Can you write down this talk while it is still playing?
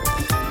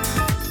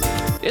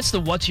It's the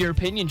What's Your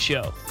Opinion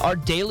Show, our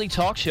daily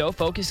talk show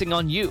focusing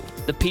on you,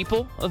 the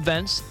people,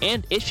 events,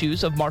 and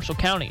issues of Marshall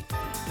County.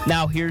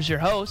 Now here's your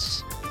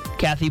hosts,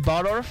 Kathy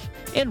Bardorf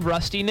and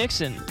Rusty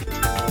Nixon.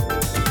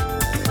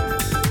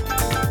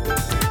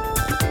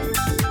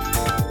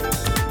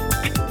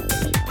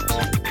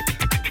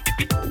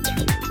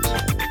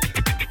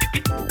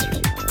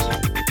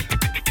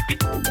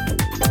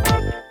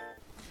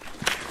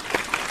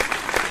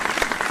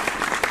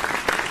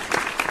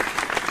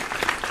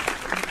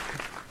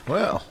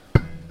 Well.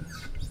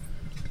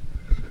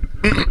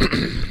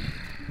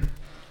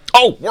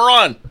 Oh, we're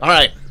on. All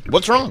right.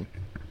 What's wrong?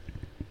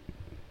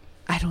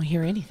 I don't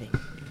hear anything.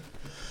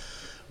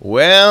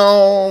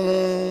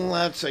 Well,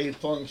 that's a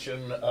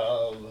function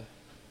of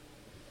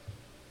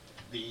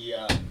the,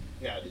 yeah,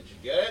 did you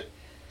get it?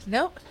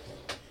 No.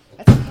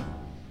 That's okay.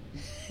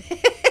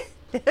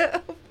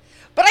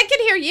 But I can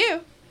hear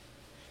you.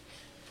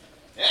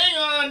 Hang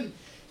on.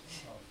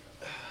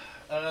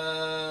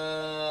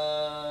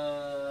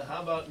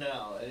 How about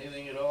now?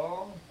 Anything at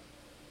all?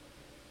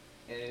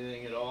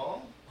 Anything at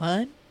all?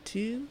 1,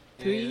 2,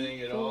 3,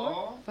 Anything at 4,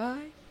 all?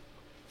 5,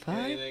 5,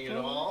 Anything at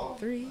 4, all?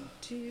 3,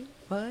 2,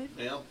 1.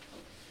 Well,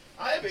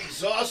 I've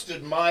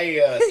exhausted my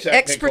technical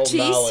Expertise?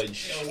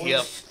 knowledge.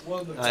 Yep,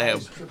 I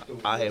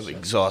have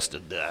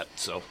exhausted that.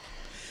 So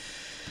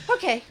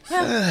Okay.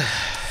 Well,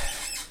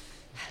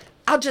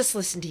 I'll just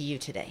listen to you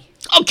today.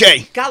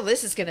 okay. God,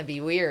 this is going to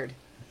be weird.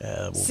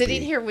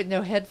 Sitting here with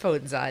no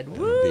headphones on.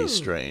 Woo! It'll be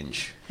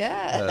strange.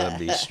 Yeah. That'll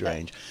be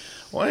strange.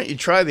 Why don't you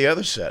try the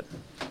other set?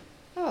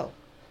 Oh,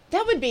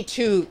 that would be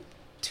too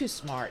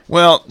smart.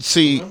 Well,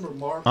 see, Remember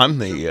Mark I'm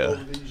the tripped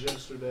over these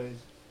yesterday?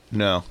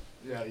 no.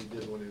 Yeah, he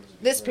did when he was.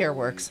 This pair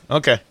works.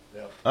 Okay.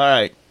 Yeah. All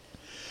right.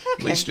 Okay.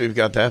 At least we've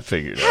got that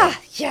figured out.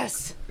 Ah,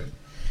 yes.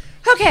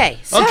 Okay,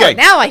 so Okay.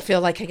 now I feel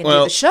like I can do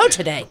Well, the show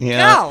today.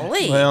 Yeah.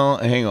 Golly. Well,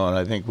 hang on.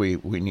 I think we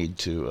need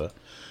to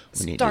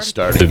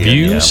start The again,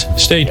 views, yeah.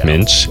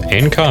 statements,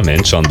 and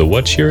comments on the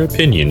What's Your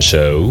Opinion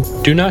show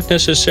do not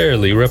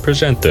necessarily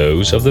represent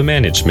those of the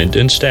management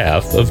and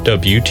staff of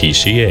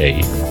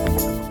WTCA.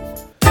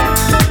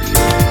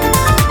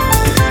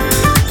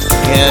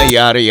 Yeah,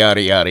 yada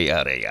yada yada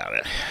yada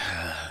yada.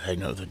 I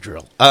know the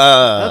drill.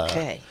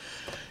 Okay.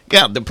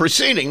 Yeah, the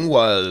proceeding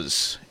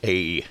was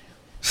a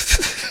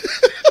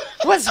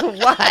Was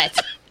what?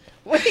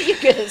 What are you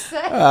going to say?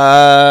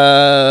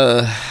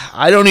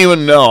 I don't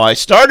even know. I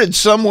started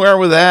somewhere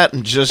with that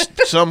and just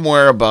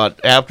somewhere about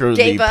after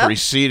Gave the up?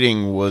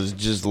 preceding was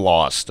just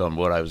lost on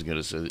what I was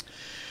going to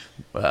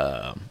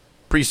say.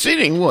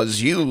 Preceding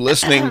was you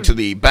listening to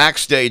the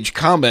backstage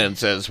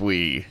comments as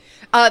we...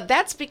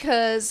 That's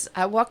because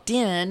I walked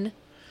in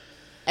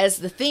as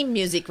the theme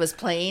music was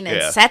playing and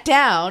Yeah. sat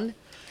down,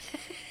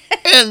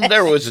 And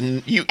there was...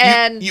 You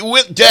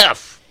went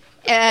deaf.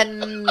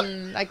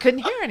 and I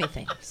couldn't hear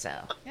anything. So,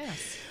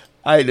 yes.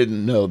 I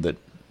didn't know that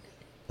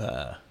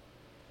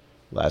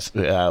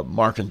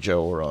Mark and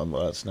Joe were on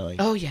last night.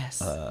 Oh,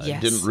 yes. I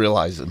Yes. didn't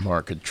realize that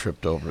Mark had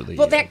tripped over the...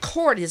 Well, that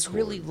cord is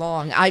really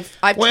long. I've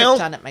Well-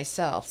 tripped on it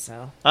myself,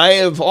 so. I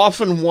have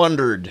often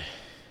wondered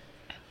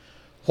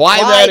why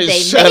Why that they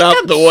is set make up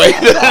them the way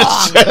so that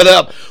it's set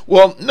up.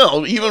 Well,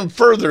 no, even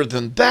further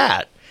than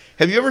that.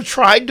 Have you ever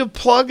tried to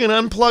plug and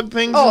unplug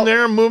things in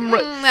there and move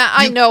them?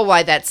 I know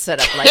why that's set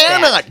up like that.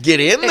 Cannot get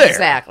in there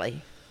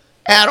Exactly.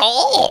 at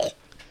all.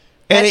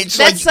 And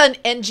That's an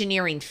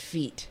engineering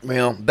feat.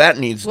 well, that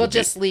needs We'll to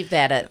just leave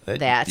that at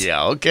that.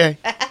 Yeah, okay.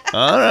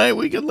 All right,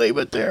 we can leave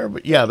it there.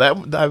 But yeah,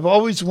 that I've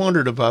always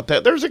wondered about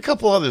that. There's a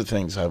couple other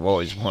things I've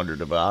always wondered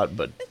about,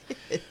 but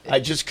I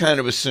just kind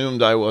of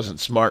assumed I wasn't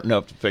smart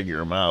enough to figure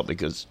them out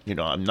because,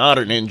 I'm not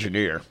an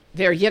engineer.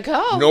 There you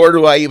go. Nor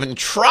do I even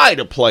try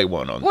to play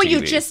one on Well, TV.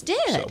 you just did.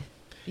 So,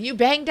 You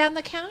banged on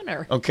the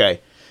counter.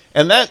 okay.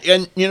 And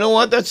you know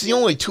what? That's the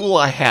only tool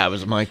I have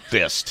is my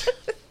fist.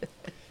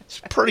 It's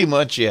pretty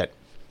much it.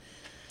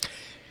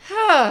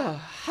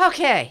 Oh,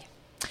 okay.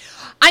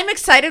 I'm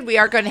excited. We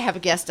are going to have a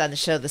guest on the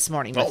show this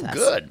morning with Oh, us.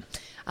 good.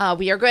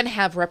 We are going to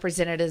have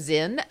representatives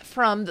in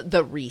from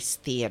the Reese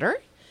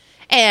Theater,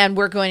 and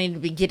we're going to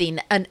be getting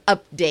an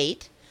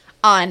update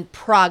on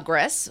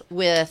progress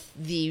with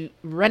the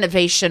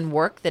renovation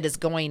work that is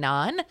going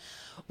on.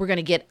 We're going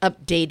to get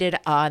updated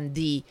on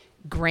the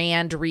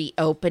grand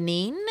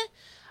reopening.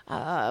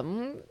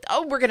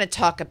 We're going to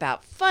talk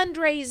about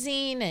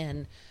fundraising,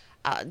 and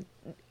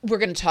we're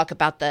going to talk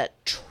about the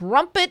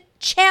trumpet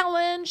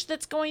challenge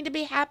that's going to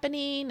be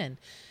happening, and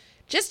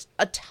just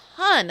a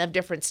ton of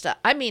different stuff.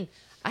 I mean,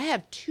 I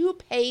have 2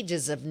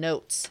 pages of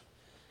notes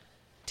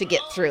to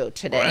get through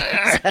today.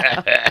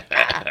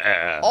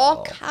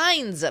 All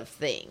kinds of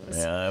things.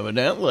 Yeah,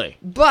 evidently.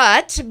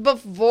 But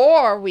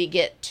before we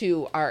get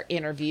to our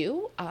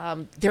interview,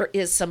 there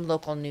is some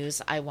local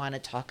news I want to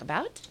talk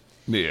about.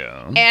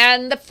 Yeah.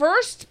 And the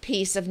first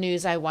piece of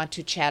news I want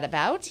to chat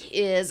about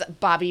is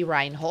Bobby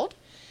Reinhold.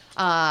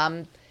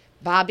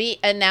 Bobby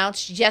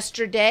announced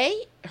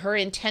yesterday her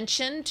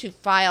intention to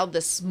file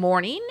this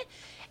morning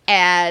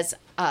as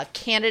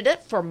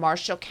candidate for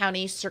Marshall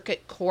County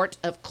Circuit Court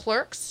of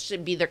Clerks,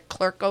 should be the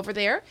clerk over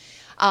there,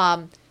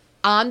 on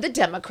the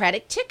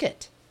Democratic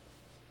ticket.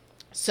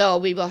 So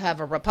we will have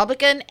a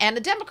Republican and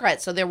a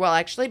Democrat. So there will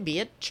actually be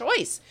a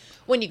choice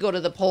when you go to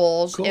the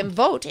polls Cool. and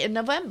vote in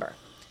November.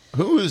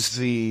 Who is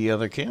the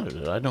other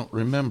candidate? I don't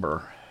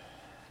remember.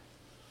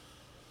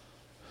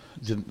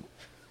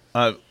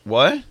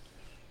 What?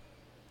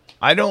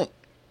 I don't.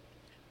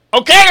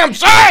 Okay, I'm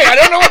sorry. I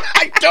don't know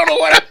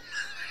what.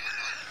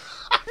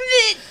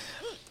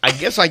 I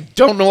guess I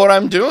don't know what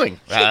I'm doing.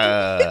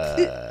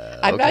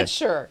 I'm okay. not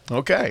sure.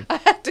 Okay. I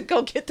have to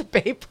go get the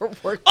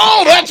paperwork.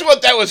 Oh, that's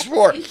what that was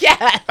for.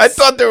 Yes. I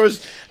thought it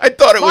was.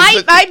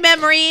 My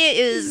memory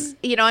is,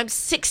 I'm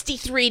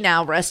 63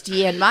 now,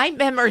 Rusty, and my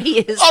memory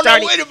is Oh,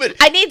 starting. no, wait a minute.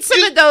 I need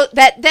some of those,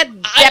 that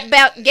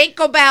about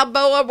Ginkgo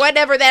Balboa,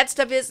 whatever that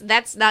stuff is,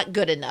 that's not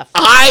good enough.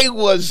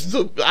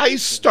 I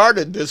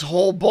started this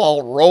whole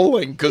ball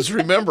rolling because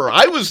remember,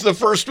 I was the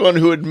first one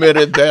who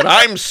admitted that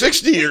I'm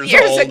 60 years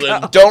old ago.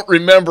 and don't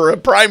remember a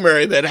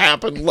primary that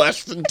happened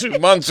less than 2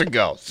 months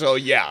ago. So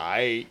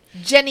yeah,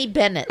 Jenny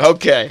Bennett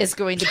is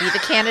going to be the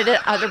candidate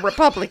on the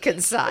Republican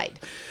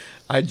side.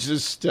 I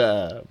just,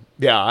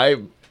 I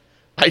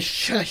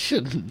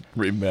shouldn't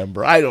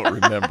remember. I don't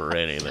remember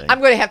anything. I'm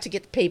going to have to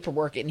get the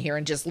paperwork in here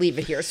and just leave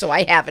it here so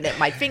I have it at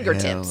my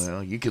fingertips.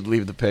 Well, you could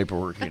leave the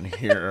paperwork in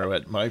here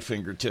at my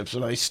fingertips,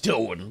 and I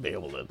still wouldn't be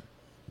able to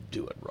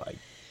do it right.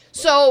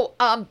 So,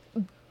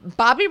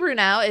 Bobby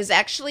Brunau is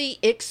actually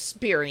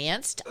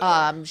experienced.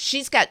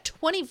 She's got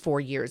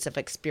 24 years of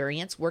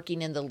experience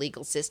working in the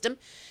legal system.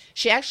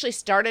 She actually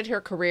started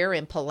her career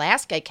in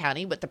Pulaski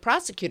County with the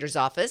prosecutor's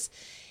office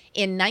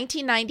in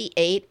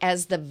 1998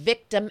 as the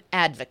victim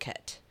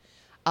advocate.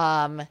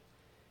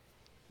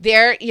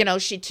 There,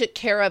 she took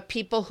care of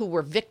people who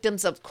were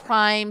victims of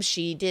crime.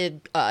 She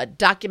did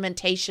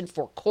documentation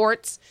for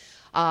courts.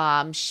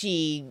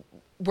 She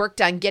worked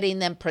on getting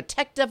them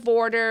protective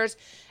orders.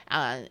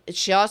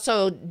 She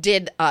also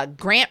did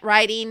grant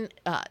writing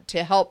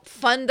to help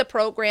fund the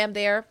program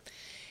there.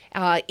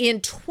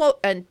 In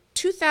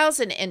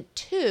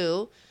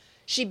 2002,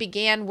 she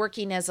began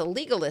working as a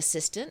legal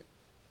assistant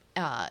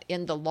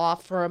in the law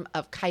firm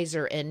of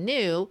Kaiser and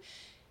New,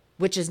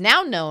 which is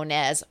now known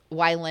as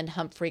Weiland,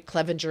 Humphrey,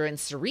 Clevenger, and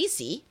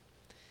Cerisi.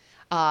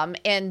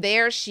 And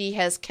there she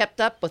has kept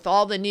up with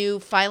all the new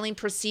filing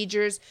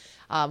procedures.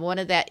 One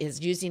of that is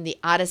using the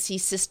Odyssey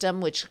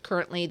system, which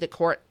currently the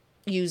court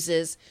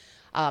uses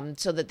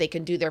so that they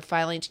can do their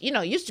filings.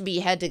 It used to be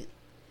you had to,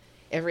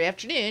 every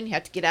afternoon, you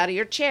had to get out of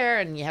your chair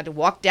and you had to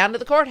walk down to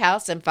the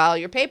courthouse and file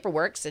your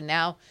paperwork. And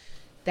now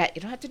that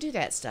you don't have to do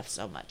that stuff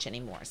so much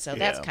anymore. So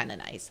that's kind of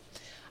nice.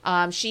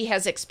 She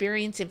has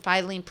experience in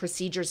filing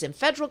procedures in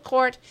federal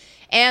court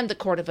and the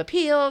Court of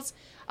Appeals.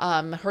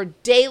 Her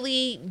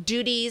daily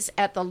duties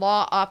at the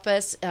law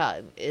office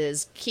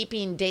is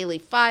keeping daily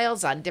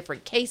files on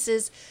different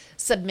cases,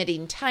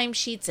 submitting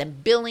timesheets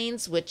and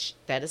billings, which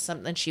that is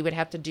something she would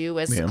have to do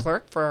as a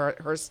clerk for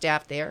her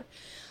staff there.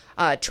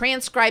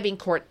 Transcribing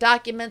court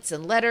documents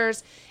and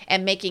letters,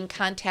 and making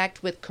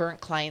contact with current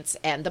clients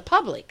and the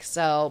public.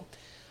 So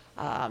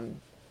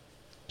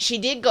she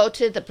did go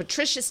to the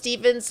Patricia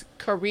Stevens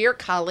Career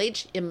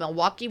College in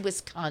Milwaukee,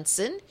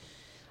 Wisconsin.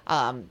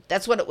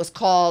 That's what it was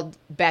called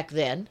back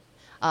then.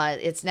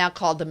 It's now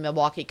called the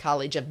Milwaukee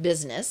College of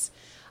Business.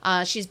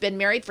 She's been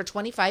married for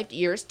 25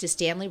 years to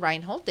Stanley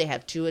Reinhold. They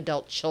have 2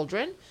 adult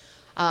children.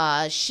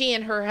 She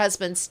and her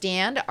husband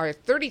Stan are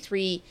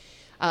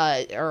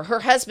her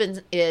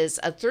husband is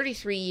a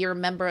 33-year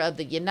member of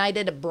the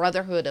United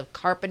Brotherhood of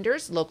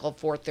Carpenters, Local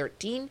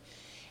 413,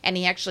 and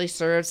he actually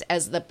serves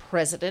as the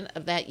president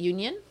of that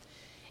union.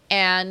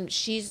 And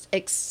she's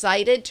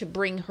excited to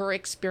bring her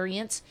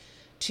experience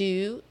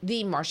to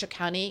the Marshall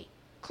County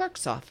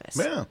Clerk's Office.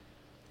 Yeah.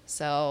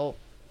 So,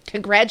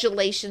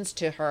 congratulations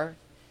to her.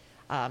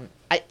 I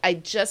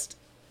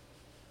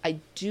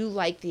do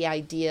like the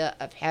idea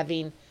of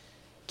having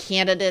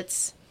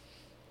candidates,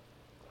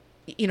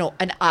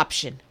 an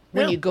option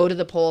when you go to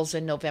the polls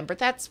in November.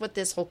 That's what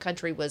this whole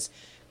country was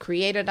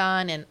created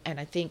on, and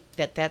I think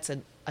that that's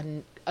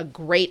a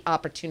great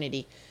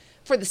opportunity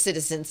for the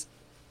citizens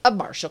of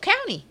Marshall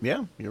County.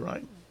 Yeah, you're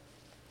right.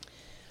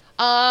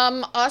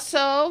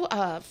 Also,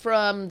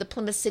 from the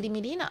Plymouth City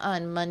meeting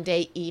on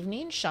Monday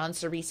evening, Sean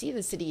Cerisi,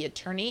 the city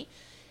attorney,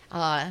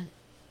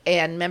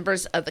 and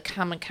members of the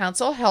Common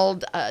Council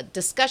held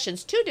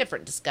discussions, 2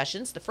 different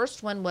discussions. The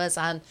first one was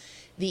on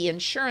the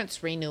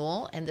insurance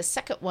renewal, and the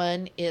second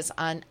one is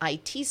on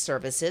IT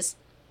services.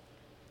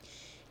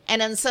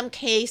 And in some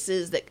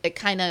cases, it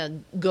kind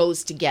of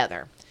goes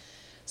together.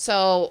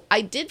 So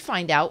I did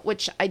find out,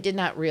 which I did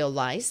not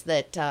realize,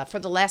 that for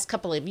the last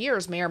couple of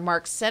years, Mayor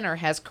Mark Center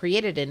has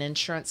created an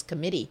insurance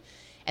committee,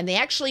 and they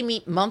actually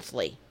meet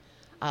monthly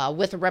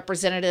with a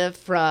representative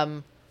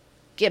from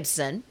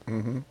Gibson,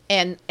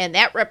 and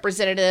that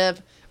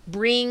representative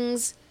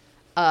brings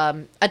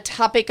a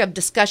topic of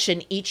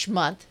discussion each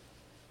month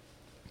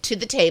to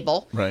the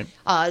table, Right.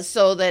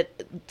 so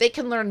that they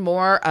can learn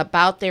more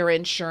about their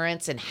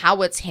insurance and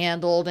how it's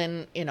handled,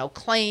 and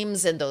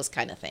claims and those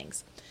kind of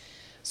things.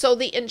 So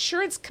the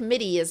insurance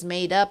committee is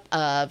made up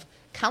of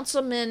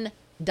Councilman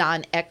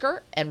Don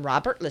Ecker and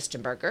Robert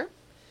Listenberger.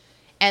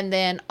 And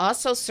then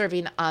also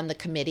serving on the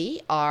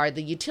committee are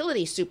the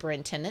utility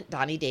superintendent,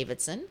 Donnie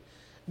Davidson,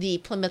 the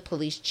Plymouth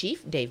Police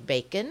Chief, Dave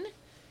Bacon,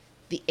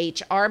 the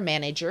HR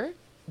manager,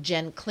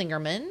 Jen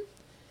Klingerman,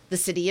 the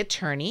city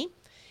attorney,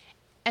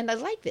 and I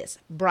like this,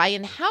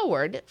 Brian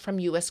Howard from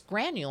U.S.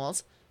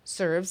 Granules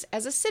serves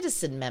as a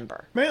citizen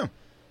member. Yeah.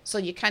 So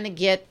you kind of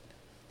get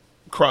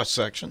Cross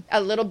section.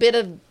 a little bit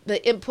of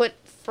the input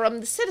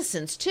from the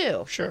citizens,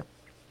 too. Sure.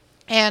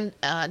 And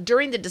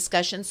during the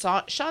discussion,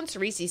 Sean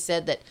Cerisi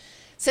said that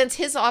since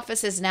his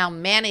office is now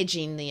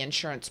managing the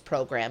insurance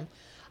program,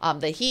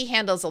 that he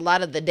handles a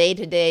lot of the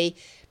day-to-day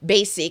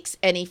basics,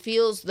 and he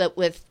feels that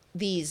with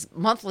these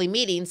monthly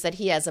meetings that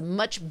he has a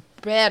much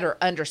better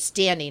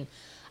understanding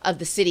of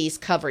the city's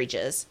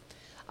coverages.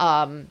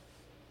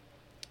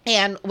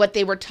 And what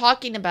they were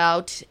talking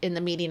about in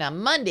the meeting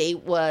on Monday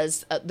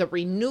was the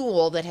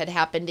renewal that had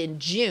happened in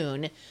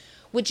June,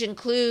 which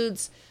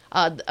includes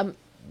the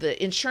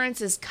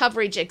insurance's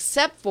coverage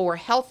except for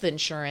health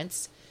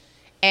insurance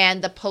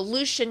and the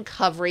pollution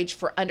coverage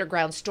for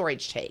underground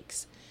storage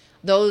tanks.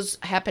 Those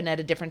happen at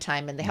a different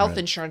time, and the health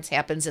insurance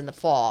happens in the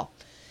fall.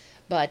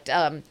 But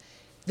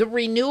the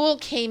renewal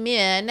came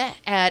in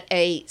at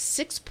a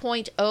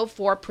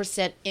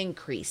 6.04%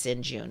 increase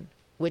in June,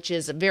 which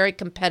is a very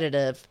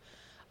competitive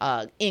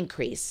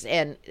increase.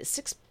 And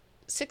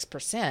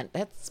 6%,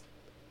 that's...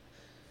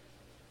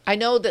 I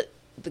know that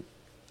the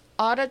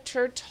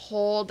auditor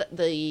told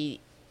the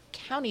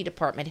county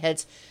department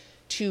heads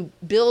to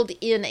build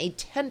in a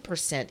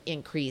 10%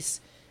 increase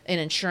in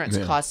insurance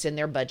costs in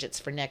their budgets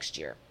for next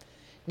year,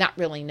 not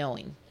really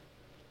knowing.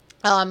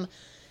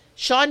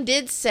 Sean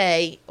did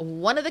say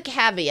one of the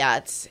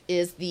caveats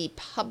is the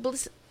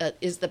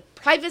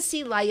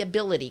privacy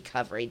liability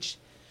coverage,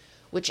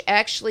 which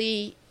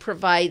actually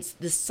provides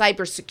the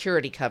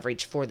cybersecurity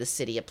coverage for the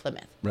city of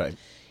Plymouth. Right.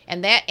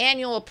 And that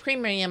annual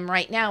premium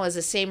right now is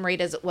the same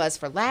rate as it was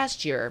for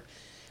last year.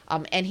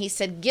 And he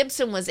said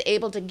Gibson was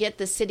able to get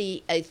the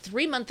city a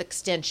 3-month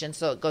extension,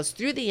 so it goes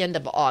through the end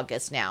of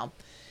August now.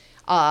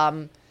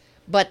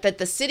 But that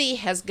the city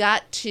has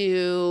got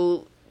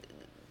to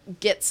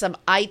get some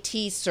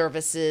IT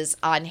services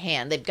on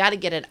hand. They've got to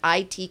get an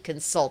IT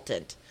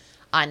consultant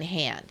on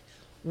hand.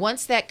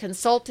 Once that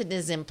consultant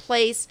is in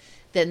place,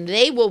 then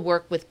they will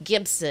work with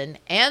Gibson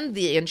and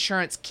the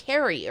insurance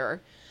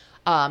carrier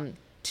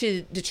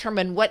to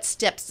determine what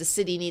steps the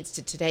city needs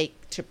to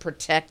take to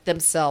protect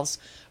themselves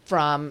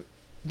from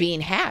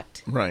being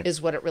hacked,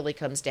 is what it really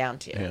comes down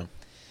to. Yeah.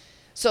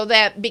 So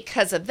that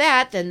because of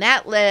that, then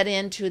that led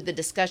into the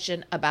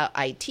discussion about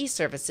IT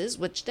services,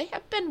 which they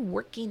have been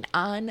working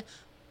on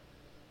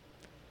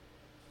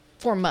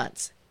for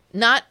months.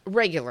 Not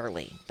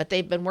regularly, but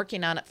they've been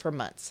working on it for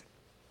months.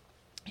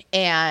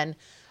 And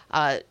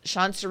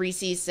Sean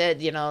Cerisi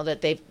said,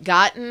 that they've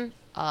gotten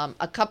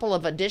a couple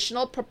of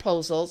additional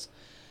proposals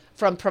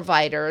from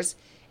providers.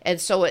 And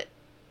so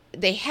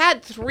they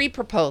had 3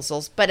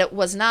 proposals, but it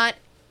was not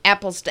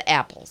apples to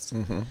apples.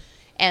 Mm-hmm.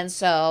 And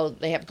so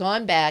they have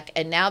gone back,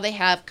 and now they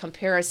have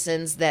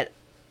comparisons that,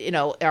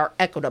 are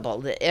equitable.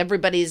 That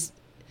everybody's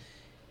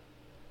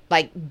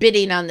like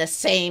bidding on the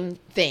same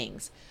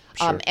things.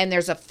 Sure. And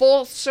there's a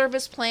full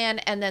service plan,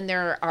 and then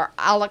there are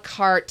a la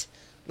carte,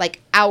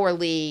 like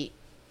hourly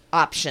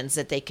options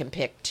that they can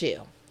pick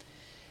too.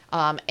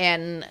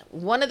 And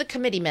one of the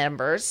committee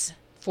members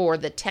for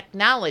the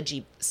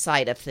technology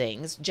side of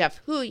things,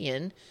 Jeff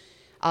Huyen,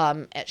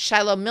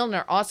 Shiloh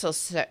Milner also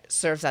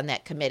serves on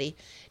that committee.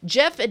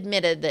 Jeff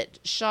admitted that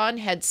Sean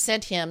had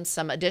sent him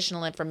some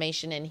additional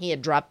information and he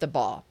had dropped the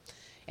ball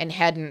and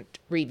hadn't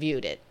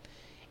reviewed it.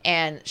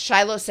 And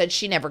Shiloh said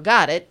she never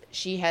got it.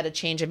 She had a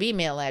change of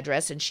email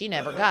address and she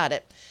never got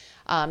it.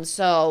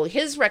 So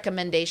his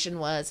recommendation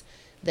was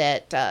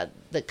that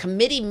the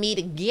committee meet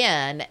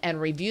again and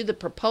review the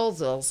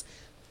proposals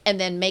and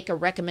then make a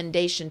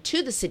recommendation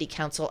to the city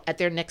council at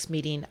their next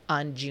meeting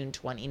on June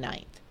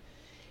 29th.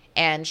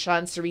 And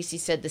Sean Cerisi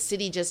said the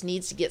city just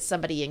needs to get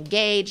somebody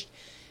engaged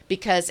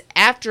because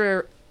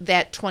after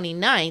that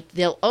 29th,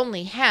 they'll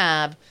only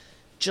have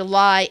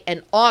July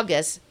and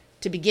August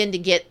to begin to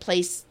get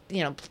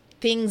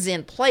things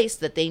in place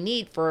that they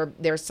need for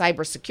their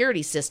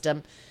cybersecurity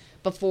system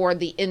before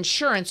the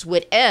insurance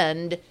would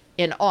end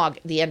in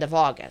the end of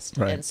August.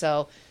 Right. And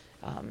so,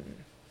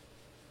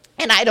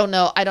 and I don't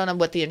know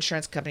what the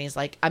insurance company is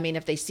like. I mean,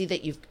 if they see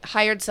that you've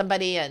hired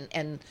somebody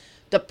and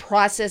the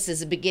process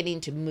is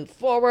beginning to move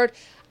forward,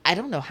 I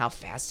don't know how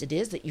fast it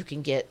is that you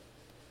can get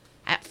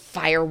at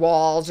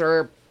firewalls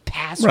or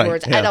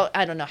passwords. Right, yeah.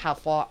 I don't know how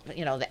far,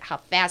 how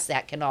fast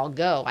that can all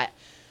go.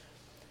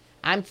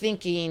 I'm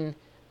thinking,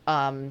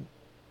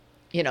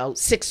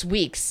 6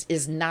 weeks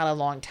is not a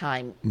long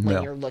time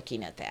when you're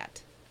looking at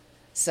that.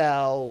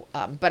 So,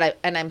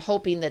 I'm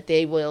hoping that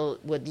they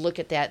would look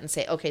at that and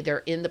say, okay,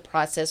 they're in the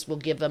process. We'll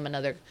give them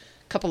another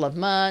couple of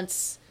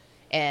months,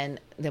 and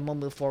then we'll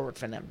move forward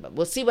from them. But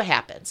we'll see what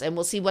happens, and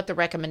we'll see what the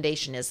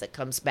recommendation is that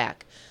comes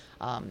back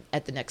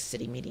at the next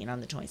city meeting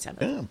on the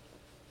 27th.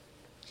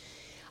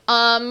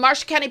 Yeah.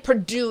 Marshall County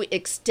Purdue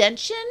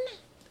Extension.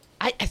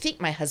 I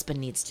think my husband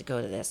needs to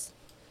go to this.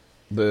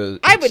 The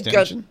I would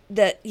extension?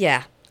 go.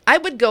 I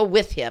would go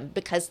with him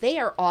because they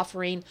are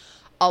offering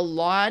a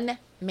lawn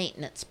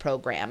maintenance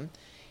program.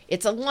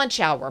 It's a lunch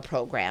hour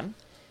program,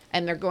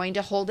 and they're going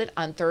to hold it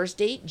on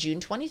Thursday, June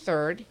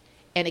 23rd,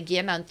 and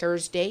again on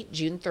Thursday,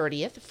 June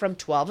 30th, from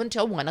 12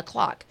 until 1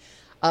 o'clock,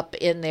 up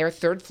in their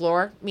third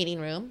floor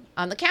meeting room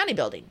on the county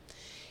building.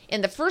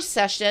 In the first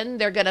session,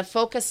 they're going to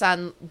focus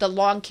on the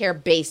lawn care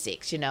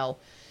basics,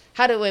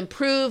 how to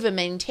improve and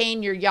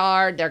maintain your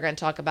yard. They're going to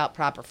talk about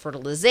proper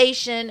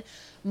fertilization,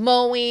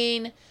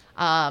 mowing,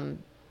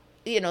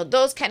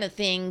 those kind of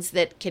things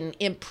that can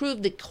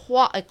improve the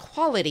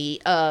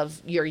quality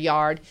of your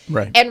yard,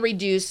 right, and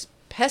reduce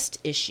pest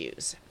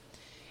issues.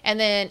 And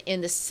then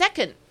in the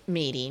second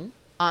meeting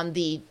on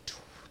the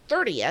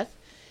 30th,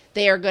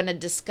 they are going to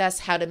discuss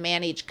how to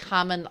manage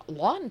common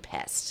lawn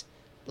pests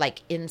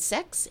like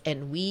insects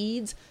and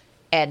weeds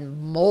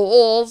and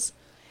moles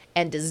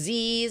and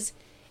disease,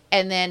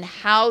 and then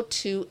how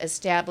to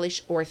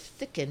establish or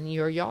thicken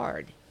your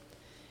yard.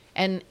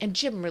 And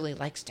Jim really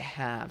likes to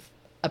have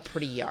a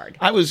pretty yard.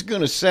 I was going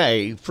to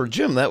say, for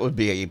Jim, that would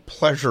be a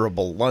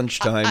pleasurable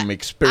lunchtime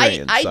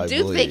experience. I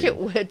do believe. think it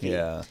would be.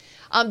 Yeah.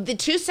 The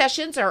 2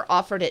 sessions are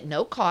offered at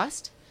no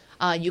cost.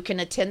 You can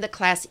attend the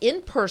class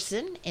in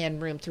person in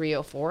room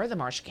 304 of the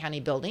Marshall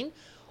County building,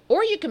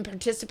 or you can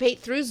participate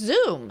through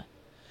Zoom.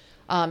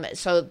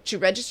 So to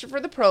register for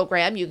the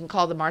program, you can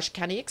call the Marshall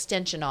County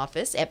Extension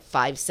Office at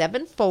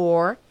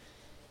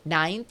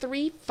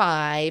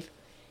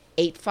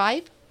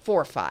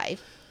 574-935-8545.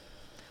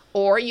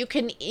 Or you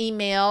can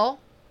email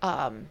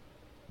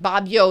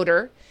Bob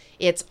Yoder.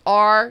 It's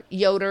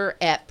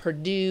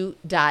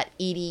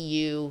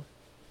ryoder@purdue.edu.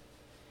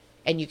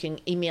 And you can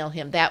email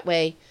him that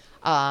way.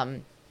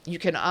 You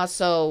can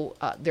also,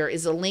 there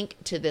is a link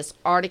to this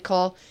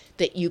article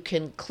that you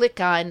can click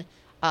on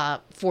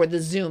for the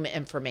Zoom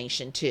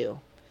information too.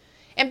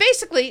 And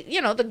basically,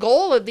 the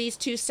goal of these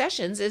 2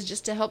 sessions is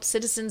just to help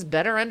citizens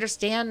better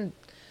understand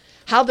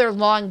how their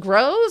lawn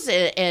grows,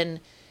 and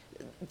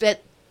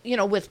that,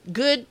 with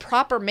good,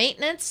 proper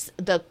maintenance,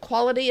 the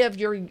quality of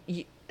your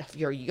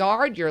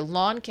yard, your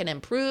lawn can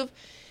improve,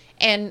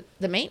 and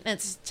the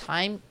maintenance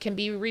time can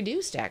be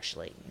reduced,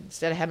 actually.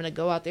 Instead of having to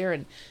go out there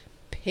and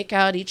pick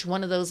out each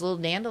one of those little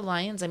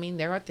dandelions,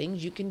 there are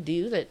things you can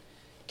do that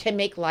can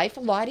make life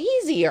a lot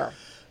easier.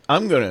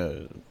 I'm going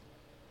to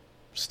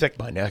stick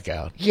my neck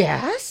out.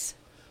 Yes?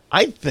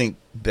 I think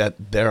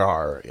that there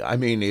are,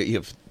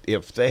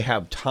 if they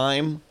have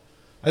time,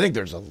 I think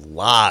there's a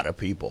lot of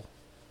people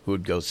who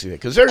would go see it.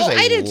 Because there's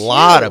a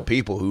lot of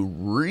people who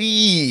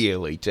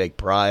really take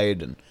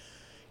pride and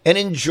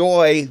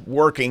enjoy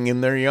working in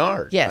their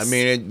yard. Yes.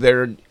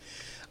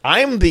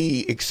 I'm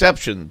the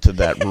exception to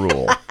that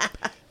rule.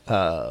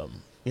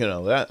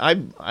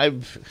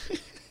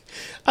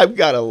 I've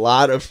got a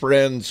lot of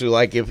friends who,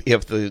 like,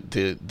 if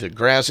the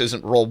grass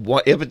isn't rolled,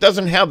 if it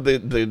doesn't have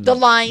the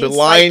lines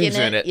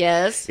in it,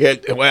 yes,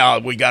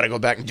 we got to go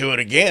back and do it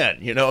again.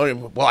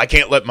 Well, I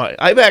can't let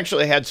I've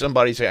actually had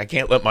somebody say, I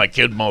can't let my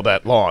kid mow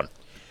that lawn.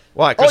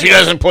 Why? Because he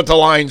doesn't put the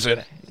lines in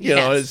it.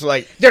 It's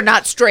like they're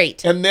not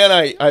straight. And then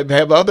I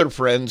have other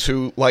friends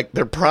who, like,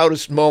 their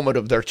proudest moment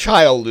of their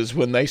child is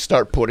when they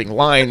start putting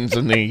lines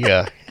in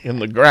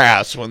the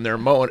grass when they're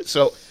mowing it.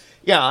 So.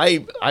 Yeah,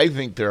 I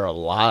think there are a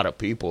lot of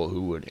people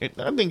who would.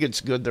 I think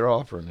it's good they're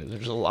offering it.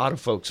 There's a lot of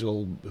folks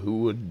who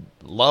would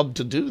love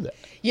to do that.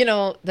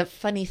 The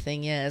funny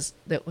thing is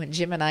that when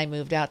Jim and I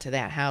moved out to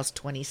that house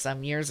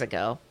 20-some years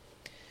ago,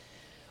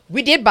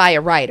 we did buy a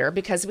rider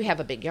because we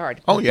have a big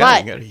yard. Oh, yeah,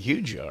 but you got a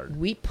huge yard.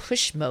 We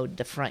push mowed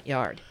the front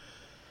yard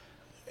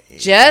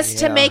just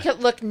to make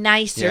it look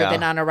nicer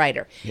than on a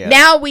rider. Yeah.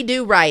 Now we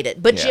do ride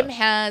it, but Jim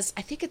has,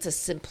 I think it's a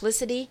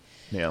Simplicity.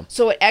 Yeah.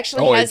 So it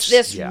actually has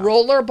this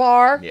roller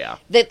bar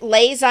that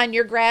lays on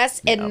your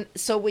grass. Yeah. And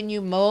so when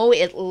you mow,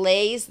 it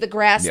lays the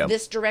grass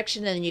this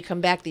direction and then you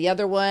come back the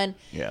other one.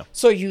 Yeah.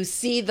 So you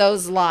see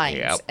those lines.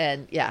 Yep.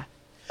 And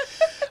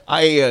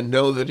I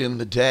know that in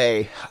the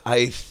day,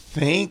 I'm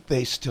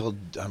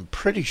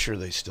pretty sure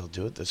they still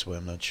do it this way.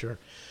 I'm not sure.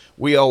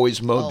 We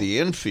always mowed the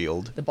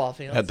infield. The ball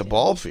field. At the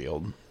ball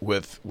field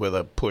with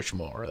a push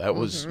mower. That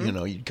was,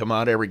 you'd come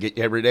out every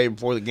day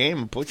before the game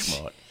and push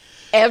mow it.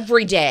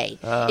 Every day.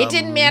 It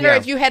didn't matter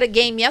if you had a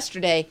game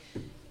yesterday.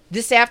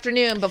 This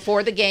afternoon,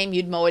 before the game,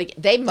 you'd mow it.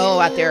 They mow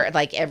out there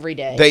like every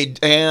day.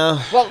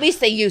 Well, at least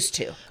they used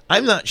to.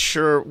 I'm not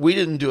sure. We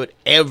didn't do it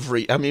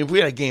every. If we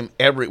had a game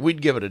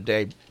we'd give it a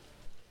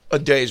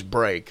day's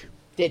break.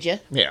 Did you?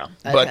 Yeah.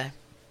 Okay.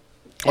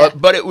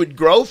 But it would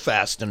grow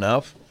fast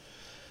enough.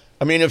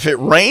 If it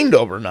rained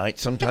overnight,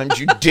 sometimes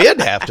you did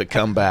have to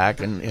come back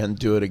and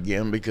do it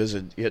again because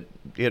it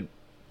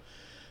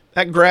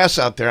That grass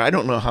out there, I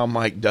don't know how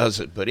Mike does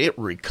it, but it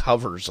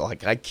recovers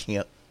like I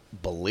can't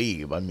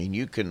believe. I mean,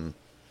 you can.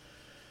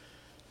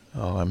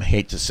 Oh, I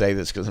hate to say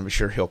this because I'm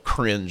sure he'll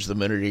cringe the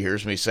minute he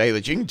hears me say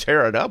that. You can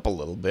tear it up a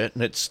little bit,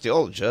 and it's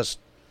still just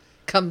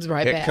Comes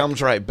right back. It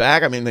comes right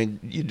back. I mean,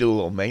 you do a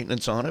little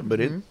maintenance on it, but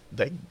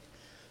they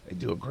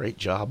do a great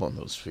job on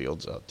those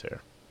fields out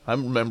there. I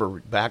remember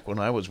back when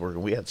I was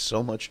working, we had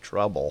so much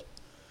trouble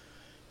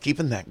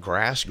keeping that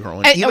grass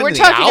growing. And even we're in the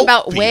talking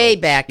about outfields. way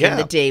back in Yeah.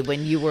 the day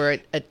when you were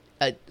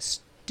a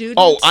student.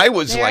 Oh, I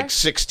was there? like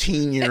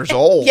 16 years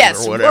old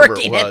Yes, or whatever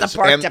working it at was. the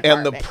park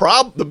and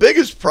department. the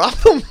biggest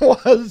problem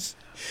was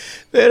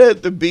that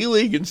at the B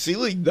League and C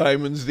League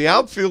diamonds, the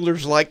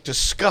outfielders like to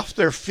scuff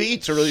their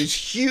feet or these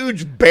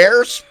huge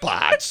bare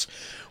spots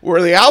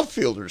where the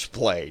outfielders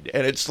played.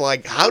 And it's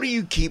like, how do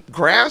you keep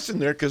grass in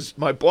there? Because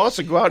my boss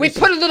would go out and We he'd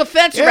put say, a little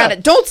fence Yeah. around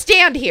it. Don't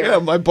stand here. yeah,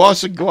 my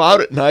boss would go out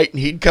at night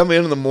and he'd come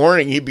in the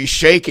morning. He'd be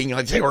shaking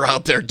like they were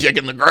out there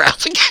digging the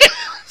grass again.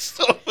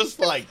 So it was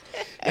like,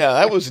 yeah,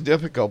 that was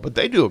difficult. But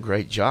they do a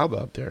great job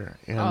out there.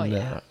 And, Oh,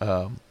 yeah.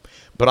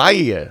 But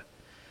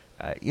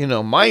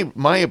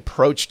my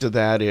approach to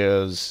that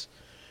is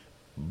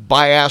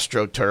buy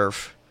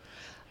AstroTurf,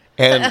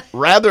 and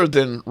rather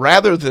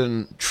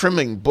than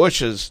trimming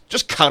bushes,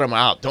 just cut them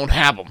out. Don't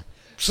have them.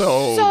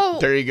 So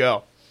there you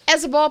go.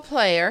 As a ball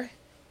player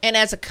and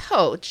as a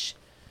coach,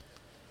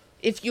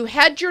 if you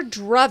had your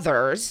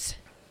druthers,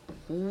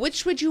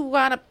 which would you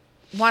want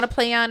to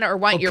play on or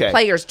want your Okay.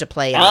 players to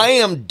play on? I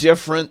am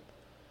different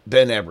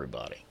than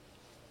everybody.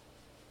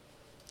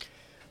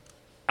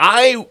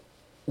 I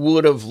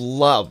would have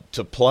loved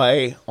to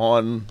play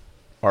on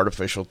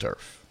artificial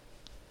turf.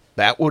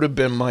 That would have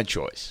been my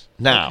choice.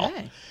 Now,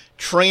 Okay.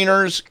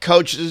 trainers,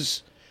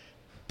 coaches,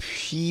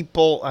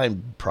 people, I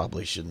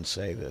probably shouldn't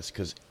say this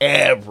because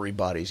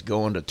everybody's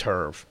going to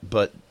turf,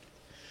 but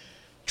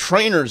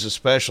trainers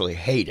especially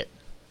hate it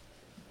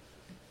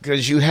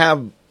because you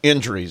have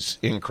injuries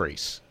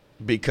increase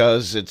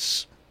because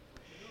it's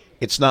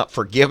not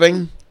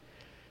forgiving.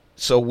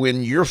 So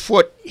when your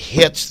foot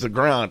hits the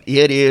ground,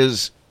 it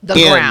is The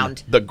in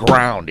ground. The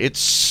ground. It's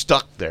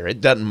stuck there.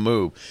 It doesn't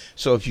move.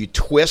 So if you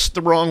twist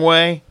the wrong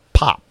way,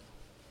 pop.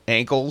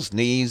 Ankles,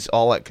 knees,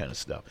 all that kind of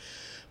stuff.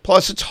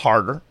 Plus, it's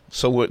harder.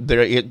 So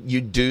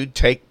you do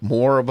take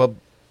more of a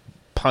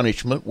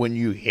punishment when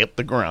you hit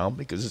the ground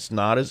because it's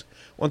not as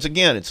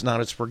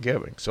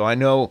forgiving. So I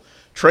know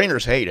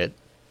trainers hate it.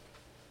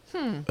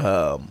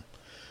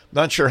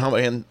 Not sure how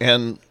many,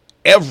 and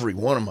every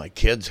one of my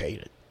kids hate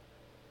it.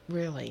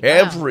 Really? Wow.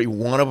 Every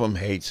one of them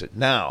hates it.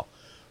 Now,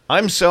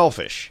 I'm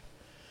selfish.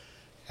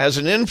 As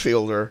an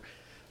infielder,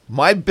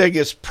 my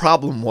biggest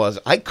problem was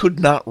I could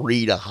not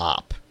read a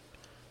hop.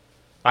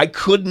 I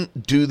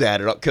couldn't do that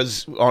at all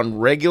because on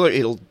regular,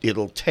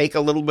 it'll take a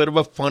little bit of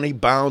a funny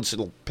bounce.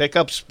 It'll pick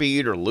up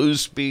speed or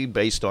lose speed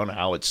based on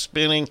how it's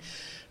spinning.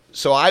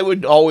 So I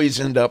would always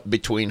end up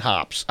between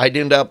hops. I'd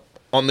end up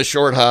on the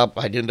short hop.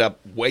 I'd end up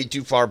way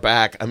too far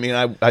back. I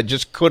mean, I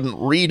just couldn't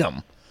read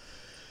them.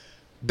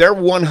 They're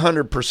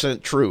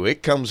 100% true.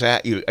 It comes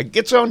at you. It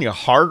gets on you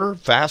harder,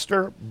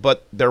 faster,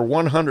 but they're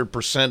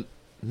 100%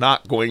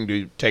 not going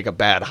to take a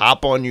bad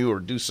hop on you or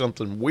do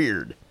something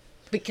weird.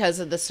 Because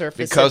of the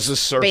surface. Because the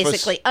it's surface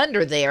basically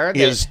under there.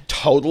 Is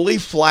totally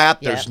flat.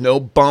 Yeah. There's no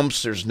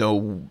bumps. There's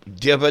no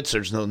divots.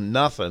 There's no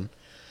nothing.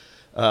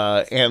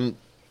 And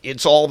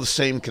it's all the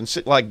same.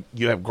 Like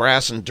you have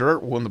grass and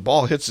dirt. When the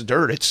ball hits the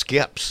dirt, it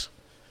skips.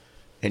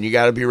 And you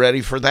got to be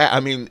ready for that. I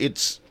mean,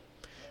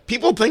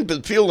 people think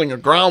that fielding a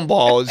ground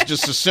ball is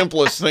just the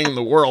simplest thing in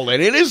the world,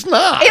 and it is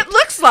not. It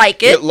looks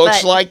like it. It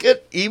looks but like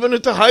it, even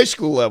at the high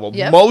school level.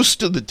 Yep.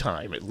 Most of the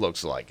time, it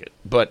looks like it.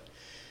 But,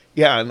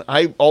 yeah, and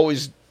I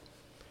always...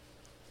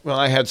 Well,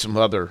 I had some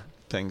other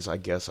things I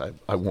guess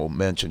I won't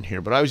mention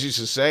here, but I was used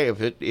to say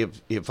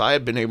if I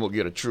had been able to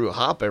get a true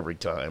hop every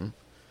time,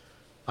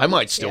 I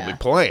might still be Yeah.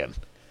 playing.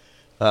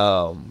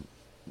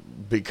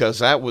 Because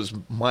that was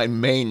my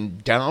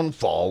main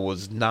downfall,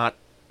 was not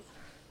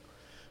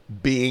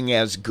being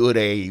as good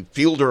a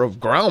fielder of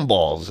ground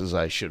balls as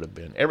I should have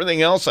been.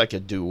 Everything else I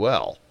could do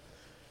well,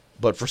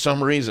 but for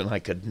some reason I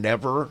could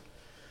never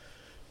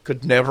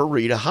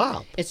read a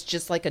hop. It's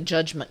just like a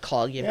judgment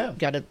call. You've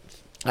got to.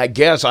 I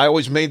guess I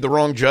always made the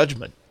wrong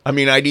judgment. I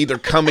mean, I'd either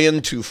come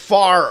in too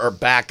far or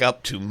back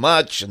up too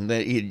much, and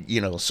then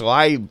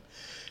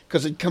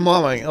because it'd come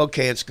on, like,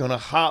 okay, it's gonna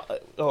hop.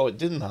 Oh, it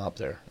didn't hop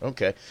there.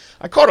 Okay,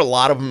 I caught a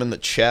lot of them in the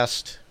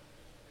chest,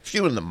 a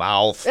few in the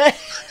mouth,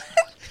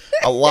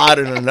 a lot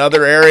in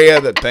another area.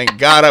 That thank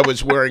God I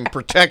was wearing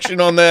protection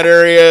on that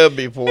area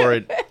before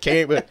it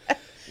came. But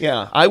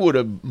yeah, I would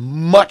have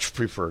much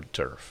preferred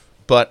turf,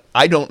 but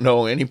I don't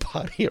know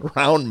anybody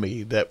around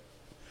me that.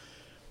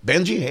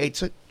 Benji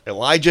hates it.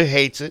 Elijah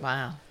hates it.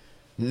 Wow.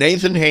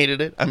 Nathan hated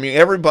it. I mean,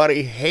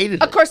 everybody hated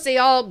it. Of course, they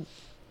all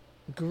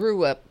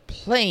grew up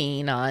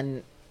playing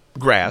on.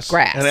 Grass.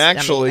 Grass. And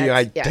actually,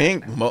 I that's- yeah.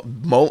 think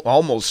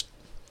almost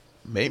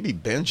maybe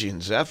Benji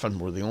and Zephan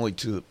were the only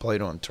two that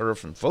played on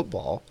turf and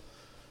football.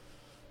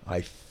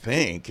 I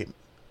think.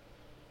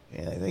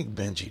 I think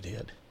Benji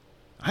did.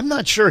 I'm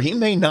not sure. He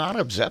may not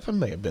have. Zeppin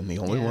may have been the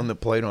only one that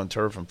played on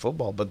turf in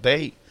football. But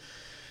they,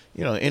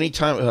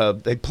 anytime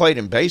they played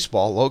in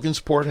baseball,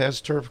 Logansport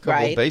has turf. A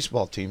couple of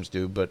baseball teams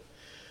do, but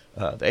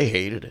they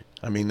hated it.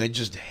 I mean, they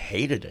just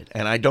hated it.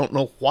 And I don't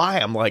know why.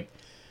 I'm like,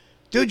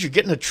 dude, you're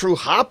getting a true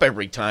hop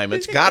every time.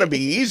 It's got to be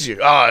easier.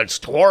 Oh,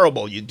 it's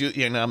horrible. You do,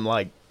 and I'm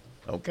like,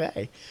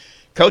 okay.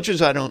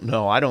 Coaches, I don't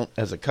know.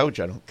 As a coach,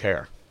 I don't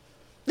care.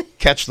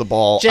 Catch the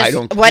ball.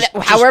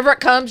 However it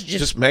comes,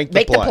 just make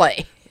the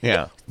play.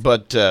 Yeah,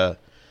 but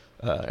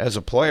as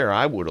a player,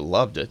 I would have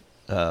loved it.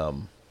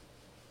 And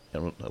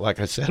like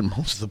I said,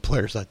 most of the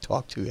players I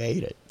talk to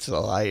hate it.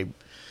 So I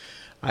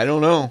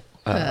don't know.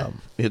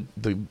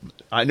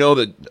 I know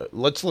that.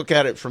 Let's look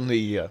at it from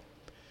the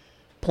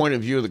point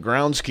of view of the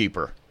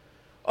groundskeeper.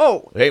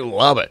 Oh, they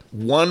love it.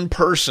 One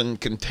person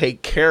can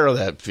take care of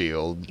that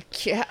field.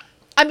 Yeah,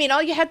 I mean,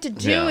 all you have to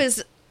do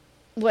is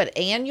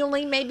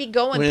annually maybe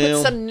go and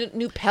put some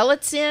new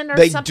pellets in or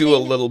something? They do a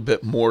little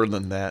bit more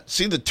than that.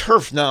 See, the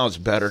turf now is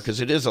better because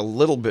it is a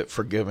little bit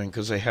forgiving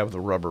because they have the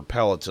rubber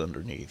pellets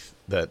underneath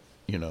that,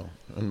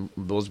 and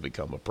those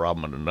become a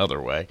problem in another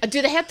way.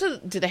 Do they have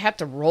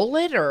to roll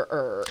it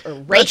or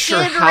rake Not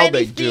sure it or how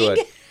anything? They do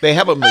it. They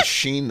have a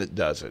machine that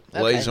does it,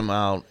 lays them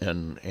out,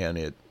 and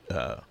it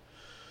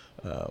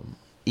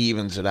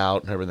evens it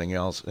out and everything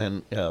else.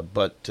 And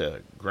but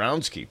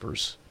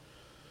groundskeepers,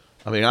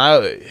 I mean,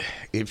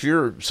 if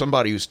you're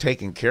somebody who's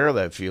taking care of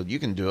that field, you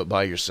can do it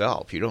by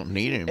yourself. You don't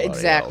need anybody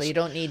Exactly. else. You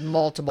don't need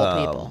multiple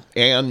people.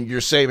 And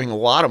you're saving a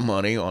lot of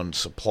money on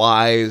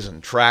supplies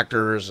and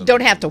tractors. And,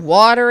 don't have to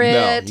water it.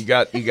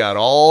 No, you got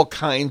all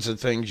kinds of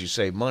things you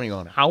save money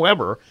on.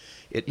 However,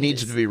 it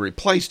needs to be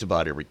replaced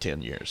about every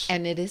 10 years.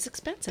 And it is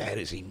expensive. That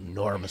is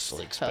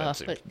enormously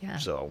expensive. But, yeah.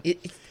 So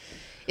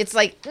it's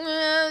like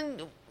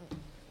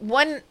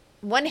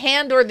one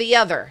hand or the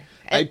other.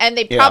 And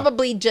they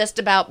probably just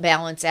about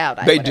balance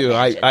out. They do.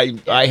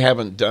 Imagine. I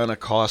haven't done a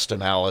cost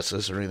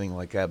analysis or anything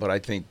like that, but I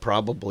think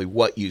probably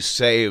what you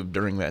save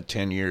during that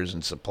 10 years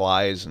in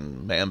supplies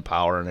and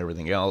manpower and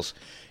everything else,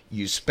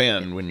 you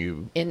spend when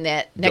you in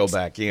that go next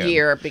back in.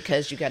 year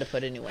because you got to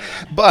put a new one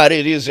in. But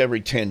it is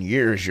every 10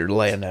 years you're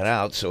laying that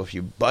out, so if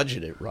you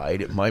budget it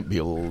right, it might be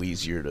a little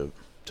easier to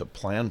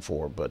plan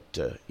for. But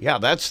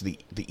that's the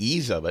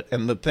ease of it.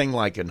 And the thing,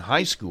 like in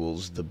high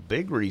schools, the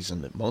big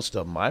reason that most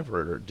of them I've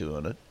heard are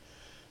doing it,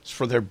 it's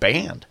for their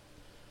band.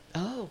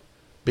 Oh.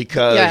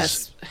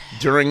 Because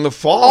during the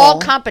fall,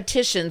 all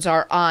competitions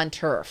are on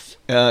turf.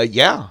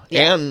 Yeah.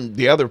 And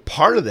the other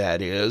part of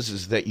that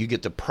is that you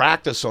get to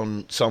practice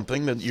on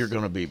something that you're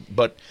going to be.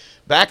 But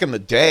back in the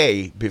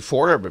day,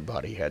 before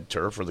everybody had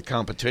turf or the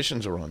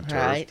competitions were on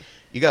turf,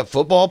 you got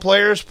football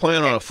players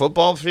playing on a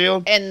football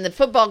field. And the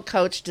football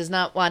coach does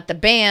not want the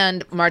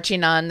band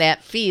marching on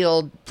that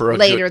field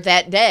later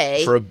that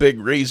day. For a big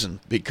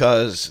reason,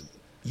 because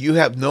you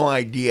have no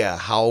idea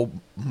how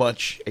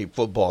much a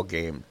football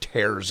game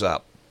tears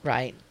up.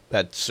 Right.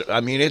 That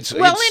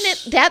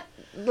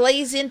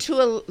lays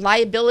into a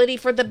liability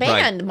for the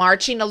band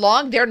marching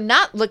along. They're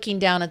not looking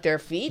down at their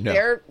feet. No.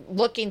 They're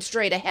looking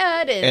straight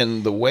ahead.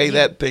 And the way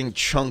that thing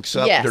chunks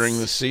up during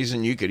the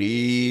season, you could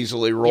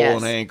easily roll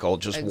an ankle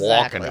just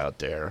walking out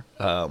there.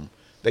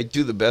 They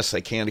do the best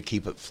they can to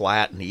keep it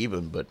flat and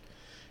even, but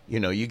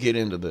you get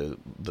into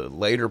the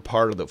later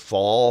part of the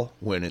fall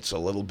when it's a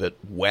little bit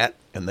wet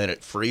and then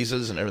it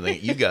freezes and everything.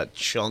 You got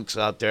chunks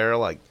out there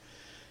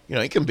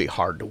it can be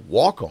hard to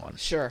walk on,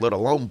 let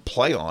alone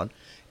play on.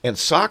 And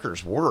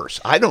soccer's worse.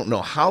 I don't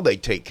know how they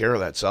take care of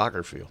that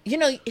soccer field.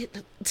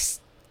 The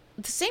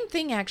same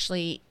thing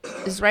actually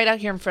is right out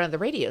here in front of the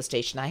radio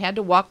station. I had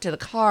to walk to the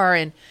car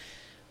and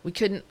we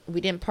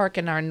didn't park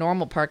in our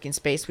normal parking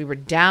space. We were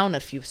down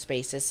a few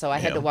spaces, so I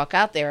had to walk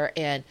out there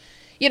and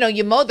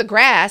you mow the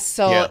grass,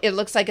 so it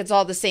looks like it's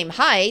all the same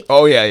height.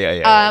 Oh,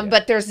 yeah.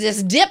 But there's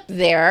this dip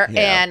there,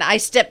 and I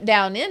stepped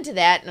down into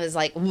that, and it was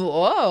like,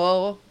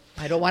 whoa,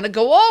 I don't want to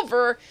go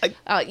over.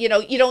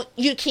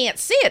 You can't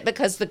see it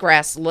because the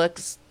grass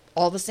looks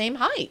all the same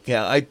height.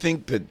 Yeah, I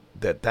think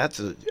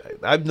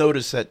I've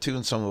noticed that too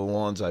in some of the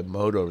lawns I've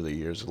mowed over the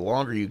years. The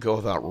longer you go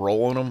without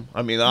rolling them,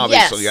 I mean,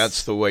 obviously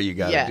that's the way you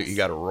got to do. You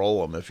got to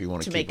roll them if you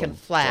want to keep them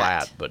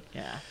flat. But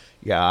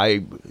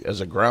I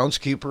as a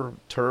groundskeeper,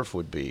 turf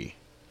would be.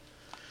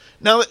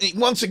 Now,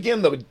 once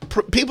again, though,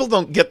 people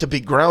don't get to be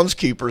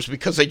groundskeepers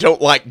because they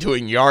don't like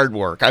doing yard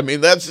work. I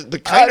mean, that's the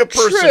kind of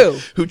person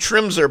who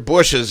trims their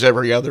bushes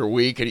every other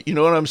week. And you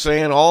know what I'm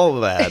saying? All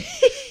of that.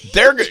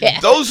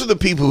 Those are the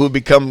people who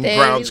become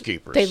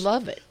groundskeepers. They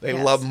love it. They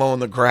love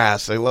mowing the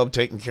grass. They love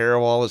taking care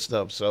of all this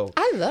stuff. So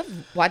I love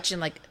watching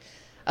like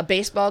a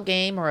baseball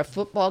game or a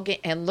football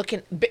game and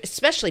looking,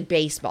 especially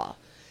baseball,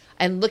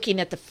 and looking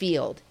at the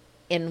field.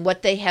 In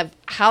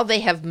how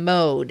they have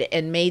mowed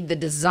and made the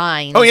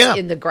designs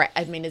in the grass.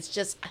 I mean, it's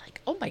just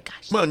like, oh my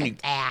gosh, look at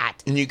that.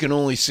 And you can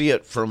only see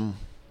it from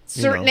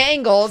certain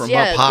angles, from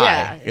up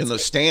high. In the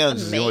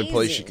stands is the only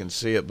place you can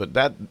see it. But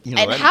that,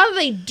 and how do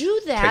they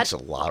do that? Takes a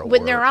lot of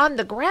when work. They're on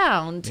the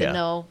ground to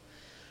know.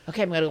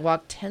 Okay, I'm going to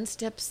walk 10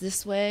 steps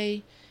this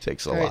way.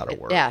 Takes a lot of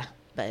work. Yeah,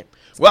 But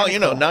Well,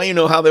 now you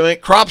know how they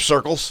make crop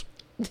circles.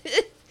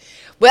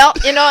 well,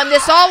 and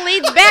this all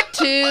leads back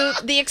to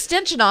the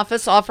extension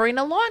office offering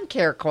a lawn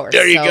care course.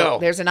 There you So go.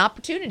 There's an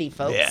opportunity,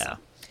 folks. Yeah.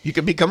 You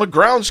could become a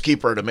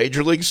groundskeeper at a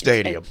major league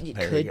stadium. It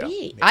There could you go.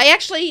 be. I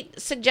actually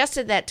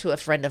suggested that to a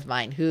friend of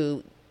mine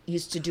who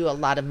used to do a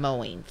lot of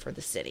mowing for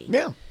the city.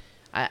 Yeah.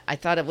 I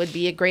thought it would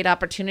be a great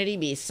opportunity,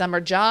 be a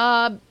summer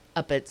job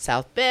up at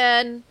South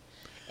Bend,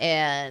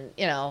 and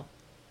Well,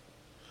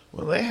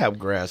 they have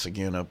grass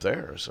again up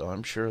there, so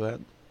I'm sure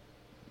that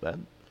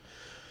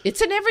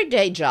it's an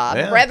everyday job,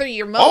 Yeah. whether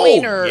you're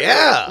mowing Oh, or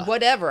yeah.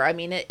 whatever. I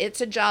mean,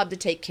 it's a job to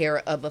take care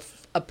of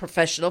a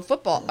professional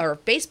football or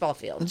baseball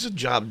field. it's a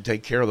job to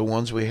take care of the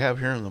ones we have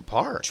here in the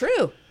park.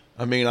 True.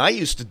 I mean, I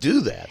used to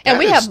do that. And That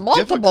we is have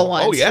multiple difficult.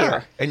 ones Oh, yeah.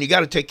 here. And you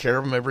got to take care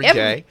of them every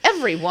day.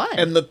 Everyone.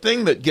 And the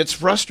thing that gets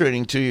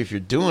frustrating to you if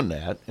you're doing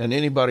that, and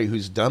anybody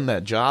who's done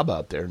that job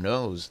out there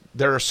knows,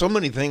 there are so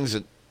many things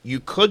that you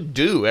could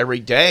do every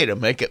day to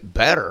make it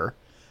better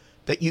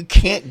that you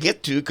can't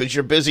get to because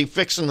you're busy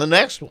fixing the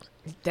next one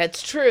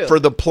That's true. for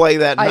the play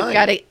that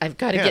night. I've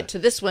got to Yeah. get to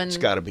this one. It's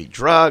got to be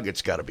drug.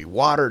 It's got to be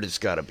watered. It's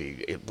got to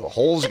be the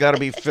holes got to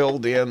be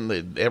filled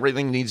in.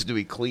 Everything needs to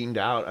be cleaned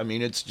out. I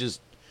mean, it's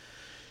just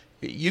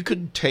you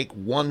could take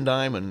one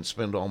diamond and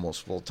spend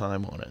almost full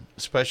time on it,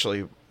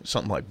 especially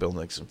something like Bill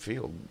Nixon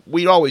Field.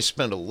 We'd always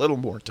spend a little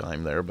more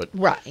time there, but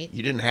Right.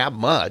 you didn't have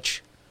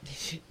much.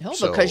 No,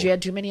 So, because you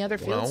had too many other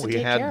fields Well, to we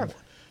take had care of.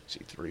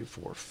 3,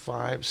 4,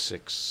 5,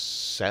 6,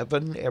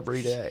 7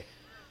 every day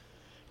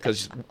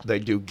because they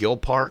do Gill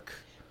Park.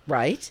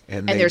 Right.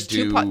 And they there's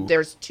do-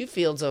 there's two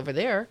fields over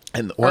there.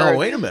 And well, Or-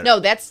 wait a minute. No,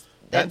 that's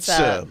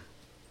out,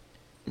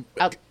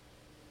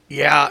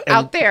 Yeah, and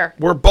out there.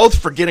 We're both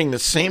forgetting the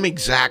same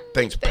exact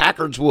things.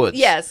 Packard's Woods.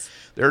 Yes.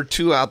 There are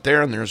 2 out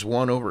there, and there's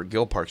 1 over at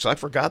Gill Park. So I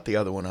forgot the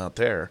other one out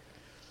there.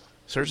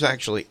 So there's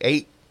actually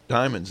 8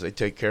 diamonds they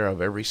take care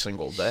of every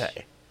single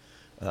day.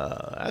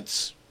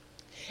 That's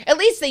At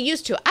least they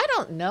used to. I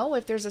don't know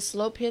if there's a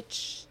slow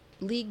pitch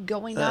league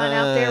going on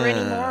out there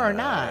anymore or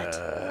not.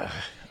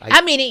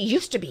 I mean, it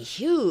used to be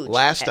huge.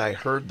 last I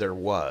heard there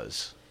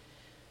was.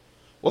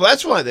 Well,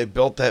 that's why they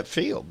built that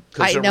field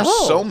because I there know.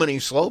 were so many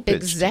slow pitch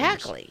teams.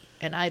 Exactly.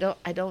 And I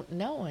don't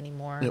know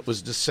anymore. And it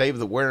was to save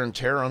the wear and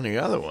tear on the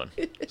other one.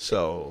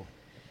 So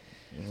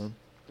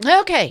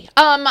Okay.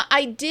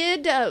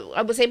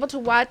 I was able to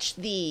watch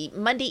the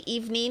Monday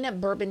evening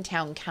Bourbon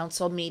Town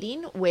Council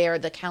meeting where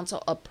the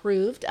council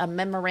approved a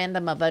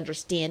memorandum of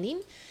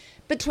understanding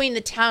between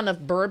the town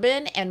of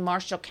Bourbon and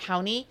Marshall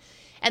County.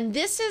 And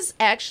this is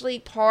actually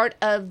part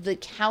of the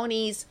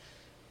county's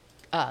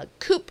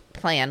COOP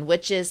plan,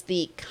 which is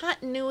the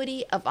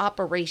Continuity of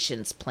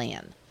Operations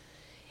Plan.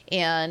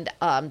 And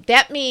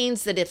that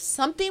means that if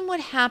something would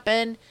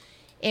happen,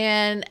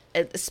 and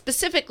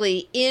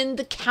specifically in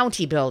the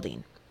county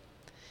building,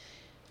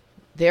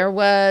 there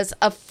was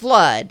a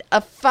flood,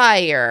 a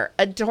fire,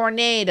 a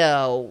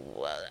tornado,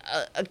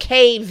 a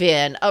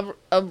cave-in,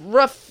 a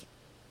roof,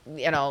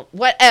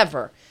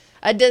 whatever,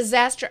 a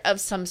disaster of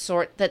some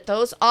sort, that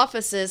those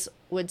offices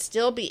would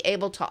still be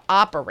able to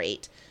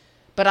operate.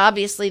 But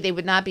obviously they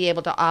would not be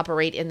able to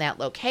operate in that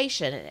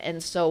location.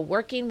 And so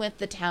working with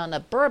the town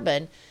of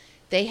Bourbon,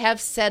 they have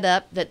set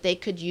up that they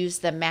could use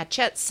the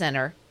Matchett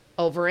Center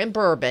over in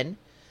Bourbon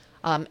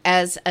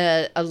as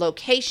a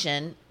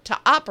location to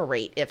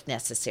operate if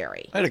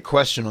necessary. I had a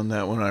question on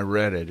that when I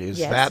read it. Is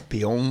Yes. that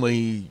the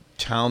only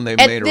town they've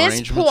At made this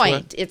arrangements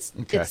point, with?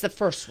 it's the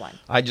first one.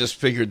 I just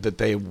figured that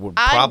they would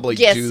I'm probably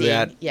guessing, do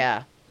that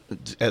yeah.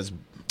 as I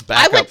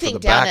backup would for the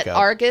think down backup. at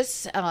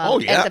Argus yeah.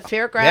 at the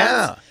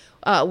fairgrounds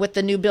with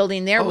the new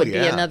building there Oh, would be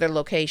yeah. another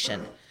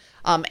location.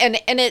 And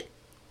it,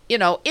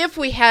 if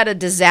we had a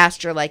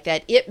disaster like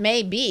that, it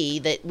may be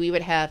that we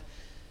would have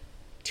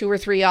 2 or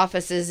 3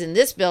 offices in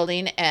this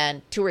building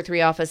and 2 or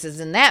 3 offices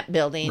in that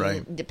building,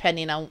 Right.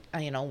 depending on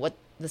what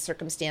the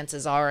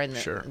circumstances are and the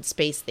Sure.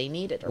 space they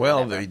needed. Or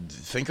Well, whatever. they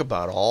think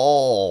about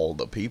all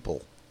the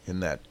people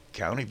in that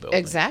county building.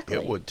 Exactly.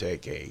 It would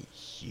take a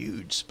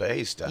huge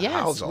space to yes,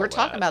 house all we're that.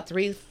 talking about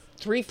three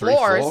 3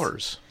 floors.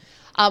 floors.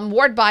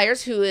 Ward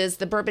Byers, who is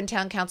the Bourbon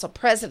Town Council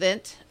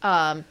president,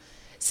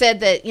 said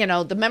that,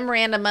 the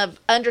memorandum of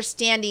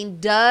understanding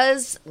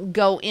does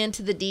go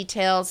into the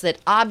details that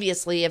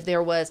obviously if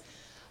there was,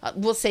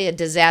 we'll say a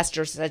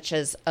disaster such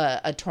as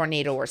a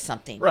tornado or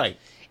something. Right.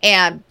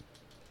 And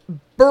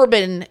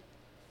Bourbon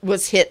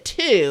was hit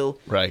too.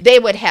 Right. They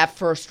would have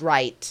first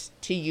right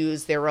to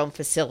use their own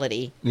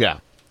facility Yeah.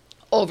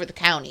 over the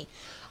county.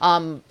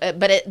 But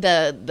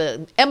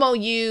the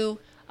MOU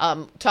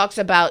talks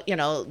about,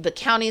 the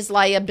county's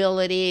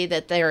liability,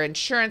 that their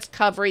insurance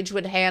coverage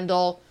would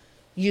handle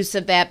use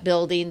of that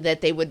building,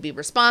 that they would be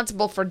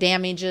responsible for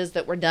damages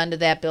that were done to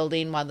that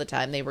building while the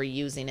time they were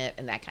using it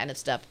and that kind of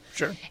stuff.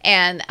 Sure.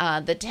 And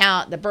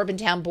the Bourbon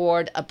Town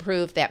Board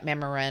approved that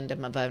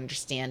memorandum of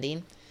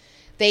understanding.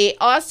 They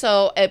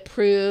also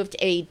approved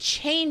a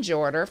change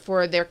order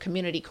for their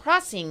community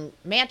crossing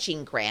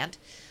matching grant.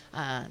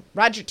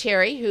 Roger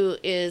Terry, who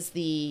is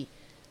the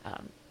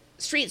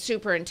street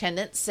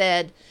superintendent,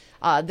 said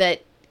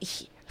that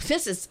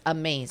this is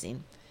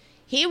amazing.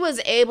 He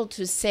was able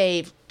to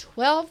save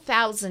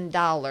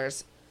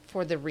 $12,000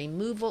 for the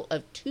removal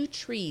of 2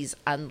 trees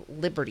on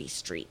Liberty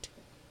Street.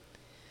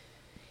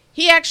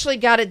 He actually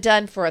got it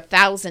done for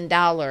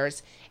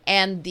 $1,000,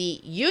 and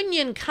the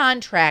union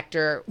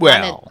contractor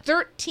wanted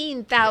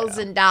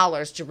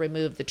 $13,000 to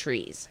remove the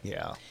trees.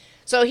 Yeah.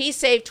 So he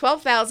saved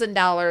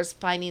 $12,000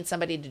 finding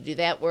somebody to do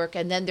that work,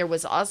 and then there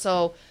was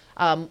also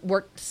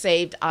work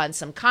saved on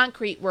some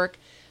concrete work.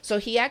 So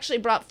he actually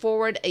brought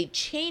forward a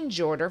change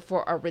order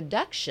for a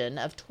reduction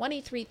of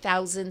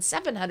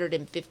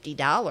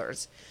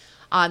 $23,750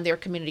 on their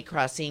community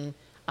crossing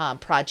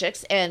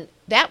projects, and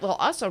that will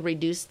also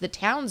reduce the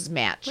town's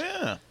match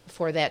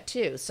for that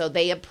too. So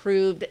they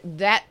approved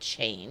that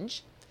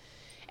change.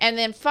 And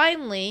then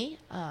finally,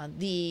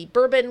 the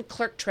Bourbon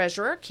Clerk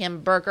Treasurer,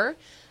 Kim Berger,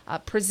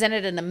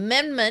 presented an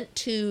amendment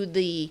to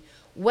the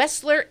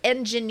Wessler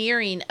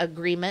Engineering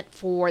Agreement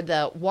for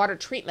the water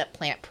treatment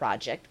plant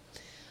project.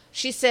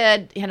 She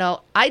said,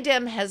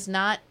 IDEM has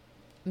not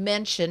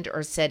mentioned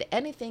or said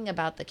anything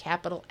about the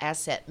capital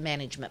asset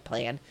management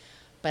plan,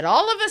 but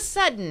all of a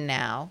sudden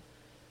now,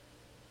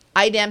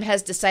 IDEM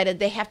has decided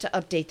they have to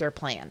update their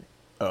plan.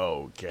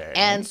 Okay.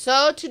 And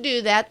so to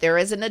do that, there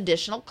is an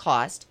additional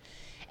cost,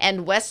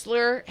 and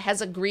Wessler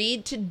has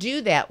agreed to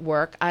do that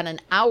work on an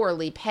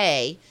hourly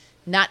pay,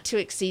 not to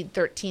exceed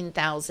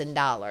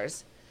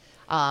 $13,000.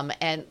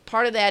 And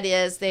part of that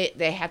is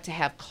they have to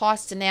have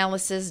cost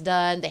analysis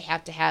done. They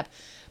have to have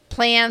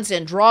plans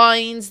and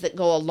drawings that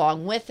go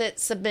along with it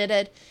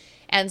submitted.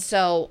 And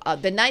so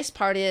the nice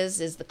part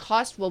is the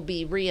cost will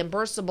be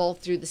reimbursable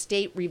through the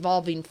state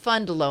revolving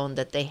fund loan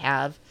that they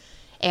have.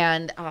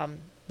 And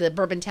the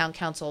Bourbon Town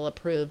Council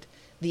approved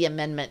the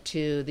amendment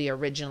to the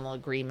original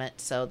agreement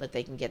so that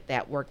they can get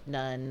that work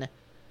done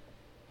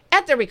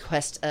at the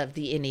request of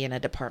the Indiana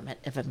Department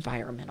of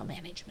Environmental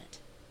Management.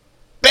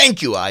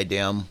 Thank you,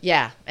 IDEM.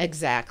 Yeah,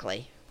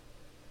 exactly.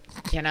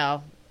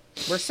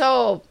 We're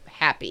so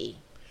happy.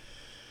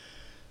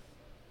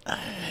 I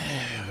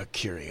have a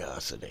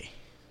curiosity.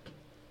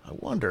 I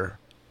wonder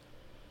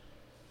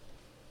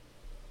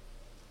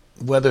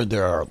whether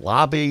there are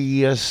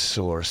lobbyists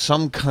or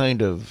some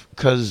kind of...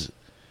 Because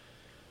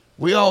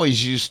we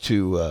always used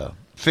to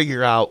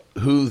figure out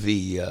who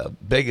the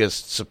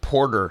biggest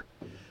supporter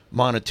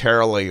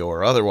monetarily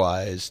or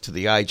otherwise to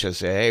the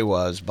IHSAA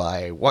was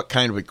by what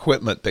kind of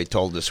equipment they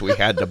told us we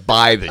had to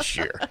buy this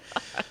year.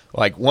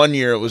 Like one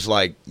year it was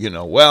like, you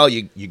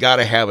got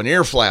to have an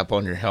ear flap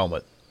on your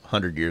helmet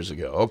 100 years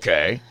ago.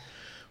 Okay,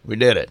 we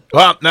did it.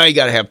 Well, now you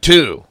got to have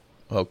 2.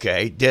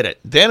 Okay, did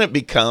it. Then it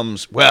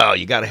becomes,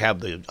 you got to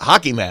have the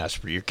hockey mask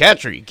for your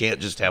catcher. You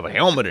can't just have a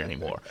helmet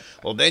anymore.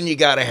 Well, then you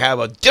got to have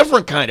a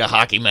different kind of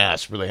hockey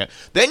mask for the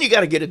Then you got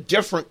to get a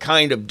different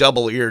kind of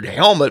double-eared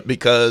helmet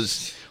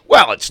because...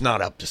 it's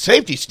not up to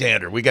safety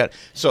standard. We got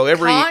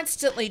every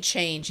constantly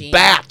changing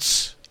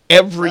bats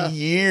every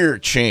year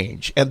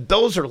change, and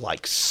those are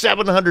like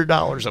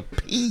 $700 a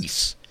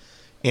piece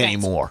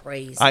anymore. That's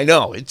crazy. I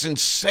know, it's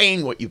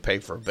insane what you pay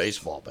for a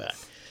baseball bat,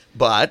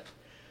 but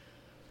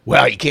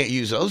you can't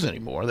use those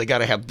anymore. They got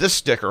to have this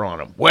sticker on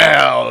them.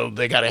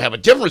 They got to have a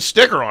different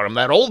sticker on them.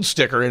 That old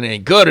sticker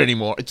ain't good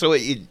anymore. So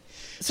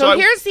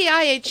here's the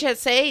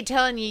IHSA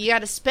telling you got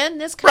to spend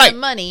this kind of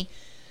money,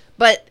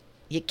 but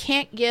you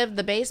can't give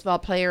the baseball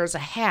players a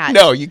hat.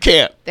 No, you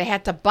can't. They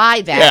have to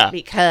buy that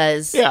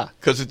because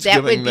it's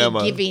that giving would be them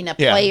giving a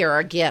player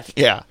a gift.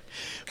 Yeah,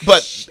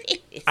 but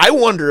I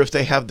wonder if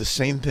they have the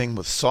same thing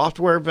with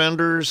software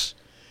vendors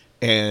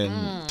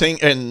and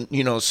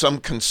some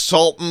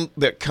consultant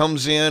that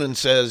comes in and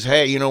says,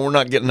 "Hey, we're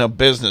not getting enough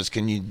business.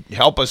 Can you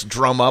help us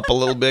drum up a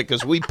little bit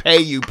because we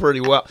pay you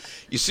pretty well?"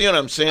 You see what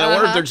I'm saying? I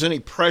wonder if there's any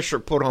pressure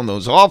put on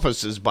those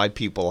offices by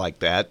people like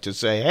that to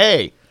say,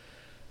 "Hey,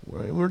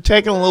 we're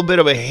taking a little bit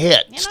of a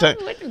hit." I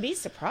wouldn't be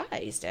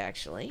surprised,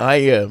 actually.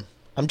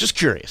 I'm just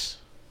curious.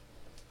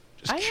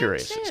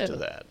 Curious as to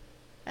that.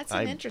 That's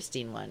an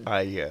interesting one.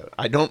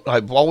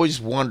 I've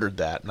always wondered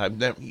that,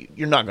 and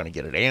you're not going to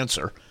get an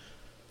answer.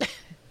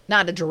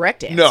 Not a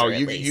direct answer. No,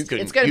 you can.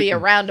 It's going to be a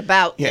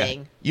roundabout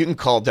thing. You can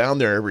call down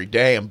there every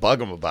day and bug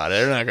them about it.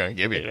 They're not going to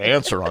give you an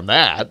answer on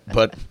that.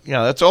 But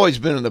that's always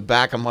been in the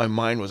back of my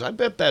mind. Was I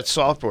bet that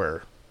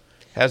software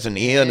has an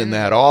in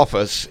that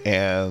office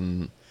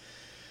and.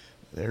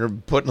 They're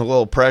putting a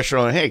little pressure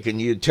on, hey, can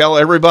you tell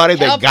everybody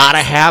they got to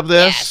have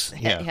this?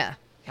 Yes. Yeah.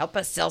 Help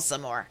us sell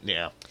some more.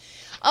 Yeah.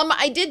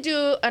 I did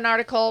do an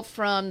article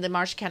from the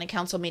Marshall County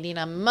Council meeting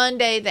on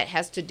Monday that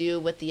has to do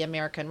with the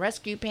American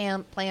Rescue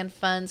Plan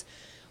funds.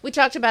 We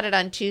talked about it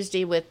on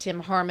Tuesday with Tim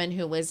Harmon,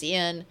 who was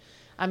in,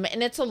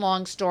 and it's a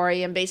long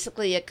story, and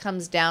basically it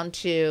comes down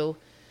to,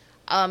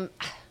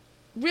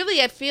 really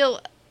I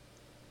feel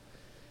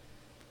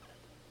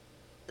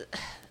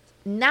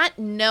not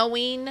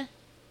knowing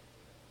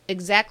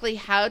exactly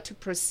how to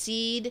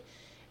proceed,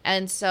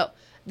 and so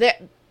the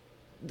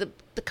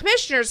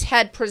commissioners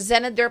had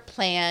presented their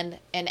plan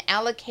and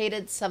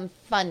allocated some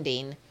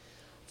funding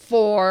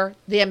for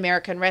the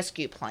American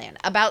Rescue Plan,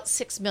 about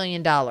 $6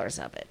 million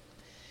of it.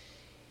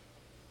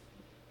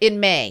 in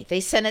May. They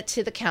sent it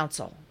to the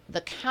council.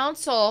 The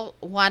council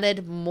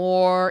wanted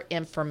more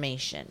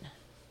information,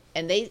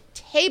 and they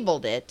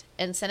tabled it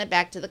and sent it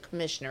back to the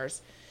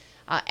commissioners,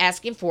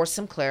 asking for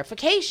some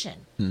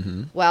clarification.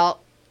 Mm-hmm.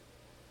 Well,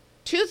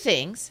 two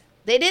things.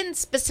 They didn't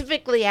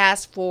specifically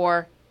ask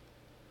for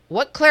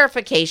what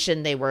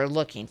clarification they were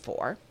looking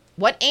for.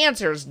 What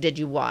answers did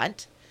you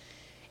want?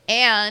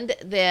 And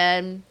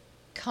then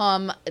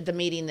come the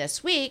meeting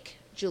this week,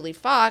 Julie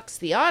Fox,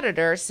 the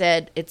auditor,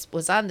 said it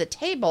was on the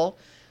table,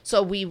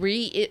 so we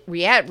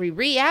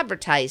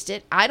re-advertised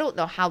it. I don't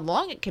know how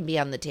long it can be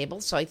on the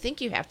table, so I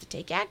think you have to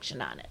take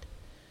action on it.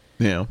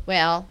 Yeah.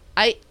 Well,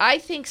 I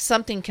think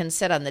something can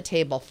sit on the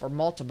table for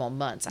multiple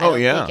months. I Oh,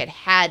 don't yeah. think it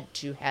had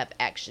to have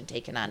action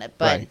taken on it,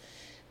 but Right.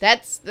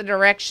 that's the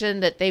direction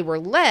that they were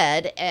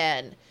led,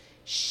 and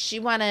she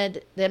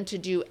wanted them to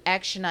do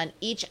action on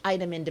each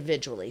item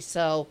individually.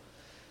 So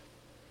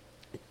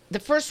the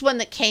first one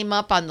that came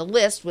up on the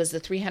list was the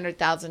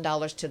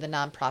 $300,000 to the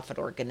nonprofit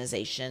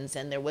organizations,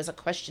 and there was a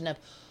question of,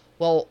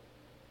 well,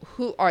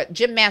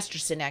 Jim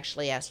Masterson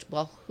actually asked,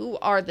 well, who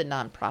are the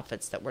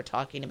nonprofits that we're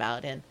talking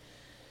about? And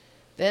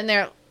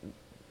then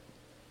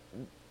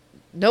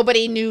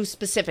nobody knew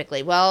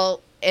specifically.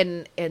 Well,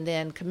 and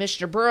then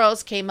Commissioner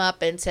Burrows came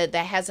up and said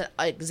that hasn't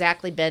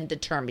exactly been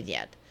determined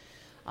yet.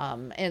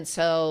 And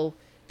so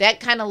that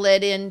kind of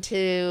led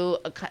into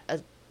a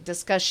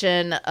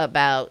discussion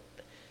about,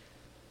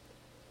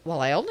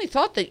 well, I only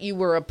thought that you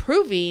were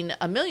approving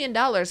 $1 million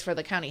for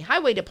the county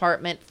highway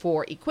department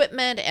for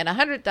equipment and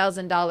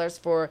 $100,000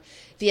 for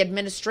the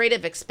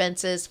administrative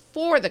expenses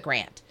for the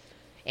grant.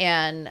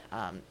 And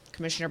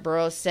Commissioner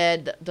Burrows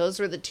said those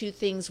were the two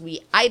things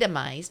we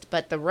itemized,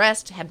 but the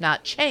rest have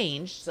not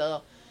changed.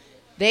 So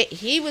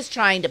he was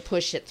trying to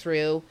push it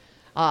through.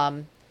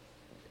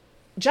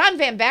 John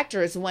Van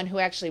Vactor is the one who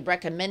actually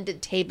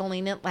recommended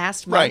tabling it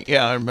last month. Right,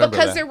 yeah, I remember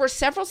because that. there were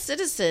several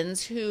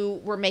citizens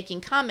who were making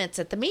comments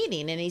at the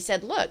meeting, and he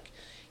said, look,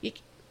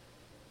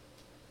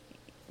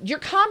 your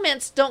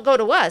comments don't go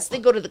to us. They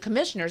go to the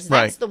commissioners.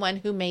 That's Right. the one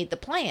who made the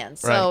plan.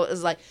 So Right. it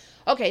was like,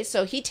 okay,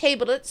 so he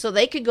tabled it so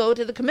they could go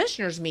to the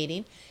commissioners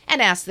meeting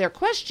and ask their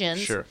questions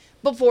Sure.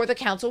 before the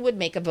council would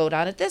make a vote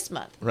on it this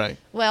month. Right.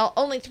 Well,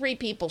 only 3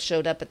 people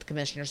showed up at the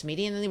commissioners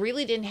meeting, and they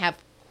really didn't have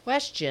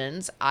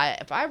questions.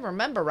 If I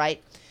remember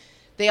right,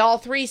 they all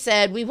 3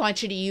 said, we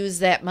want you to use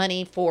that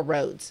money for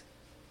roads.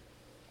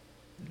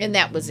 And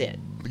that was it.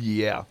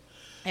 Yeah.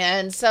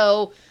 And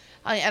so,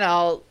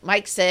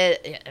 Mike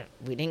said,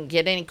 we didn't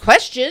get any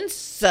questions,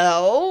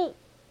 so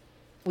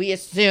we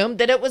assumed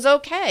that it was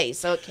okay.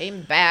 So it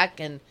came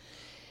back, and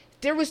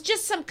there was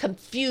just some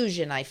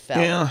confusion, I felt.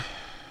 Yeah.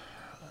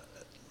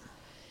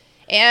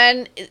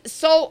 And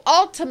so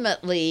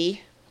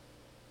ultimately,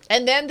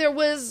 and then there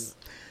was,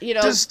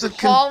 Does the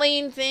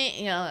calling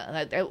thing,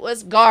 it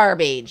was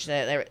garbage.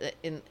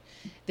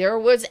 There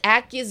was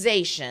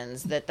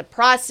accusations that the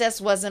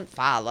process wasn't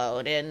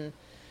followed and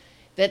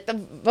that the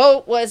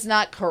vote was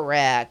not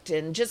correct,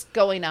 and just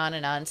going on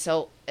and on.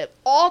 So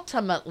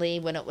ultimately,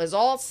 when it was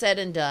all said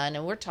and done,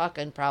 and we're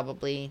talking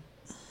probably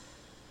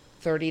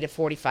 30 to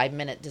 45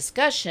 minute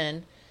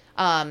discussion,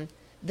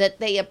 that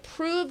they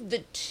approved the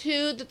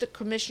 2 that the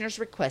commissioners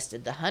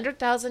requested, the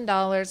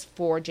 $100,000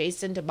 for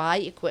Jason to buy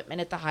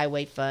equipment at the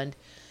highway fund,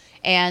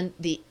 and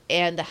the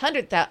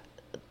 $100,000,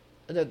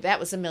 that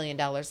was $1 million,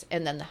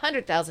 and then the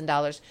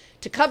 $100,000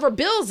 to cover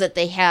bills that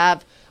they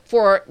have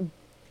for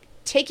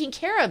taking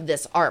care of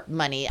this ARP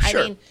money.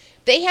 Sure. I mean,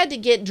 they had to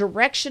get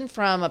direction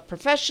from a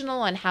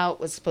professional on how it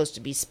was supposed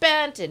to be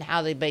spent and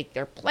how they make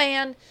their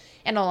plan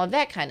and all of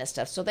that kind of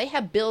stuff. So they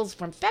have bills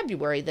from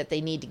February that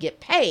they need to get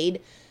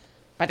paid,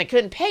 but they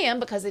couldn't pay them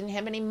because they didn't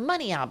have any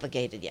money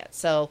obligated yet.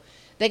 So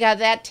they got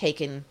that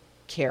taken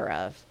care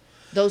of.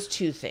 Those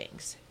 2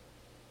 things.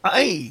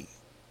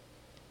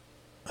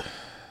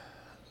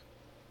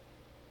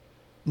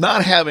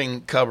 Not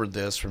having covered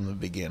this from the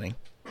beginning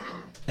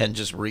and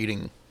just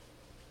reading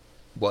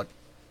what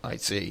I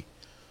see,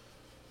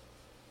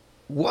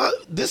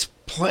 this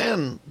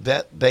plan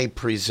that they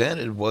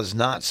presented was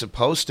not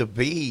supposed to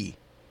be,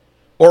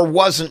 or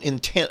wasn't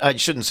I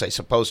shouldn't say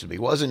supposed to be,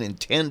 wasn't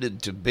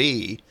intended to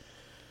be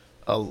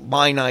a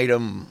line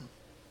item,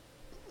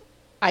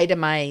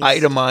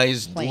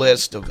 itemized plan.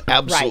 list of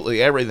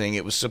absolutely everything.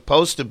 It was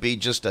supposed to be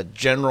just a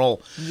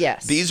general,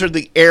 Yes. these are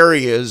the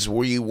areas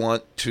where you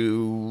want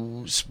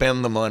to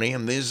spend the money,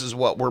 and this is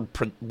what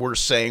we're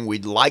saying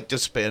we'd like to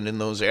spend in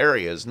those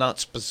areas, not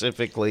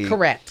specifically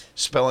Correct.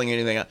 spelling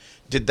anything out.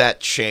 Did that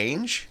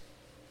change?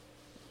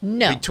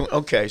 No.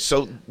 Okay,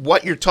 so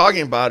what you're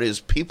talking about is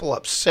people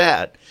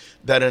upset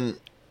that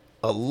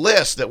a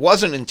list that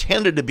wasn't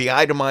intended to be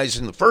itemized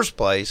in the first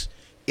place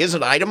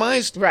isn't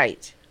itemized?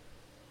 Right.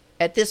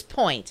 At this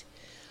point.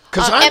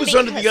 Because I and was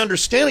under the because-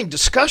 understanding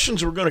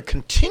discussions were going to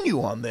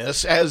continue on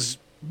this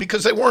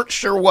because they weren't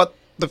sure what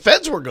the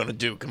feds were going to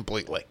do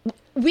completely.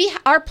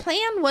 Our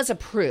plan was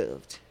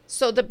approved.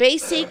 So the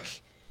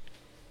basic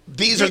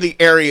These are the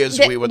areas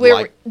we would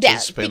like to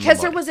spend because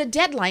the there money. was a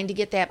deadline to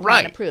get that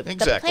plan Right, approved.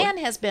 exactly. The plan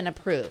has been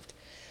approved.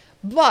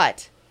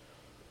 But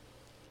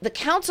the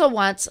council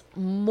wants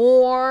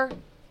more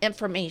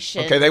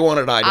information. Okay, they want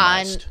it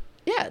itemized.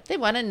 They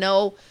want to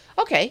know,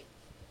 okay,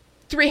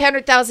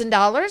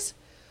 $300,000.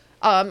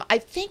 I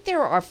think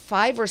there are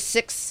 5 or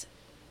 6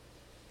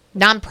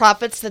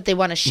 nonprofits that they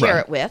want to share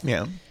it with.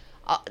 Yeah.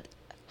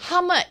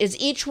 How much is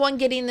each one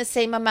getting the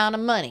same amount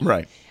of money?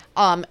 Right.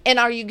 And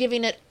are you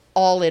giving it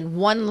all in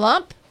one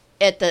lump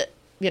at the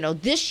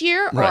this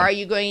year, or Right. are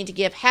you going to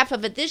give half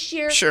of it this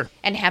year Sure.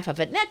 and half of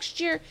it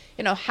next year?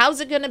 How's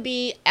it going to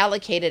be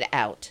allocated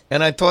out?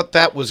 And I thought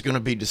that was going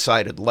to be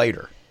decided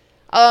later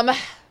Um,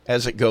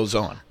 as it goes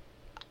on.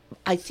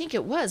 I think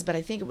it was, but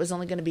I think it was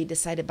only going to be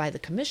decided by the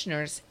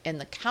commissioners, and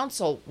the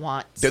council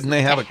wants. Didn't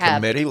they have to a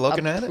committee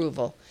looking at it?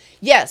 approval?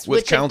 Yes,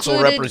 With which council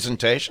included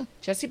representation?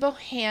 Jesse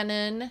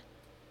Bohannon,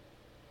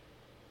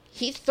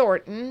 Heath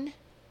Thornton,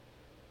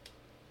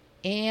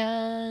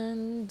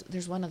 and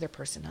there's one other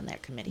person on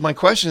that committee. My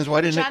question is,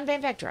 why John didn't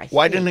Van Vector.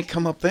 why didn't it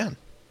come up then?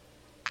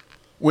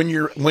 When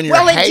you're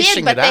Well, it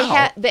hashing did, but it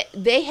out.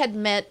 they had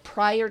met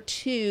prior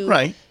to.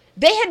 Right.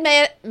 They had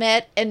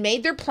met and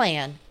made their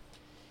plan,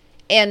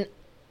 and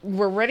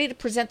were ready to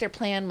present their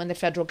plan when the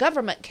federal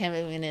government came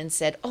in and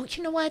said, "Oh,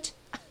 you know what?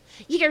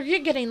 You're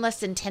getting less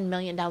than $10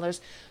 million,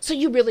 so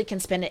you really can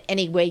spend it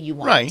any way you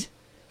want." Right.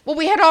 Well,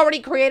 we had already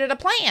created a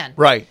plan.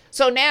 Right.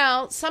 So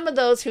now some of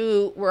those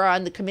who were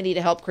on the committee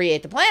to help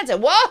create the plan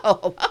said,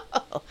 whoa,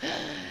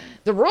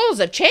 the rules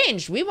have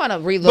changed. We want to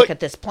relook at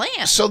this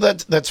plan. So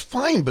that's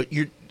fine, but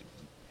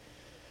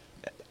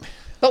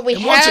But we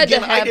And once had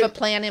again, to I have a didn't-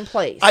 plan in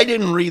place. I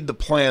didn't read the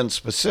plan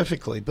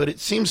specifically, but it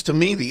seems to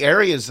me the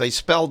areas they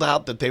spelled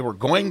out that they were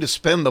going to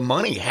spend the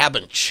money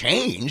haven't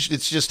changed.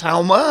 It's just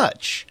how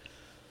much.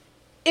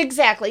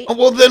 Exactly.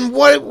 Well, then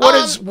what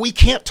is, we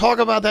can't talk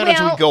about that as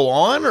we well- go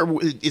on? Or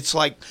it's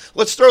like,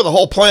 let's throw the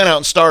whole plan out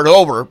and start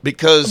over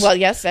because Well,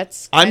 yes,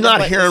 that's. I'm kind of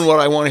not hearing what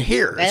I want to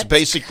hear. It's That's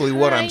basically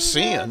what I'm kind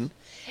seeing. of-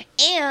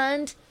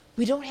 And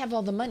we don't have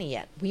all the money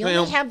yet. We Well,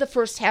 only have the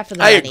first half of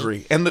the I money.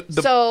 agree. And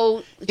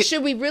So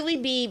should we really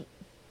be,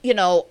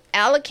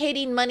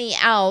 allocating money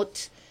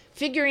out,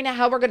 figuring out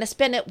how we're going to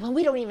spend it when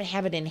we don't even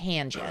have it in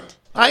hand yet?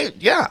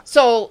 yeah.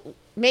 So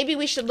maybe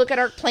we should look at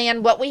our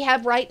plan, what we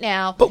have right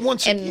now. But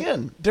once and-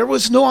 again, there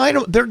was no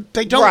item.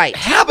 They don't Right.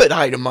 have it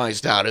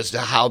itemized out as to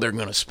how they're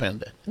going to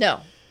spend it.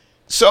 No,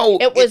 So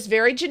it was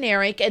very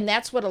generic, and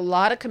that's what a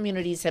lot of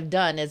communities have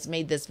done, is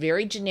made this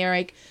very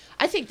generic.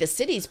 I think the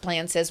city's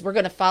plan says we're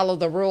going to follow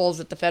the rules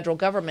that the federal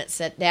government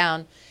set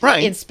down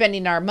Right. in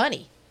spending our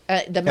money,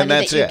 the money that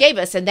that's you it. gave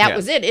us, and that Yeah.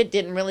 was it. It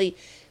didn't really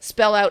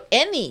spell out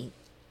any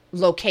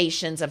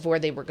locations of where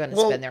they were going to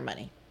spend their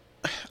money.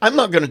 I'm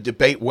not going to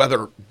debate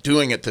whether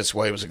doing it this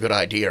way was a good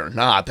idea or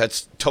not.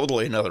 That's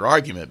totally another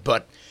argument.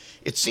 But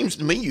it seems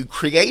to me you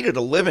created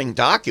a living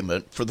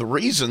document for the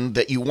reason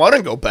that you want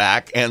to go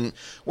back and,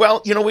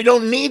 well, we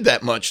don't need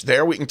that much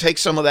there. We can take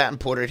some of that and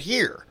put it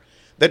here.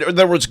 That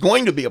there was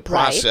going to be a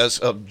process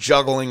of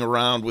juggling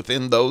around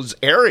within those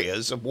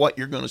areas of what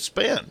you're going to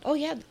spend. Oh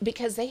yeah,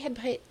 because they had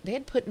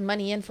put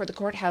money in for the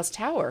courthouse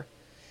tower,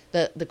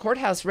 the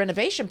courthouse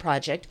renovation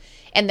project,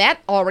 and that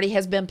already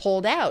has been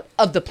pulled out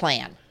of the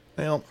plan.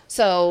 Well,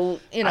 So,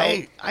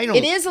 I don't-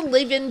 it is a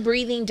living,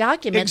 breathing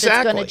document that's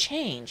Exactly. going to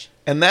change.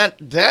 and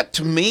that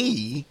to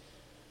me,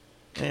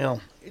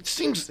 it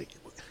seems.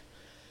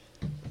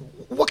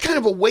 What kind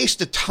of a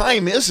waste of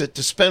time is it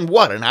to spend,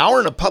 an hour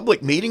in a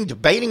public meeting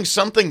debating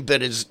something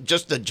that is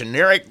just a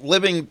generic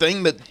living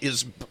thing that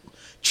is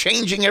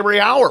changing every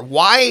hour?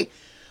 Why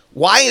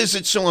is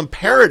it so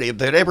imperative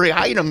that every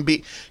item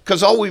be,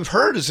 because all we've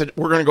heard is that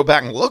we're going to go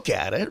back and look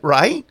at it,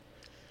 right?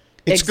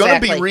 It's going to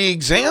be Exactly.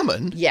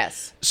 re-examined.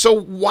 Yes. So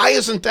why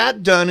isn't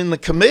that done in the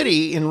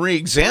committee in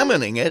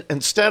re-examining it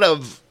instead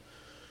of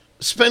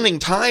spending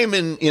time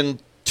in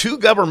two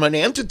government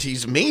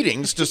entities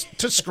meetings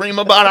to scream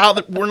about how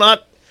that we're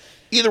not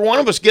either one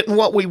of us getting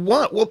what we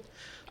want? Well,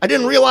 I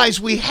didn't realize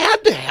we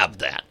had to have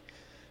that.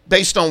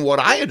 Based on what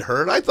I had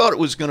heard, I thought it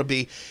was going to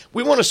be,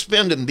 we want to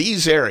spend in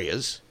these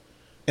areas,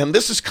 and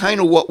this is kind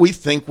of what we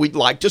think we'd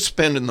like to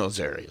spend in those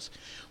areas.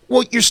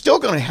 Well, you're still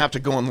going to have to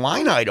go and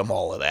line item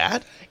all of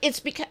that.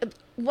 It's because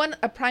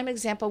a prime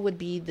example would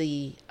be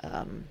the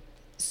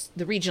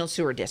regional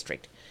sewer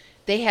district.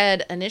 They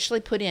had initially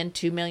put in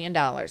 $2 million.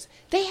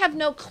 They have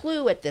no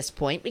clue at this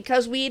point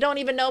because we don't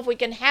even know if we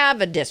can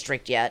have a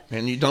district yet.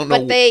 And you don't know.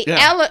 But they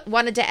yeah.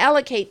 wanted to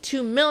allocate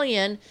 $2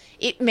 million.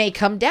 It may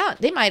come down.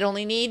 They might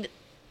only need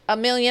 $1.5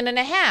 million,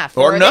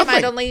 Or they nothing.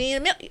 might only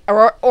need $1 million,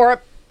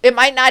 or it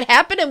might not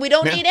happen, and we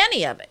don't Yeah. need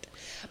any of it.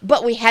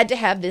 But we had to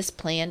have this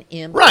plan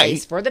in Right.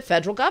 place for the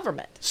federal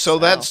government. So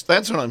that's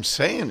what I'm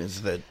saying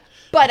is that.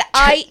 But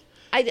I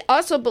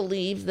also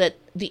believe that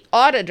the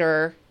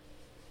auditor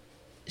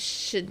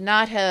should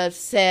not have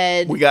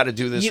said, We got to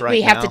do this right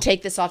we have now." to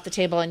take this off the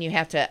table and you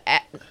have to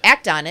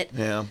act on it.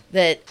 Yeah.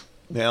 That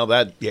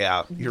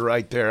You're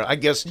right there. I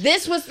guess.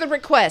 this was the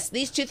request,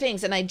 these two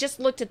things. And I just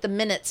looked at the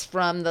minutes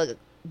from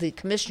the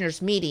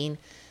commissioners' meeting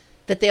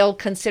that they'll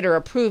consider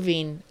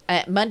approving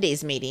at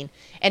Monday's meeting.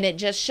 And it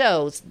just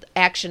shows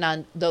action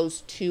on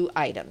those two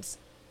items.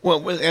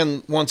 Well,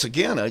 and once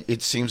again,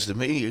 it seems to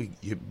me,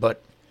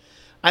 but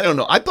I don't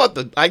know.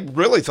 I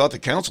really thought the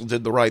council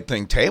did the right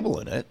thing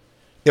tabling it.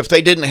 If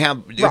they didn't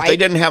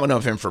have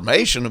enough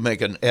information to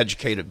make an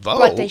educated vote,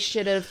 but they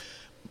should have.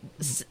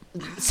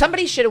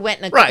 Somebody should have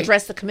went and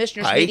addressed the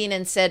commissioners meeting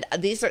and said,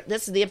 this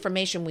is the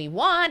information we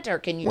want, or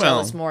can you tell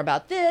us more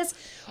about this,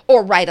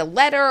 or write a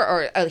letter,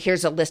 or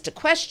here's a list of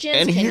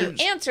questions, can you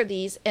answer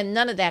these? And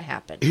none of that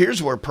happened.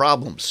 Here's where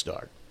problems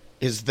start,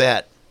 is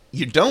that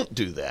you don't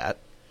do that.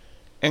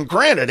 And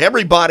granted,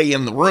 everybody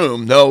in the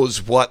room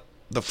knows what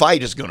the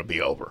fight is going to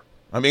be over.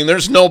 I mean,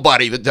 there's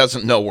nobody that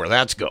doesn't know where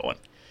that's going.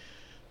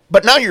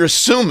 But now you're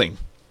assuming.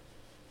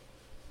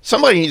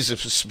 Somebody needs to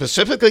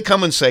specifically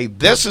come and say,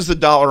 this is the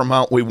dollar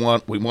amount we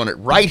want. We want it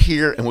right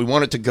here, and we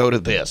want it to go to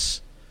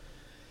this.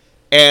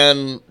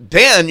 And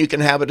then you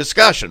can have a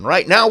discussion.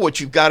 Right now, what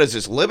you've got is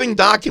this living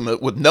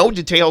document with no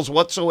details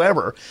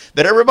whatsoever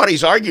that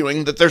everybody's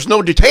arguing that there's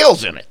no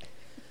details in it.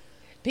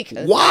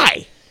 Because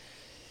why?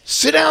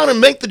 Sit down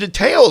and make the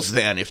details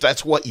then, if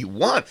that's what you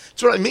want.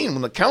 That's what I mean.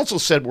 When the council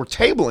said we're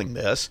tabling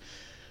this,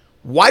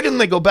 why didn't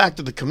they go back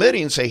to the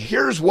committee and say,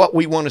 here's what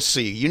we want to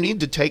see. You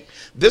need to take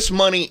this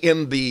money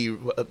in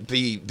we'll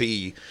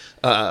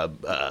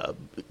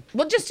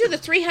just do the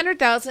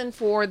 $300,000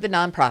 for the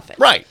nonprofit.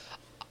 Right.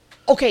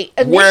 Okay.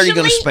 Where are you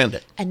going to spend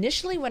it?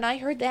 Initially, when I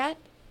heard that,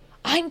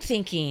 I'm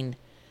thinking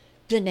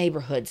the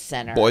neighborhood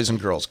center. Boys and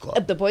Girls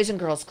Club. The Boys and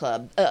Girls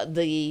Club.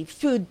 The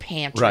food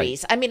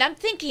pantries. Right. I mean, I'm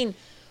thinking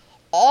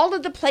all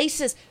of the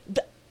places...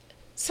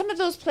 Some of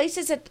those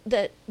places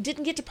that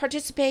didn't get to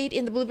participate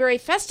in the Blueberry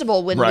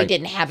Festival when we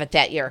didn't have it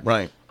that year.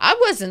 Right. I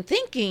wasn't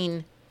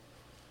thinking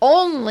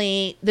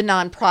only the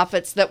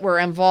nonprofits that were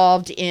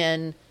involved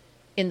in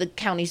the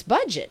county's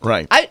budget.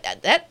 Right.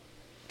 That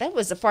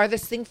was the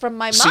farthest thing from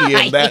my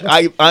And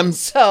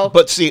mind.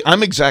 but see,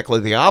 I'm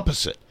exactly the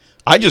opposite.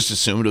 I just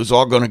assumed it was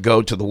all going to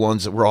go to the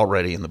ones that were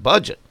already in the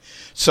budget.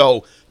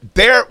 So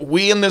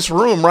we in this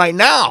room right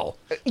now,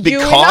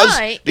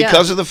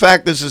 because of the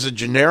fact this is a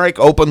generic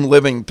open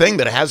living thing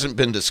that hasn't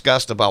been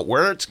discussed about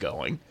where it's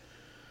going.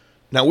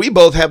 Now we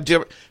both have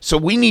different, so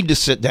we need to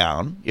sit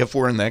down if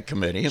we're in that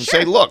committee and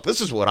say, look, this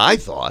is what I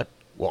thought.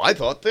 Well, I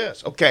thought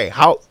this. Okay,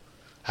 how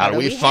do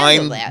we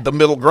find the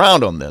middle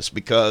ground on this?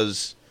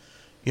 Because,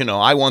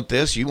 I want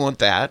this, you want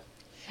that.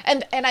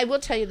 And I will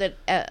tell you that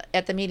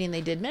at the meeting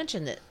they did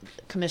mention that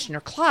Commissioner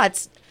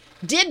Klotz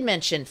did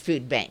mention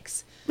food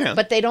banks. Yeah.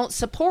 But they don't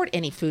support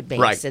any food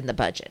banks in the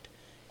budget.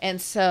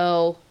 And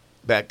so...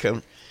 That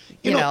can...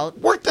 You know,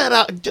 work that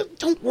out.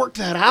 Don't work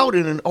that out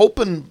in an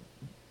open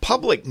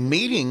public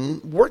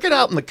meeting. Work it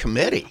out in the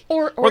committee.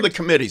 Or the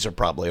committees are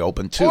probably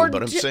open too,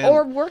 but I'm saying...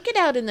 Or work it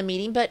out in the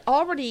meeting, but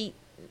already,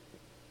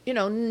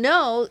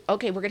 know,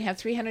 okay, we're going to have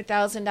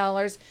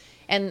 $300,000,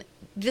 and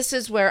this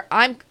is where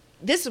I'm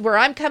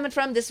coming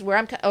from, this is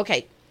where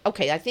okay,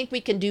 I think we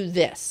can do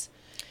this.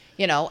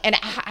 And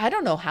I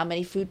don't know how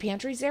many food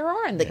pantries there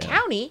are in the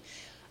county.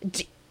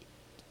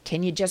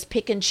 Can you just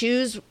pick and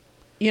choose,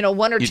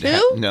 one or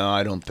two? No,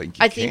 I don't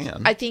think you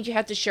can. I think you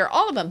have to share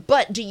all of them.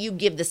 But do you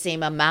give the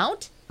same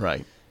amount?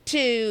 Right.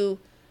 To,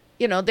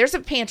 there's a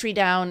pantry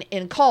down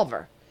in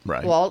Culver.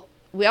 Right. Well,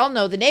 we all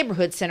know the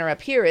neighborhood center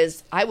up here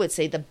is, I would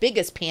say, the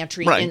biggest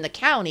pantry in the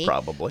county.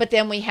 Probably. But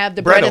then we have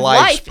the Bread of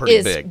Life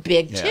is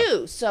big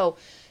too. So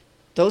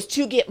those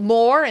two get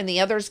more and the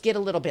others get a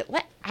little bit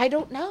less. I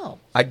don't know.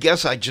 I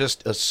guess I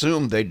just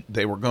assumed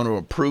they were going to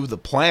approve the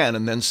plan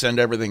and then send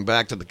everything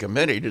back to the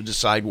committee to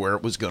decide where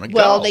it was going to go.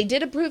 Well, they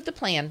did approve the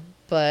plan,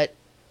 but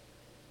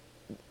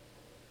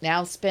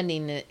now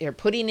spending it or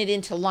putting it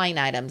into line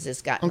items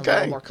has gotten a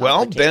little more complicated.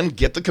 Well, then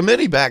get the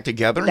committee back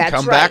together and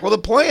come back with a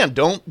plan.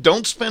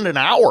 Don't spend an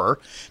hour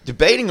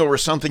debating over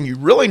something you're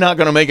really not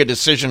going to make a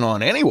decision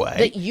on anyway.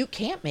 That you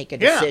can't make a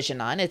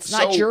decision on. It's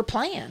not your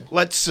plan.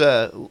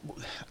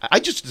 I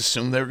just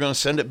assumed they were going to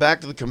send it back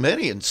to the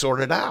committee and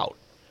sort it out.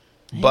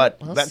 But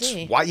that's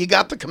why you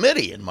got the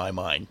committee in my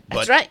mind.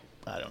 That's right.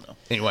 I don't know.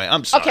 Anyway,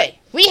 I'm sorry. Okay,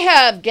 we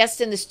have guests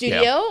in the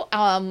studio.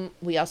 Yeah.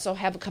 We also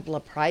have a couple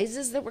of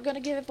prizes that we're going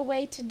to give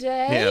away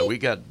today. Yeah, we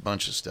got a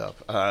bunch of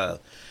stuff.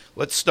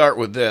 Let's start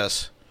with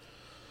this.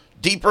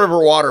 Deep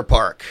River Water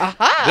Park.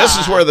 Aha! This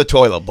is where the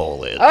toilet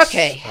bowl is.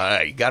 Okay. All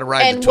right, you got to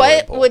ride the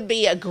toilet bowl. And what would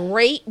be a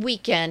great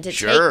weekend to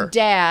take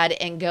Dad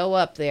and go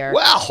up there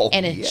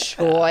and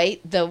enjoy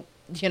the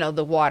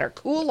water,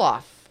 cool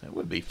off. That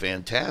would be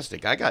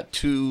fantastic. I got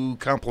 2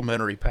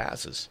 complimentary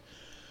passes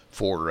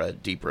for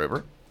Deep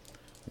River.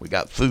 We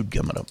got food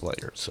coming up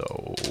later,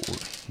 so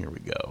here we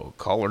go.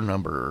 Caller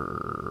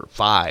number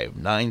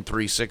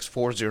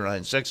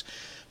 5-936-4096,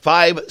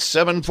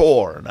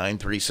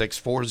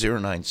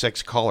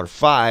 574-936-4096. Caller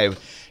 5,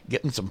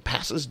 getting some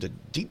passes to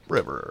Deep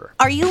River.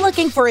 Are you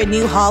looking for a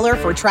new hauler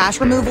for trash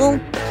removal?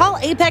 Call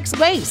Apex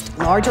Waste.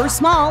 Large or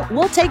small,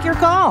 we'll take your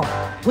call.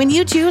 When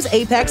you choose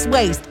Apex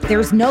Waste,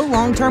 there's no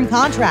long-term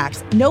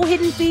contracts, no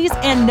hidden fees,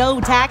 and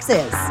no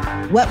taxes.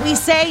 What we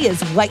say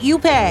is what you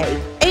pay.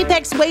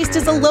 Apex Waste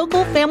is a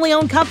local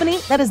family-owned company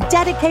that is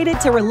dedicated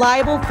to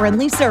reliable,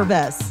 friendly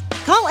service.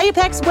 Call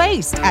Apex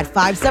Waste at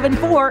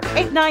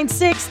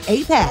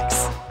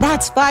 574-896-APEX.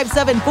 That's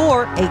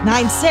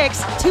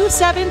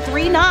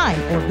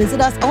 574-896-2739 or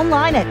visit us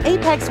online at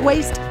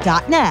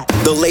apexwaste.net.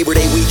 The Labor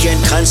Day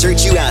weekend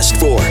concert you asked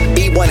for.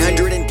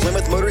 B100 and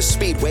Plymouth Motor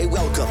Speedway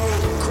welcome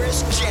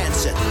Chris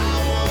Jansen.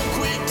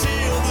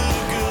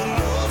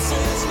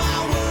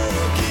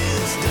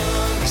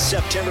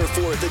 September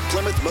 4th at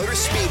Plymouth Motor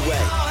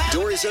Speedway.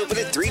 Doors open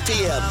at 3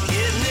 p.m.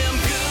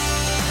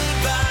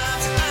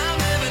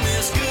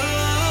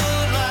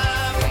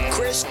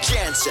 Chris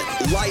Jansen,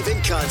 live in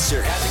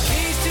concert.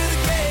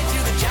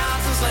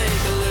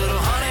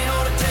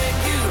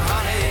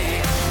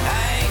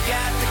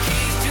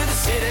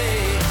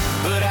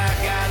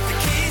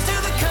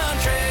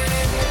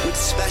 With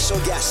special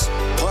guests,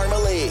 Parma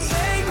Lee.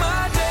 Take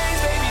my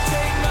days, baby,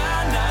 take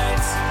my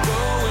nights.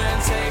 Go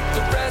and take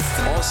the rest.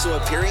 Also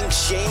appearing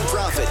Shane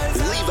Prophet,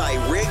 Levi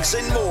Riggs,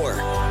 and more.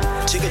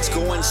 Tickets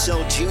go on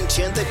sale June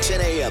 10th at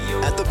 10 a.m.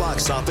 at the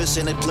box office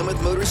and at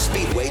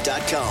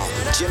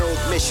PlymouthMotorspeedway.com. General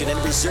admission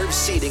and reserved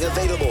seating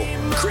available.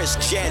 Chris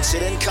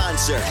Jansen in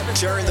concert.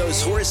 Turn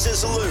those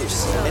horses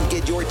loose and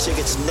get your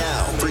tickets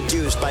now.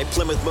 Produced by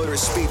Plymouth Motor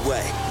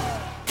Speedway.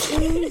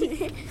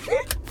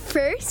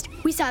 First,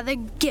 we saw the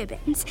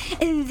gibbons,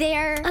 and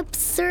they're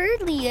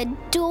absurdly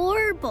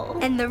adorable.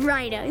 And the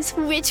rhinos,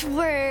 which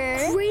were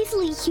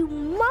crazily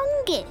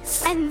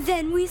humongous. And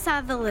then we saw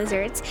the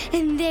lizards,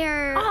 and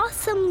they're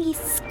awesomely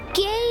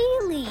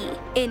scaly.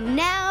 And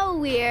now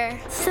we're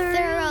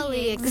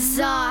thoroughly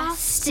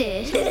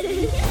exhausted.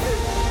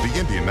 The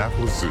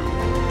Indianapolis Zoo,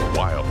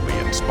 wildly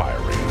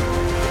inspiring.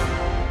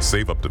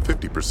 Save up to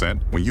 50%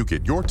 when you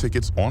get your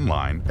tickets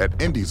online at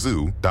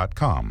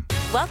IndyZoo.com.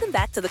 Welcome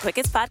back to the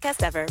quickest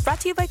podcast ever,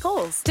 brought to you by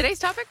Kohl's. Today's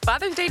topic,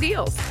 Father's Day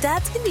deals.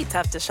 Dads can be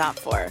tough to shop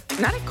for.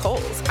 Not at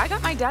Kohl's. I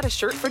got my dad a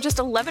shirt for just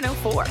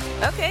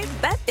 $11.04. Okay,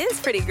 that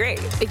is pretty great.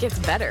 It gets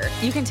better.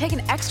 You can take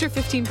an extra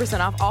 15%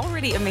 off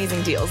already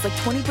amazing deals, like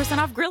 20%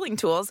 off grilling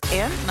tools,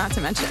 and not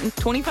to mention,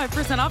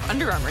 25% off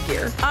Under Armour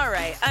gear. All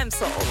right, I'm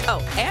sold.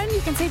 Oh, and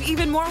you can save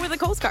even more with a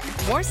Kohl's card.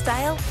 More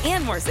style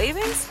and more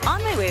savings?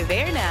 On my way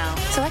there now.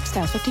 Select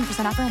styles,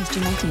 15% off ends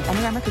June 19th.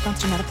 Under Armour coupons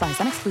do not apply.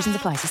 Some exclusions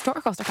apply. See store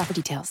or Kohl's.com for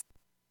details.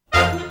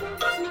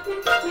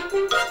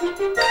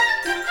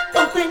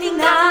 Opening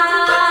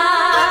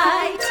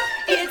night.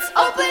 It's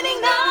opening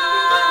night.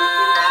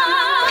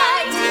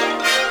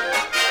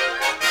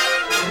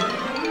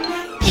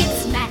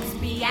 It's Max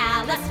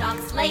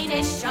Bialystok's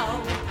latest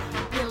show.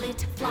 Will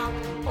it flop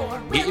or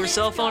will Get your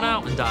cell phone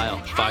out and dial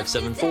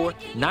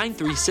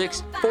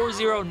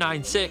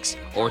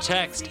 574-936-4096 or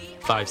text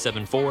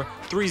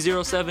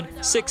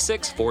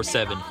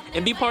 574-307-6647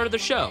 and be part of the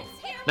show.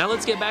 Now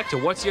let's get back to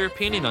What's Your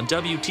Opinion on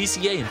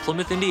WTCA in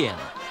Plymouth, Indiana.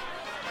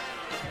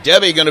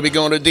 Debbie going to be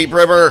going to Deep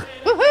River.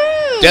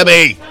 Woohoo!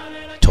 Debbie.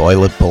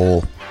 Toilet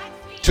bowl.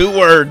 2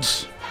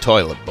 words.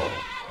 Toilet bowl.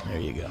 There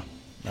you go.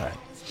 All right.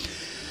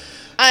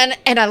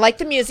 And I like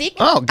the music.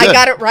 Oh, good. I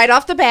got it right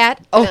off the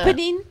bat.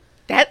 Opening.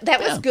 That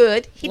was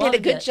good. He did a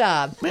good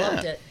job.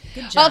 Loved it.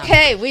 Good job.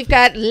 Okay, we've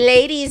got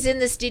ladies in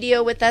the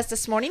studio with us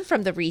this morning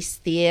from the Reese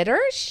Theater.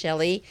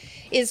 Shelley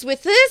is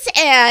with us,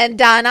 and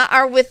Donna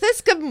are with us.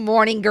 Good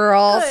morning,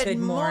 girls. Good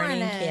morning,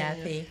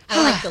 Kathy.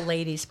 I like the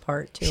ladies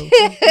part, too. You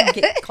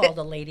get called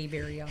a lady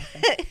very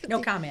often.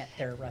 No comment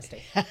there,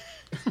 Rusty.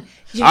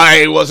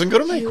 I wasn't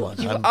going to make one.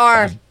 You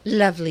are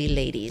lovely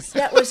ladies.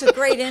 That was a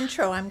great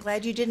intro. I'm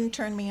glad you didn't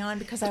turn me on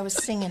because I was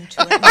singing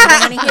to it.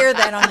 I want to hear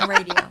that on the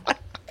radio.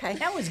 Okay.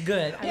 That was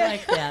good. I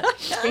like that.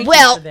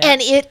 Well,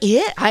 and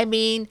I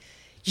mean,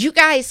 you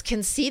guys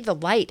can see the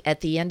light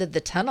at the end of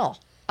the tunnel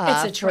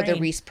it's a for the train.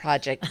 Reese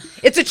project.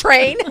 It's a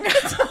train.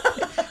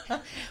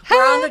 We're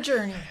on the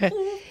journey.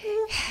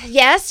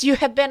 Yes, you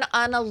have been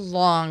on a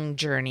long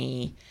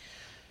journey.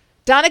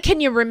 Donna, can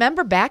you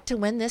remember back to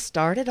when this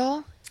started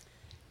all?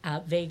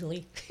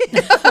 Vaguely.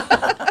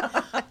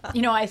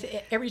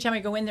 Every time I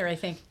go in there, I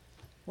think,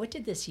 what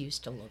did this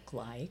used to look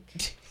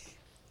like?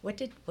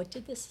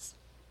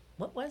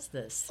 What was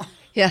this?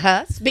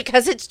 Yes,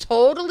 because it's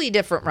totally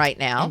different right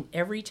now. And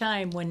every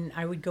time when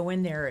I would go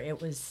in there,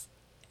 it was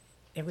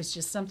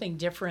just something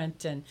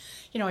different. And,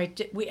 I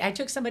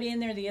took somebody in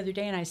there the other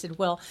day and I said,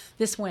 well,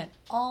 this went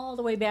all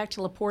the way back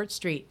to LaPorte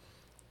Street.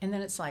 And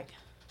then it's like,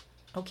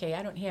 okay,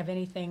 I don't have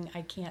anything.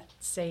 I can't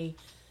say,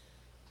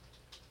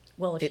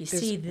 well, if you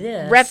see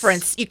this.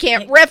 Reference. You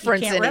can't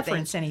reference anything. You can't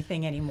reference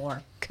anything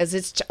anymore. Because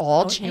it's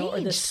all changed.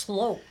 Or the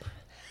slope.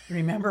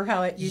 Remember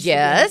how it used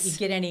to be? You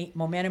get any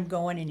momentum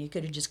going, and you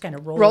could have just kind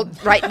of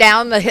rolled right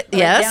down the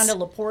down to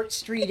LaPorte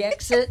Street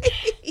exit.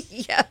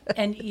 Yeah,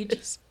 and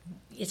it's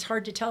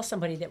hard to tell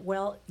somebody that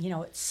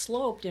it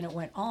sloped and it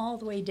went all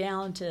the way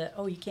down to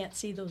you can't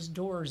see those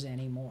doors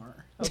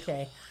anymore.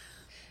 Okay.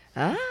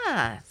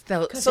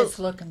 So it's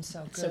looking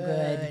so good. So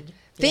good.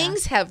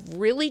 Things have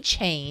really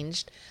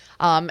changed,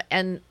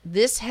 and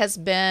this has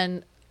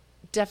been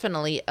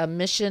definitely a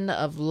mission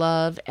of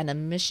love and a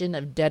mission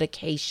of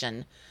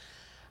dedication.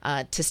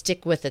 To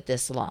stick with it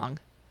this long.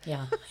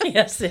 Yeah.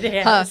 Yes, it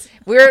has.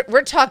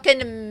 We're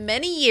talking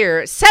many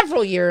years,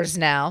 several years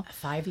now.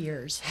 5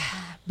 years.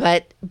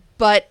 But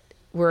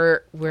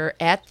we're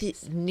at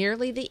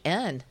nearly the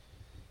end.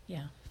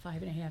 Yeah,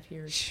 5.5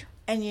 years.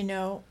 And you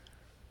know,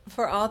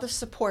 for all the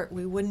support,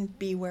 we wouldn't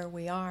be where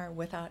we are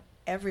without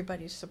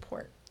everybody's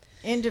support.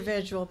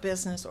 Individual,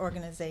 business,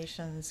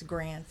 organizations,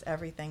 grants,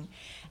 everything.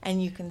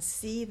 And you can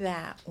see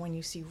that when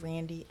you see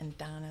Randy and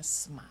Donna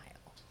smile.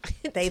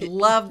 They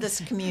love this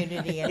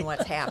community and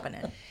what's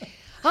happening.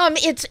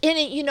 It's in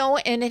it, you know,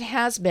 and it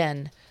has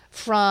been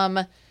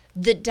from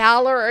the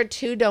 $1 or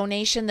 $2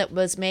 donation that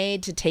was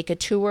made to take a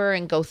tour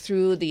and go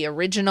through the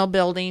original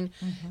building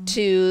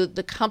to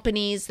the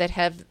companies that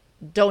have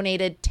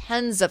donated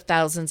tens of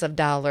thousands of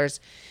dollars,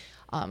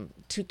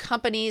 to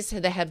companies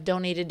that have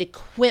donated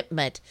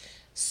equipment,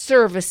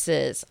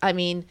 services. I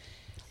mean,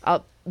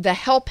 the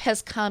help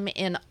has come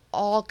in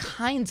all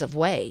kinds of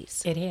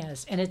ways. It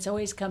has. And it's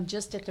always come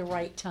just at the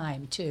right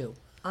time, too.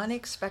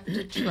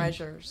 Unexpected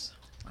treasures,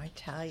 I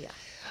tell you.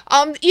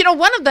 You know,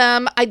 one of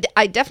them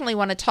I definitely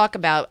want to talk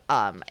about,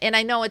 and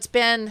I know it's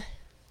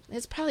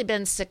probably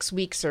been 6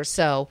 weeks or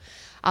so,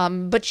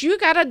 but you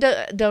got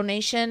a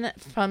donation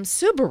from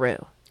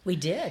Subaru. We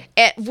did.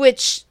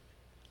 Which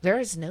there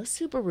is no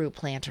Subaru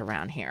plant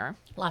around here.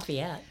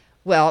 Lafayette.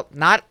 Well,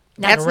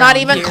 that's not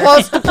even here.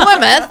 close to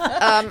Plymouth.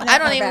 I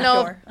don't even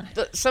know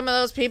if some of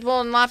those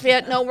people in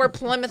Lafayette know where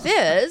Plymouth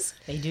is.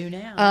 They do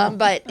now.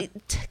 But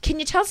can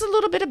you tell us a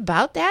little bit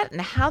about that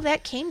and how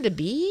that came to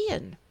be?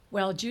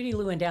 Well, Judy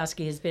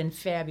Lewandowski has been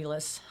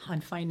fabulous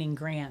on finding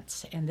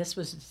grants, and this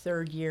was the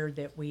third year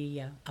that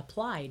we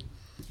applied.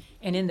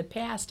 And in the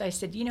past, I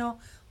said, you know,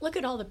 look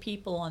at all the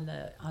people on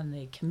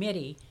the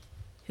committee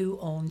who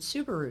own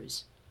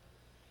Subarus.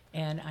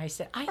 And I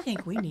said, I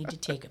think we need to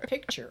take a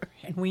picture,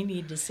 and we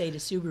need to say to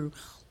Subaru,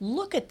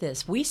 look at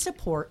this. We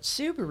support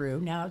Subaru.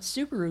 Now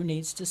Subaru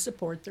needs to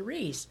support the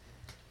Reese.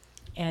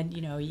 And,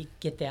 you know, you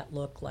get that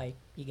look like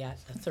you got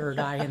a third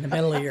eye in the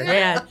middle of your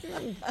head.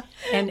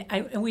 And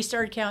we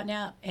started counting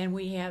out, and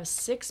we have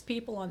 6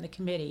 people on the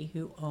committee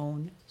who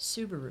own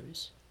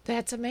Subarus.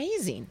 That's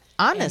amazing,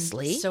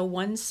 honestly. And so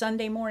one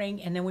Sunday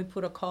morning, and then we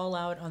put a call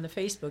out on the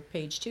Facebook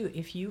page, too.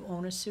 If you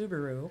own a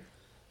Subaru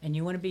and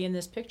you want to be in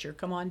this picture,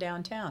 come on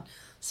downtown.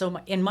 So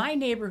in my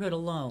neighborhood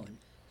alone,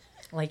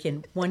 like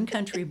in one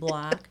country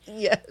block,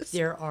 yes,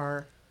 there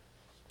are,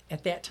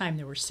 at that time,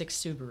 there were 6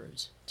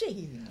 Subarus.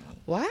 Gee.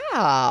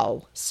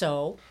 Wow.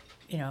 So,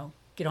 you know,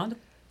 get on the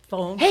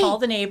phone, Hey, call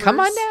the neighbors. come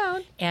on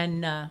down.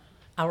 And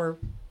our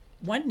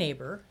one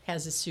neighbor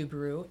has a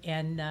Subaru,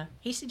 and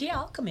he said, yeah,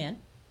 I'll come in.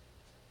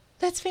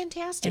 That's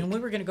fantastic. And we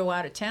were going to go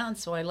out of town,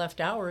 so I left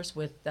ours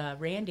with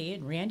Randy,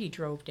 and Randy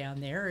drove down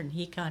there, and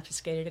he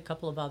confiscated a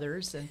couple of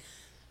others and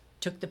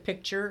took the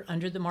picture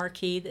under the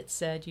marquee that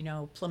said, you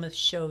know, Plymouth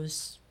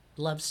shows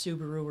love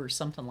Subaru or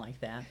something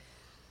like that.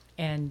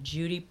 And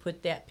Judy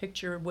put that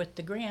picture with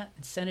the grant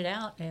and sent it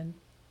out, and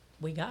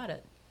we got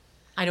it.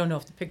 I don't know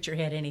if the picture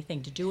had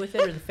anything to do with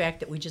it or the fact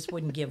that we just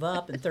wouldn't give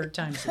up, and third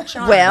time's the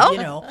charm, well,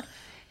 you know.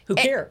 Who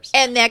cares?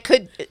 And that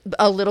could,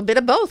 a little bit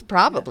of both,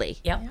 probably.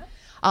 Yep.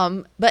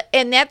 But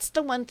that's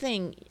the one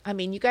thing. I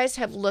mean, you guys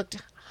have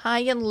looked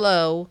high and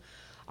low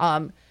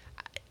to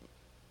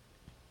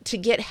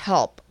get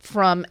help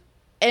from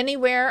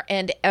anywhere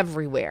and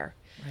everywhere.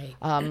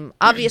 Right.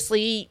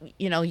 Obviously,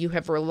 you know, you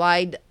have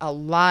relied a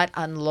lot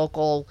on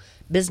local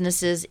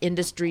businesses,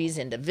 industries,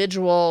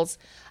 individuals.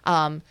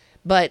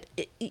 But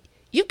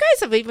you guys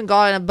have even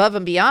gone above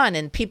and beyond,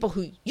 and people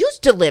who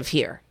used to live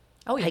here.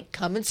 Oh, yeah. Like,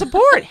 come and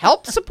support,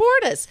 help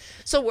support us.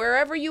 So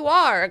wherever you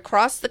are,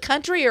 across the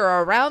country or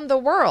around the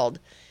world,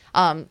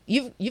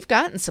 you've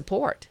gotten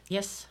support.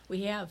 Yes,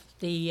 we have.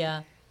 The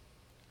up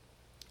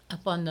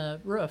on the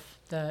roof,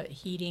 the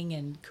heating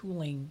and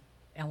cooling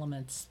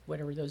elements,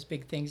 whatever those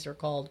big things are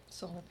called.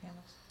 Solar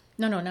panels.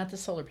 No, not the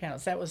solar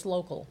panels. That was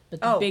local.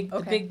 But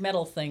the big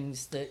metal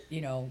things that,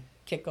 you know,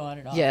 kick on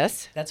and off.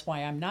 Yes. That's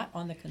why I'm not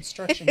on the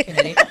construction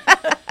committee.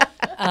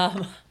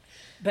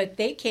 But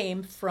they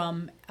came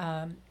from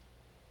a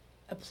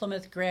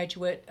Plymouth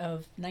graduate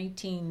of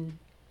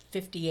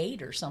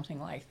 1958 or something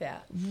like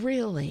that.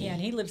 Really? Yeah,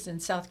 and he lives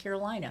in South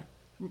Carolina.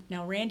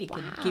 Now, Randy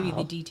could give you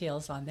the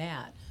details on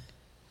that.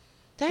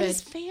 That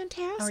is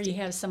fantastic. Or you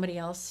have somebody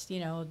else, you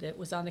know, that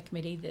was on the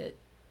committee that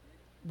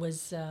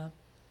was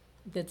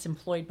that's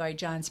employed by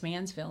Johns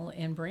Mansville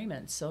in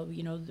Bremen. So,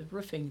 you know, the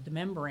roofing, the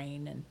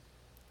membrane, and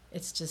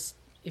it's just,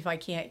 if I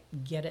can't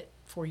get it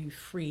for you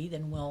free,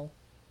 then we'll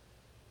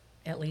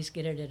at least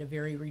get it at a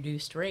very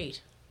reduced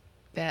rate.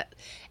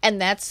 And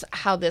that's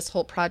how this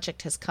whole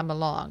project has come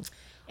along.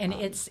 And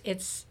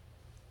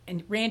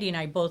and Randy and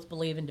I both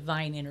believe in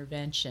divine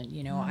intervention.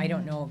 You know, I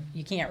don't know,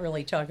 you can't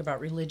really talk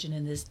about religion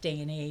in this day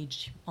and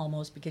age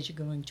almost because you're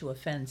going to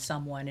offend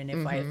someone. And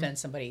if I offend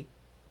somebody,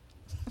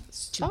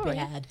 it's too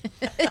bad.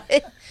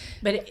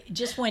 But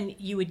just when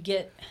you would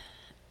get,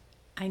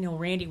 I know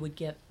Randy would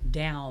get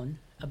down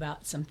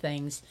about some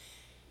things,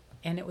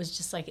 and it was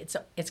just like,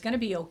 it's going to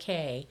be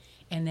okay.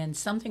 And then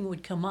something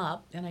would come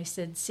up, and I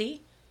said,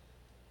 see,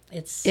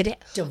 It's It-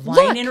 divine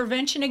look,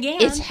 intervention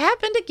again. It's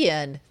happened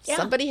again. Yeah.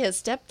 Somebody has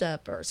stepped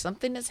up or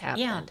something has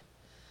happened. Yeah.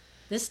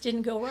 This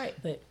didn't go right,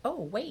 but oh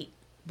wait,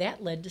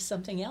 that led to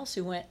something else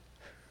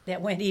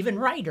that went even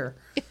righter.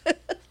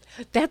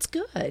 That's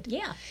good.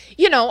 Yeah.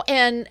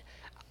 And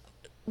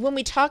when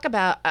we talk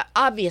about,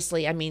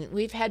 obviously, I mean,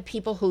 we've had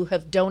people who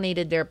have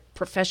donated their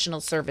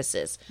professional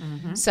services.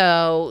 Mm-hmm.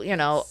 So,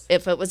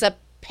 if it was a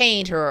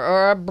painter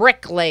or a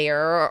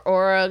bricklayer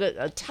or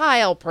a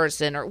tile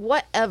person or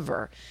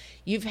whatever,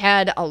 you've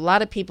had a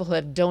lot of people who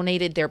have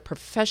donated their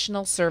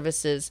professional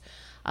services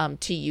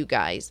to you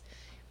guys.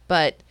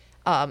 But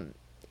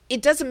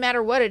it doesn't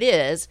matter what it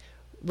is,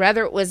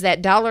 whether it was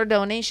that dollar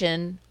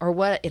donation or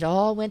what, it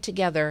all went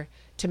together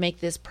to make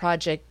this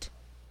project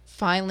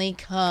finally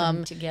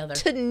come together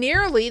to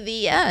nearly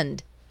the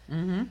end.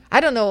 Mm-hmm. I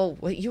don't know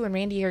what you and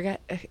Randy are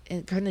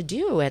going to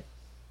do at,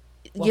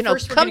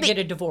 first we're going to get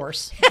a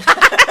divorce.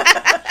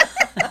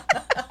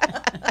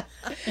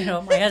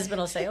 My husband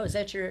will say, "Oh, is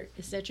that your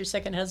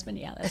second husband?"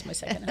 Yeah, that's my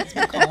second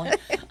husband calling.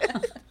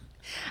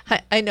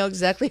 I know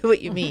exactly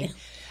what you mean.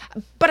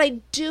 But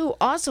I do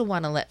also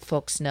want to let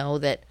folks know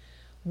that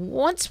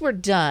once we're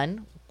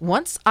done,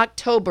 once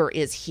October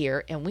is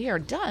here and we are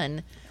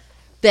done,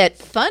 that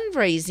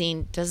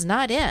fundraising does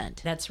not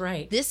end. That's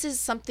right. This is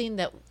something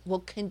that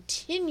will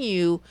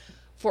continue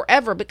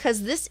forever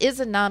because this is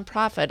a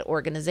nonprofit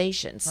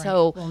organization. Right.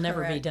 So we'll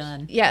never be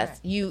done.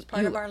 Yes, Correct. It's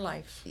part of our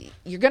life.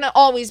 You're going to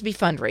always be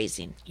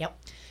fundraising. Yep.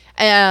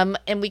 And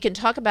we can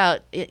talk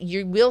about it.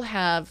 You will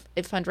have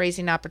a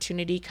fundraising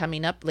opportunity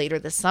coming up later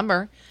this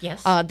summer.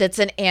 Yes. That's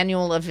an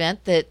annual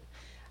event that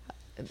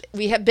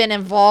we have been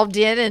involved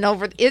in, and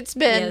it's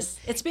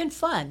been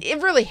fun.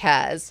 It really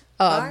has.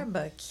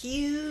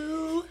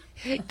 Barbecue.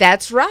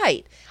 That's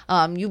right.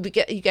 You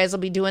guys will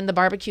be doing the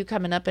barbecue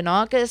coming up in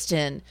August,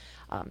 and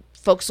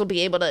folks will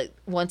be able to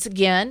once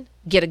again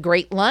get a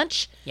great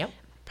lunch. Yep.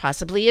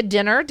 Possibly a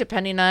dinner,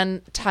 depending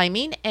on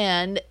timing,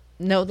 and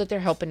know that they're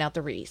helping out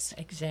the Reese.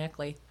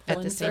 Exactly.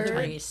 At the same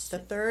time.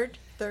 The third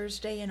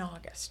Thursday in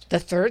August. The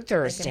third They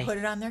Thursday. can put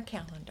it on their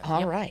calendar.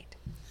 All right.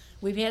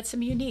 We've had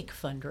some unique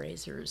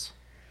fundraisers.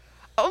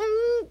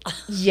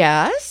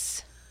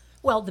 Yes.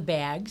 Well, the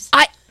bags.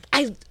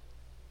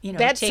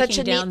 That's taking such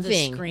a down neat the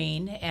thing.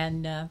 screen,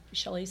 and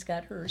Shelley's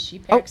got hers. She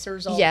packs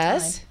hers all the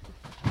time.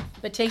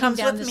 But taking Comes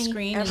down with the me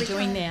screen and every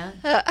doing time.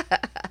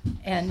 that,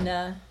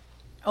 and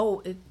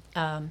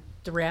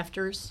the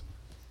rafters.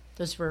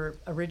 Those were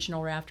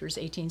original rafters,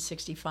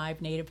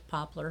 1865 native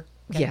poplar.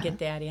 Got to Yeah. get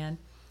that in,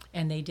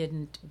 and they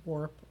didn't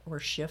warp or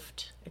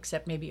shift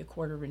except maybe a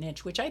quarter of an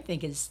inch, which I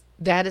think is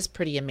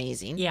pretty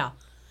amazing. Yeah,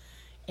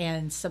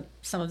 and some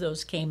of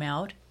those came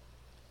out.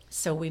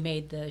 So we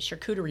made the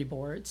charcuterie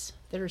boards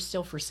that are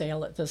still for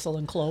sale at Thistle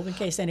and Clove in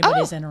case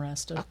anybody's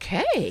interested.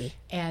 Okay.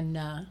 And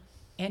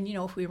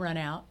if we run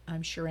out,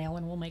 I'm sure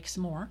Alan will make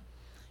some more.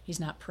 He's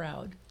not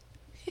proud.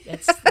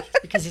 That's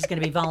because he's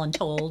going to be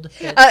voluntold.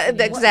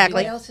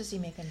 Exactly. What else is he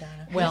making,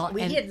 Donna? Well,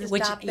 we had to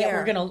stop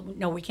there.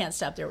 we can't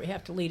stop there. We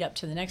have to lead up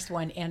to the next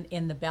one. And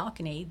in the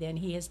balcony, then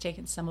he has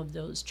taken some of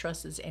those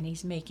trusses and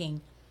he's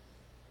making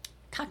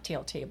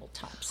cocktail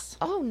tabletops.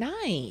 Oh,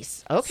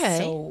 nice. Okay.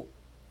 So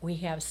we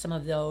have some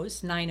of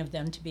those, 9 of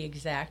them to be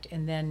exact,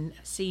 and then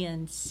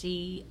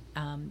CNC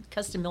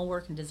custom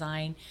millwork and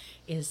design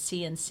is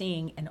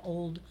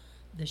CNCing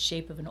the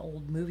shape of an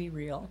old movie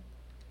reel.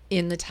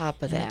 In the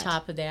top of that. In the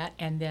top of that,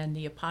 and then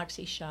the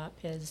epoxy shop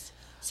has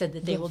said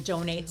that they will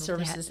donate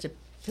services to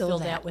fill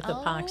that with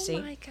epoxy.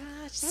 Oh my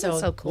gosh, that is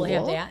so cool.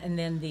 We'll have that, and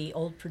then the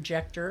old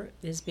projector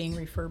is being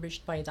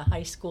refurbished by the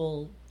high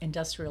school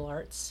industrial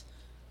arts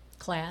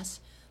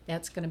class.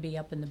 That's going to be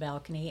up in the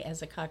balcony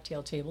as a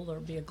cocktail table.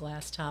 There'll be a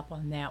glass top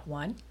on that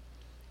one.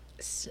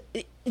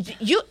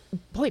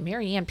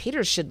 Mary Ann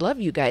Peters should love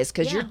you guys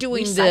because you're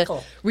doing recycle.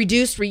 The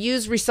reduce,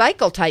 reuse,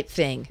 recycle type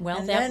thing. Well,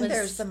 and then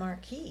there's the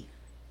marquee.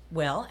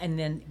 Well, and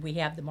then we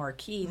have the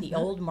marquee, the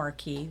old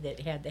marquee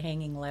that had the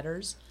hanging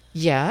letters.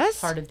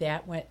 Yes. Part of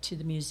that went to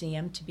the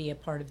museum to be a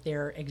part of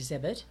their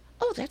exhibit.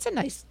 Oh, that's a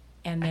nice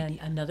And then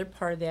another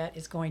part of that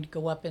is going to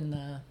go up in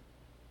the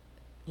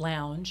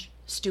lounge,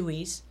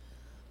 Stewie's,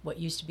 what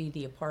used to be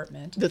the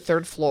apartment. The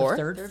third floor. The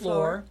third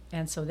floor.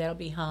 And so that'll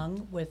be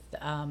hung with,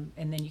 and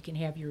then you can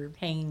have your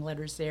hanging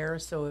letters there.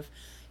 So if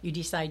you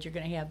decide you're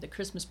going to have the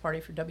Christmas party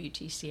for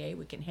WTCA,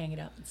 we can hang it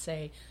up and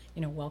say,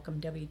 welcome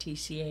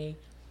WTCA.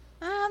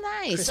 Oh,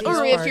 nice. Christmas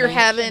Or if you're party.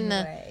 having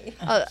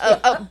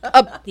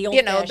The the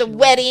old-fashioned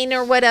wedding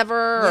or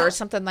whatever Yeah. or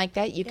something like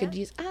that, you could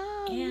use.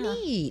 Oh,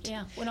 neat.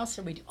 Yeah. What else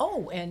did we do?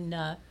 Oh, and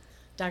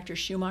Dr.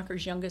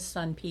 Schumacher's youngest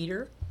son,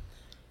 Peter,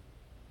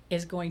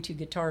 is going to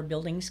guitar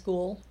building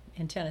school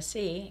in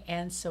Tennessee,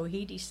 and so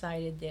he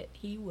decided that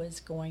he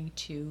was going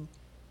to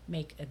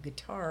make a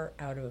guitar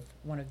out of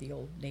one of the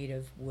old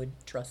native wood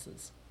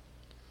trusses.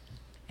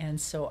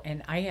 And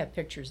I have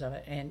pictures of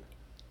it, and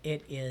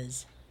it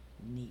is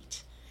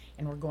neat.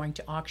 And we're going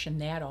to auction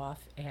that off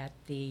at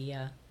the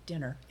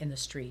dinner in the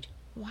street.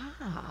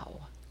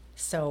 Wow.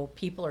 So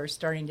people are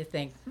starting to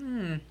think,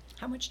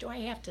 how much do I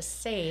have to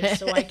save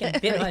so I can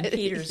bid on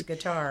Peter's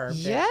guitar? But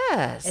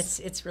Yes.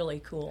 it's really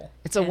cool.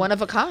 It's a one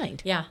of a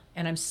kind. Yeah,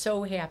 and I'm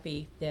so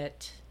happy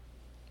that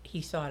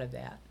he thought of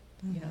that.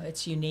 You know,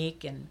 it's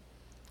unique, and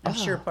I'm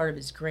sure part of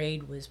his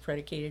grade was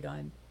predicated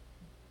on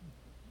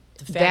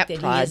the fact that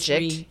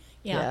project. he is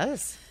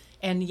Yes.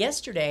 And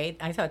yesterday,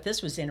 I thought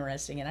this was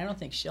interesting, and I don't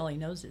think Shelley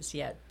knows this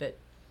yet, but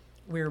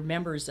we're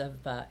members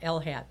of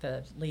LHAT,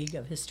 the League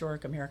of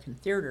Historic American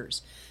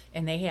Theaters,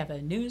 and they have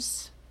a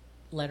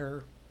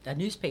newsletter, a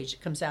news page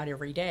that comes out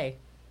every day.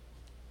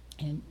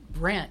 And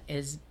Brent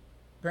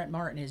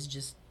Martin is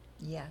just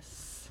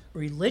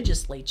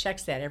religiously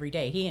checks that every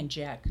day. He and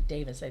Jack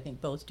Davis, I think,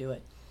 both do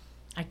it.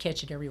 I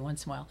catch it every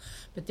once in a while.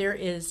 But there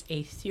is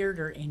a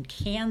theater in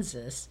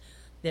Kansas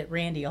that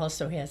Randy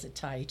also has a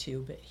tie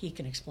to, but he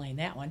can explain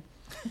that one.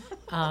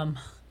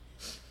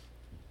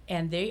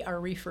 And they are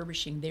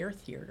refurbishing their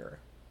theater.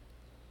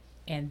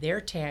 And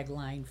their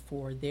tagline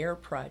for their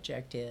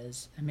project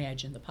is,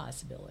 imagine the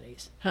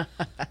possibilities.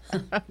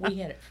 We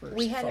had it first.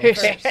 We had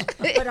it first.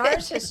 But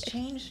ours has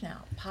changed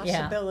now.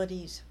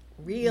 Possibilities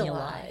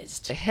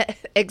realized.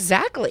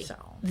 Exactly. So.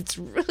 It's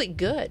really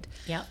good.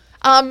 Yeah.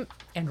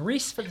 And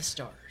Reese for the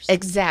stars.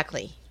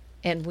 Exactly.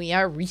 And we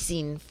are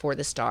reaching for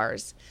the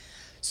stars.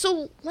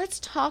 So let's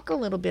talk a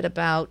little bit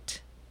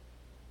about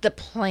the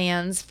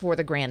plans for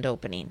the grand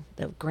opening,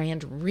 the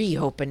grand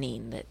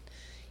reopening that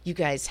you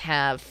guys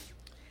have.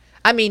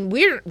 I mean,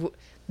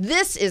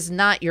 this is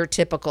not your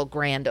typical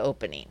grand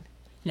opening.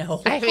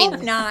 No. I mean,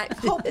 Hope not.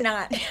 Hope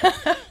not.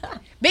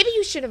 Maybe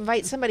you should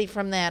invite somebody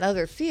from that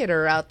other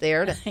theater out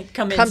there to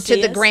come to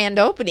see the us. grand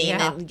opening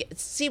Yeah. and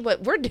see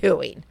what we're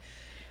doing.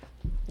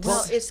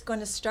 Well, it's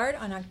going to start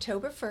on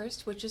October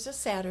 1st, which is a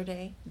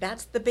Saturday.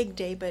 That's the big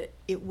day, but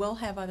it will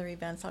have other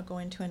events I'll go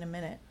into in a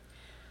minute.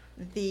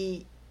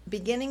 The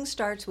beginning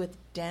starts with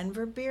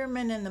Denver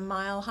Bierman and the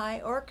Mile High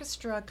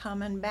Orchestra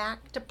coming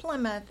back to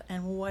Plymouth,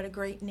 and what a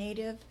great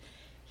native.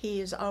 He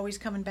is always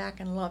coming back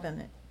and loving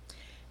it.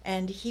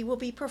 And he will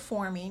be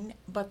performing,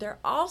 but they're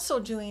also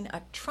doing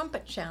a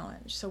trumpet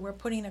challenge. So we're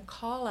putting a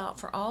call out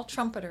for all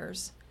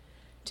trumpeters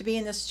to be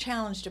in this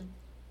challenge to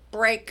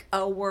break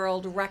a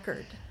world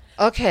record.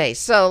 Okay,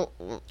 so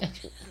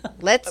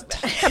let's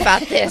talk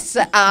about this.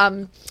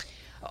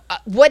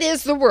 What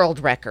is the world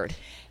record?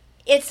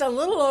 It's a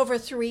little over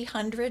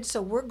 300, so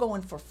we're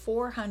going for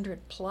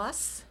 400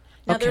 plus.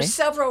 Now, Okay. there's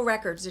several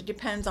records. It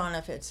depends on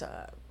if it's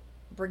a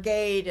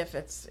brigade, if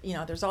it's,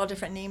 there's all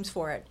different names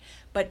for it.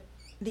 But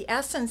the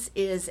essence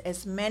is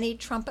as many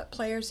trumpet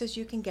players as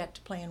you can get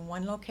to play in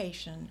one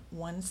location,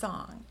 one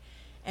song.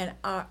 And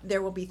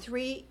there will be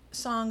 3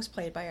 songs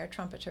played by our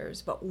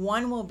trumpeters, but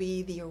one will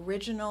be the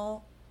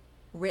original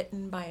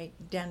written by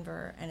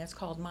Denver, and it's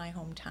called My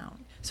Hometown.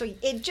 So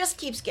it just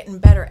keeps getting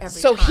better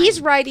every time. So he's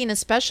writing a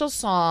special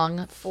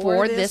song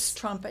for this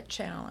trumpet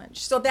challenge.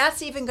 So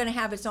that's even going to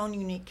have its own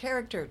unique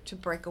character to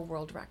break a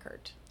world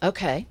record.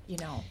 Okay.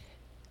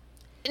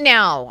 Mm-hmm.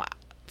 Now,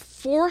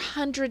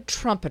 400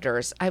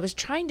 trumpeters. I was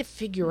trying to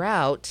figure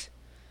out,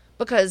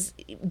 because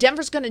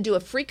Denver's going to do a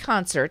free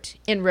concert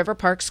in River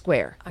Park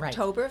Square.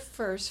 October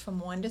 1st from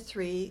 1 to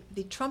 3.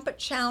 The trumpet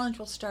challenge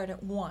will start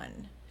at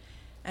 1.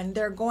 And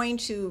they're going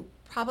to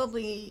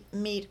probably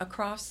meet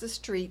across the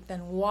street,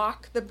 then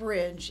walk the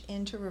bridge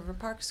into River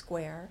Park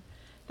Square.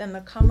 Then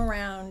they'll come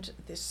around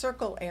the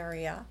circle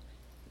area.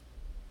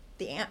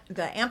 The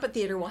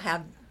amphitheater will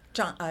have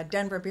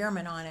Denver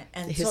Bierman on it,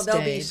 and His so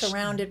they'll be stage.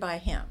 surrounded by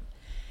him.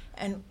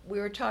 And we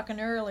were talking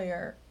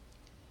earlier,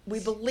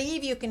 we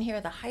believe you can hear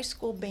the high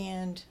school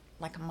band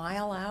like a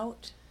mile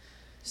out.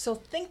 So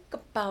think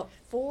about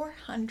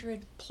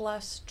 400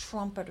 plus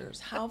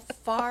trumpeters. How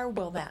far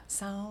will that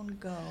sound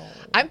go?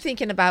 I'm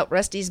thinking about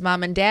Rusty's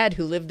mom and dad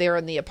who live there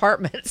in the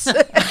apartments at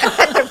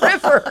the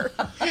river.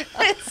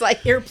 It's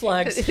like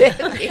earplugs.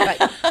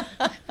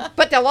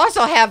 But they'll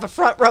also have a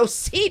front row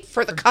seat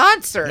for the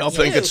concert. I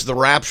think it's the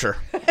Rapture.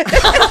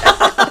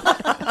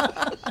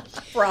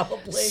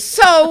 Probably.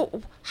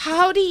 So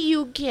how do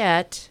you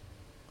get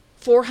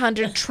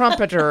 400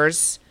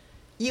 trumpeters?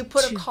 You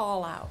put a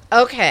call out.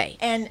 Okay.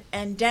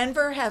 And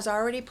Denver has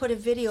already put a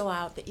video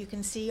out that you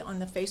can see on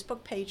the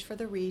Facebook page for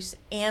the Reese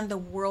and the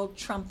World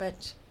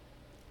Trumpet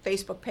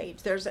Facebook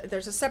page. There's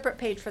a separate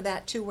page for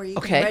that too, where you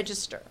can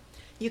register.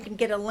 You can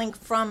get a link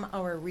from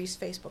our Reese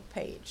Facebook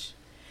page.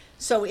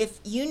 So if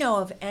you know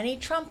of any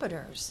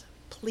trumpeters,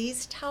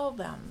 please tell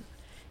them.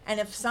 And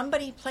if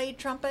somebody played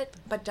trumpet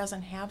but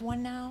doesn't have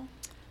one now,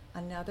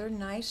 another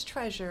nice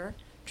treasure,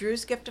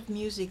 Drew's Gift of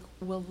Music,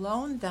 will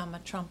loan them a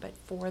trumpet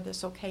for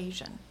this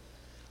occasion.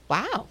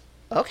 Wow.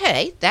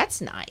 Okay,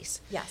 that's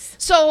nice. Yes.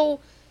 So,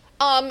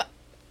 I'm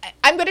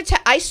going to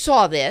I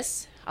saw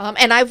this,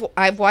 and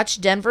I've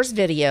watched Denver's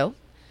video,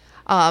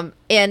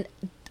 and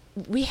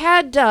we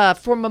had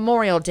for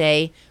Memorial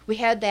Day, we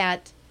had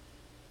that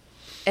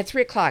at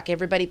 3:00.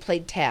 Everybody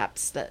played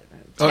taps.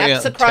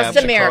 Taps across Taps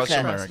America.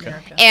 Across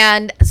America.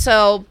 And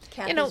so,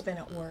 Kathy's been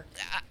at work.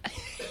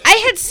 I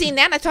had seen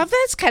that, and I thought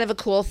that's kind of a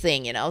cool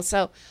thing, you know.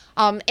 So,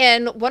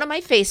 and one of my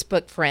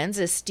Facebook friends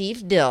is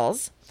Steve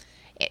Dills.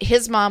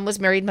 His mom was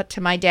married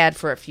to my dad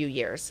for a few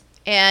years.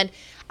 And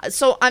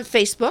so on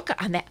Facebook,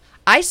 on that,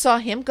 I saw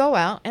him go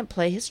out and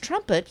play his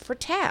trumpet for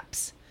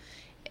taps.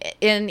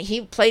 And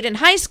he played in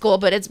high school,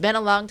 but it's been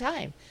a long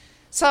time.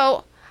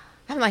 So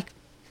I'm like,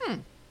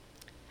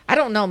 I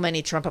don't know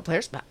many trumpet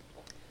players, but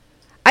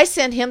I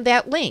sent him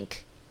that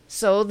link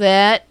so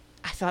that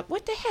I thought,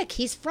 what the heck?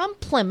 He's from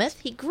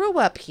Plymouth. He grew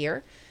up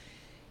here.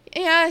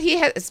 Yeah,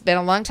 it's been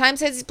a long time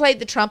since he played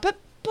the trumpet,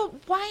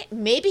 but why?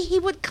 Maybe he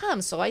would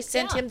come. So I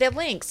sent him the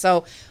link.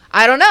 So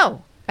I don't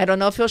know. I don't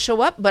know if he'll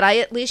show up, but I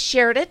at least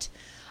shared it.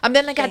 And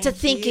then I got to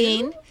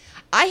thinking,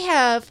 I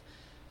have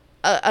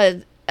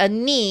a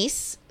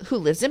niece who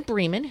lives in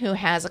Bremen who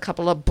has a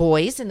couple of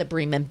boys in the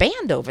Bremen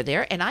band over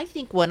there, and I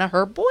think one of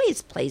her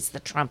boys plays the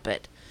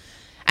trumpet.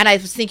 And I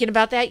was thinking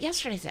about that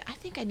yesterday. I said, I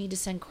think I need to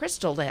send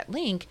Crystal that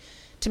link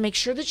to make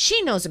sure that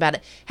she knows about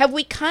it. Have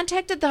we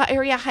contacted the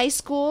area high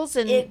schools?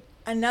 And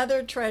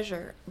another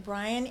treasure,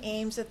 Brian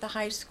Ames at the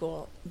high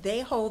school,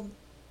 they hold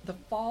the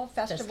Fall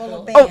Festival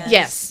of Bands. Oh,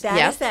 yes.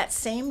 That is that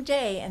same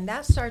day, and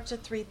that starts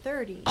at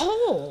 3:30.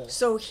 Oh.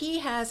 So he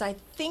has, I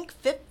think,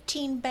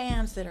 15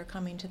 bands that are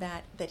coming to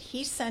that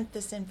he sent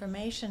this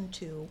information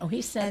to. Oh,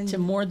 he sent to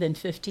more than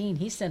 15.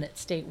 He sent it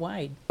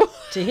statewide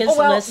to his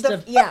list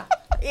of... Yeah.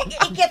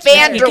 It gets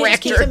band better.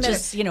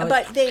 directors.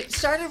 But they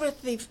started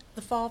with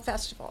the Fall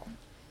Festival.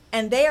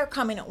 And they are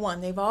coming at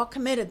 1. They've all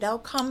committed. They'll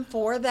come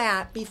for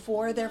that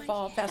before their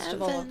Fall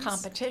Festival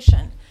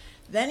competition.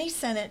 Then he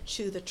sent it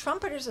to the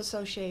Trumpeters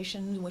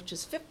Association, which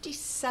is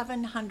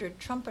 5,700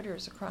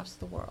 trumpeters across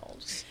the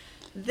world.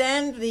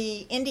 Then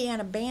the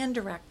Indiana Band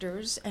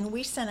Directors, and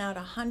we sent out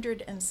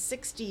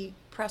 160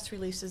 press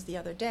releases the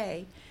other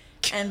day.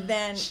 And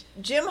then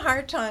Jim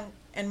Hartung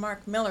and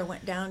Mark Miller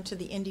went down to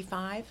the Indy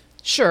 5.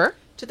 Sure.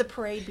 To the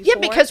parade before. Yeah,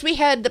 because we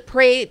had the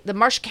parade, the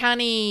Marshall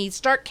County,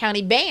 Stark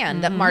County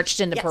band that marched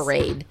in the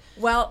parade.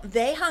 Well,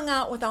 they hung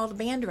out with all the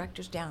band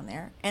directors down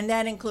there, and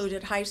that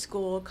included high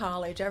school,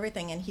 college,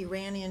 everything. And he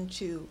ran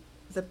into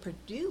the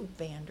Purdue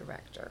band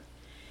director,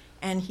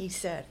 and he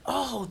said,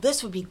 "Oh,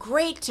 this would be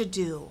great to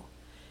do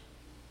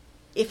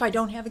if I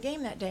don't have a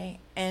game that day."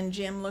 And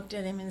Jim looked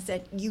at him and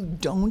said, "You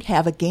don't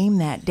have a game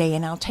that day,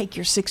 and I'll take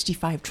your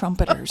 65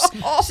 trumpeters."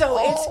 So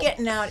it's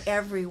getting out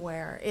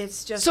everywhere.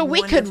 It's just so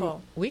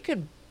wonderful. we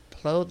could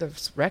blow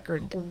this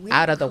record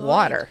out of the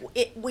water.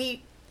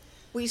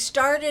 We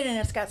started, and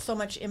it's got so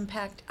much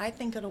impact. I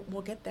think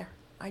we'll get there.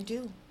 I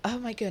do. Oh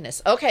my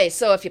goodness. Okay,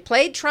 so if you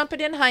played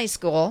trumpet in high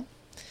school,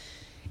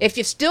 if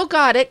you've still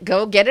got it,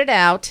 go get it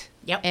out.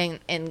 Yep.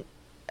 And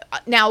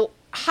now,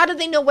 how do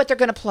they know what they're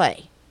going to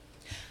play?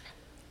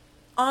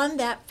 On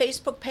that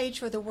Facebook page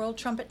for the World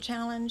Trumpet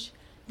Challenge,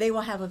 they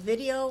will have a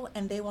video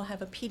and they will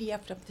have a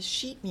PDF of the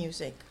sheet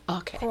music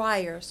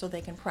prior so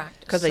they can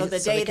practice. So the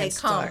day they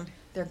come,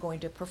 they're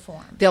going to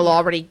perform. They'll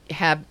already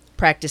have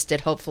practiced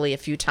it, hopefully, a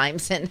few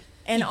times.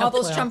 And all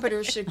those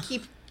trumpeters should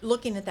keep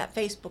looking at that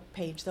Facebook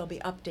page. There'll be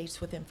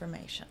updates with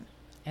information.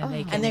 And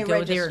they can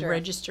go there and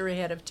register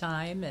ahead of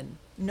time. And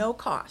no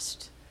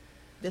cost.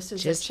 This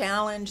is a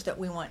challenge that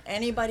we want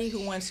anybody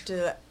who wants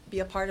to be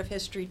a part of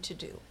history to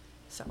do.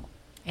 So.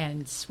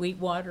 And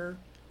Sweetwater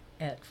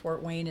at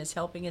Fort Wayne is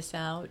helping us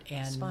out.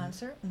 And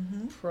sponsor.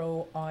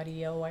 Pro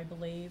Audio, I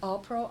believe. All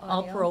Pro Audio.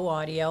 All Pro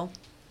Audio.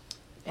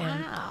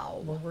 Wow.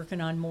 And we're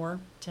working on more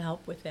to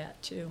help with that,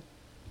 too.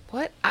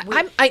 What?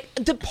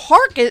 The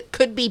park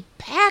could be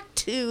packed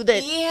to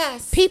that.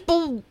 Yes.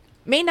 People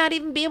may not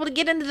even be able to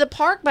get into the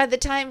park by the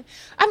time.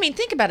 I mean,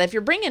 think about it. If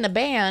you're bringing a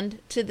band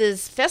to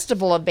this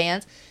festival of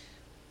bands,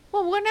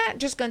 well, we're not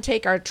just going to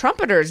take our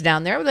trumpeters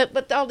down there,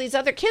 but all these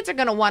other kids are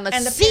going to want to see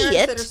it. And the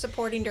parents that are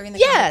supporting during the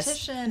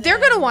competition. They're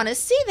going to want to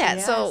see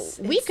that. So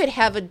we could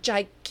have a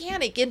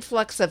gigantic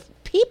influx of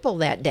people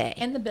that day.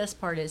 And the best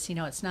part is,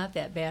 it's not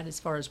that bad as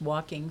far as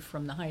walking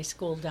from the high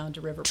school down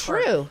to River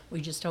Park. True.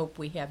 We just hope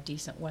we have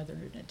decent weather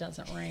and it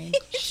doesn't rain.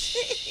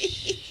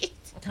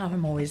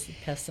 I'm always the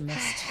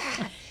pessimist.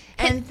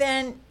 And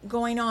then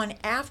going on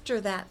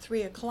after that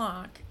 3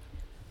 o'clock,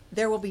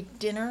 there will be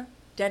dinner,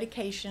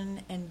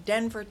 dedication, and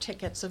Denver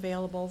tickets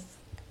available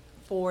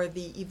for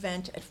the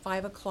event at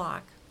 5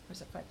 o'clock. Or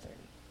is it 5:30?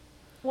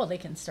 Well, they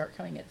can start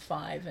coming at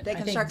 5. And they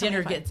can I think start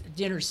dinner coming at 5.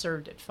 Dinner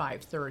served at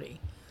 5:30.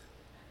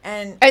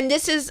 And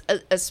this is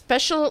a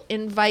special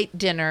invite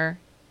dinner,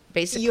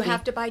 basically. You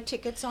have to buy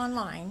tickets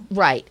online.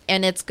 Right.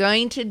 And it's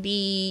going to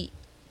be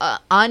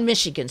on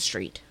Michigan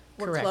Street.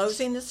 We're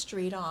closing the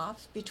street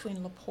off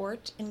between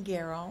LaPorte and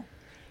Garrow.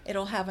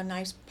 It'll have a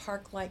nice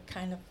park-like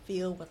kind of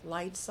feel with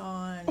lights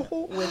on,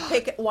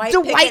 with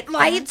white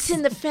lights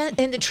in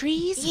the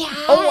trees. Yes,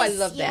 oh, I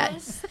love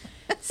that.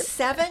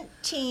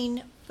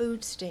 17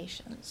 food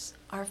stations.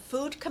 Our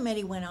food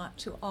committee went out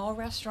to all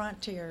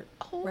restaurateurs,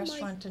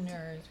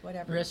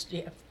 whatever.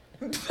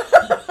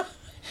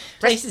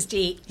 Places to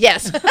eat.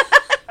 Yes.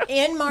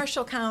 In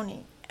Marshall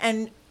County,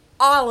 and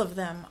all of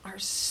them are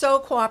so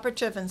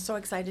cooperative and so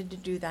excited to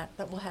do that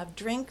we'll have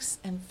drinks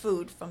and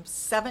food from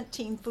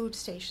 17 food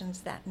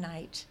stations that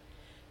night.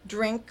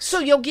 Drinks. So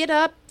you'll get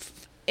up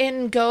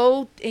and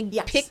go and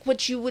pick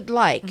what you would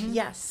like.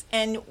 Yes,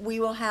 and we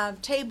will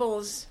have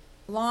tables,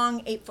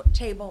 long 8-foot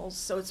tables,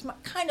 so it's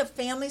kind of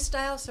family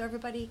style, so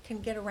everybody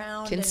can get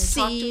around Can and see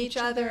talk to each each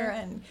other, other.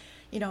 and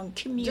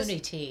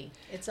Community.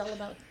 It's all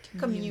about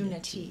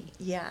community.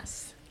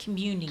 Yes,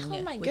 communing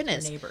Oh, my with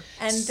goodness. your neighbor.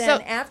 and So-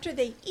 then after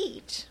they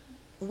eat,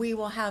 we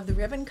will have the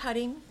ribbon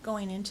cutting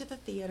going into the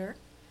theater,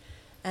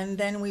 and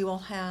then we will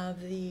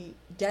have the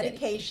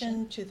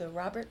dedication to the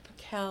Robert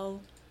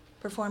Pickel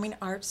Performing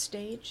Arts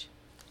Stage.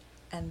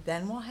 And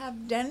then we'll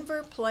have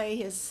Denver play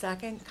his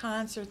second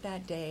concert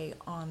that day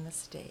on the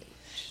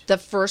stage. The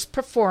first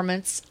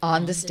performance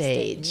on the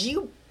stage.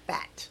 You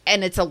bet.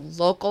 And it's a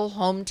local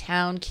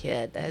hometown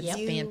kid. That's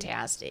You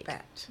fantastic.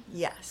 bet.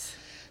 Yes.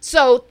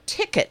 So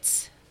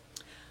tickets.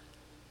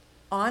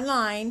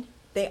 Online,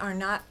 they are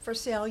not for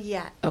sale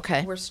yet.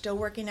 Okay. We're still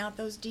working out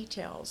those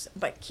details,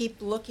 but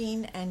keep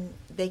looking and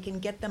they can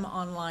get them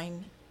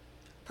online.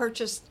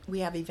 Purchased, we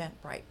have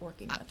Eventbrite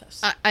working with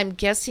us. I'm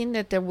guessing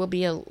that there will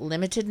be a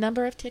limited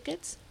number of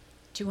tickets?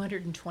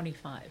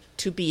 225.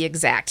 To be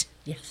exact.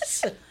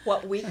 Yes.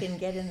 What we can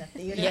get in the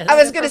theater. Yes. I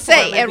was going to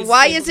say, Perform, and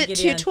why able is to it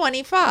get in.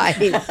 225?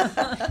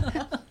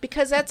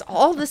 Because that's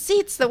all the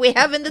seats that we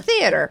have in the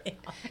theater.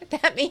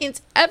 That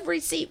means every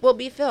seat will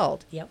be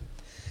filled. Yep.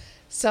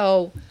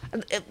 So,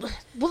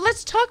 well,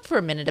 let's talk for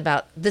a minute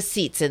about the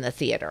seats in the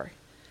theater.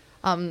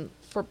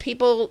 For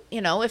people,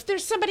 if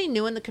there's somebody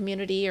new in the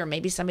community or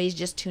maybe somebody's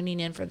just tuning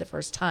in for the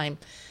first time,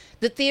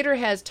 the theater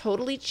has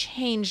totally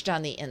changed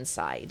on the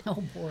inside.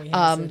 Oh, boy,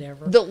 has it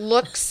ever. The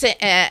looks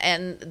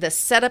and the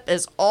setup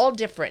is all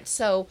different.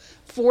 So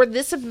for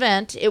this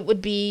event, it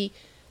would be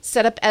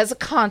set up as a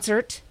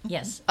concert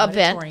Yes.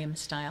 event. Auditorium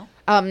style.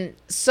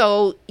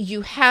 So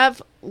you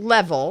have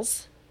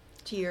levels.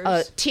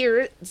 Tiers.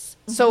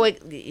 So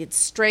it's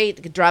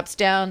straight, it drops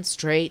down,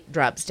 straight,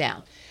 drops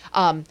down.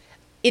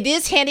 It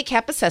is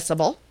handicap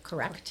accessible.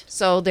 Correct.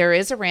 So there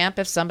is a ramp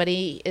if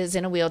somebody is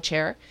in a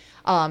wheelchair.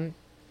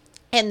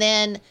 And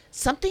then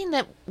something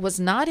that was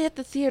not at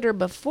the theater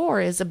before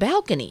is a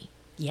balcony.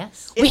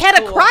 Yes. We had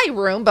a cry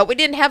room, but we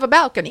didn't have a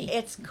balcony.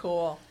 It's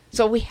cool.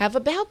 So we have a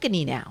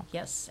balcony now.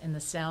 Yes, and the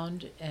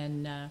sound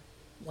and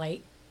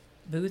light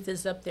booth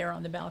is up there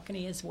on the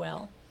balcony as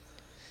well.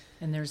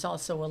 And there's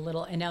also a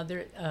little, and now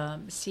there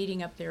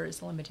seating up there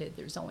is limited.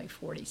 There's only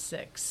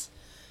 46.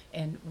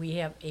 And we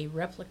have a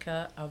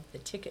replica of the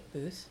ticket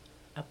booth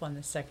up on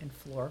the second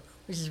floor,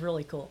 which is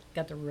really cool.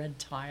 Got the red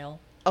tile.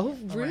 Oh,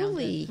 around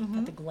really? it,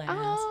 got the glass.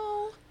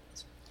 Oh.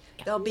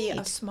 There'll be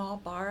a small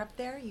bar up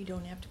there. You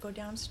don't have to go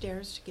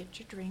downstairs to get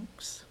your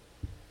drinks.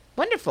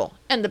 Wonderful.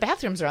 And the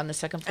bathrooms are on the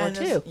second floor, And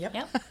too.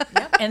 Yep.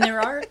 And there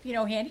are,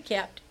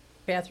 handicapped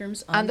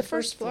bathrooms on the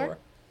first floor.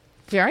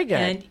 Very good.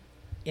 And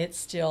it's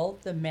still,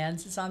 the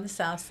men's is on the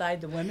south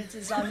side, the women's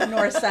is on the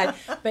north side.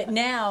 But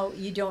now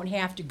you don't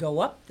have to go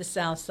up the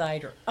south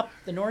side or up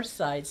the north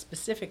side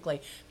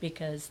specifically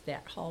because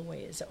that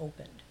hallway is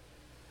opened.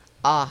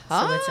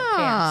 Aha. So it's a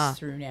pass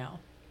through now.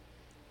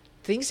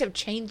 Things have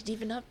changed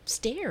even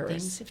upstairs.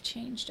 Things have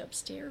changed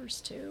upstairs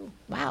too.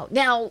 Wow.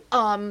 Now,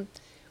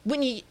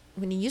 when you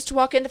used to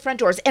walk in the front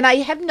doors, and I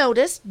have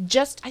noticed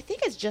I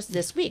think it's just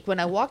this week, when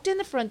I walked in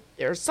the front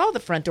or saw the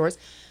front doors,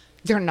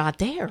 they're not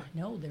there.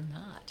 No, they're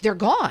not. They're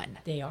gone.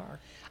 They are.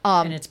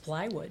 And it's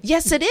plywood.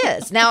 Yes, it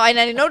is. Now, and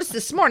I noticed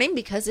this morning,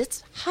 because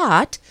it's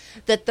hot,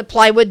 that the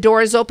plywood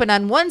door is open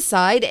on one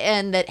side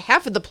and that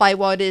half of the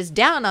plywood is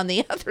down on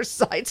the other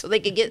side so they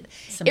can get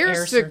Some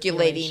air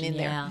circulating in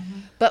there. yeah.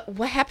 But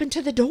what happened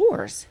to the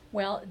doors?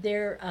 Well,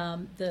 they're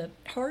the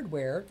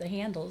hardware, the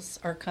handles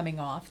are coming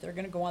off. They're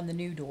going to go on the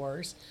new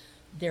doors.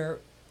 They're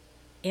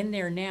in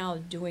there now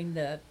doing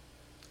the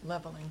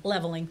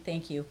leveling.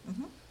 Thank you.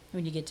 Mm-hmm.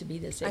 When you get to be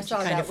this I age, saw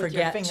you kind that of with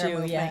your forget finger too.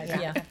 movement,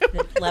 Yeah.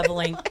 The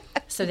leveling,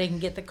 so they can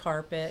get the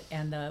carpet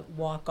and the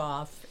walk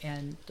off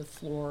and the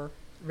floor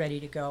ready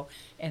to go.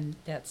 And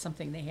that's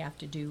something they have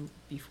to do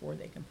before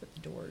they can put the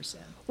doors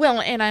in.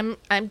 Well, and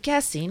I'm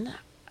guessing,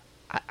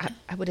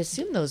 I would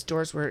assume those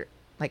doors were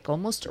like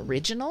almost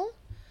original.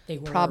 They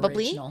were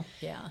probably. original,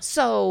 yeah.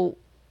 So,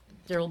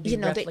 There'll be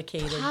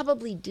replicated. They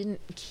probably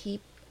didn't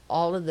keep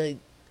all of the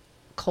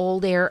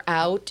cold air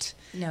out.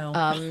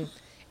 No.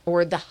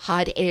 Or the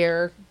hot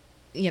air,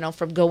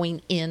 from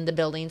going in the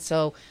building.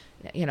 So,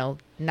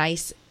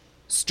 nice,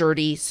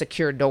 sturdy,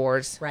 secure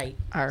doors. Right.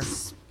 Are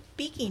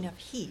Speaking of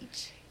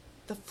heat,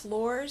 the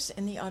floors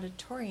in the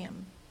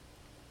auditorium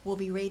will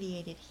be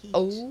radiated heat.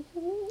 Oh.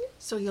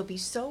 So you'll be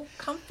so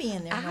comfy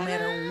in there no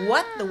matter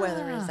what the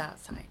weather is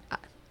outside.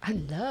 I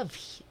love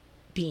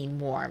being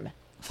warm.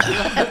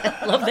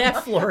 Love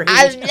that floor.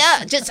 I'm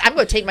going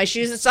to take my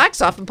shoes and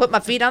socks off and put my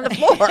feet on the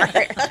floor.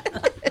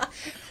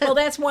 Well,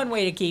 that's one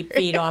way to keep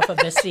feet off of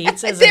the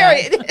seats, isn't There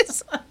it? it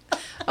is.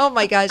 Oh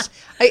my gosh.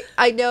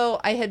 I know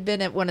I had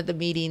been at one of the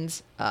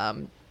meetings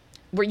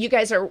where you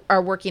guys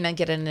are working on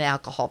getting an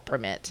alcohol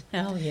permit.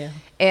 Oh, yeah.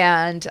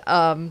 And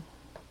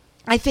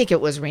I think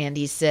it was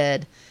Randy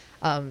said,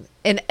 and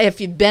if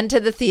you've been to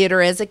the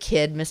theater as a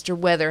kid, Mr.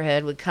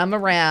 Weatherhead would come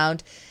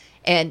around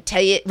and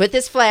tell you with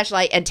his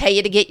flashlight and tell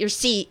you to get your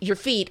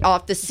feet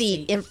off the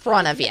seat in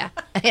front of you.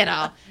 You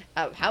know,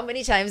 how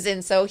many times?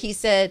 And so he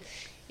said,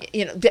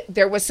 you know,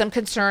 there was some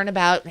concern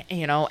about,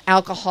 you know,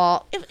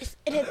 alcohol.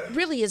 It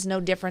really is no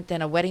different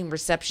than a wedding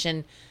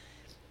reception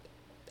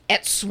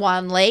at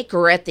Swan Lake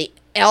or at the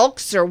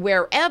Elks or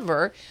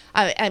wherever.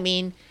 I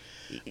mean,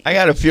 I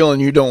got a feeling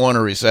you don't want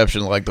a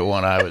reception like the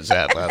one I was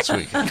at last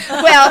weekend.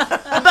 Well,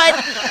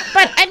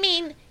 but I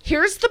mean,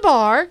 here's the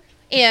bar,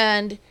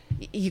 and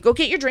you go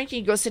get your drink, and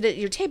you go sit at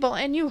your table,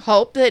 and you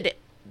hope that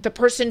the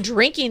person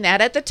drinking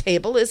that at the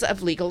table is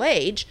of legal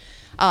age.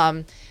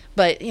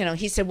 But, you know,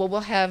 he said, well,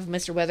 we'll have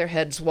Mr.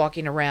 Weatherheads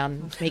walking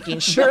around making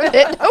sure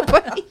that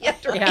nobody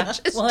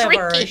underage is we'll have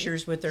our drinking.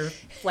 ushers with their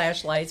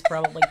flashlights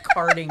probably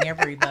carding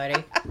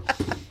everybody.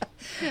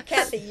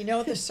 Kathy, you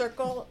know the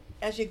circle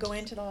as you go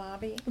into the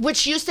lobby?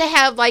 Which used to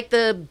have, like,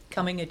 the...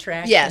 Coming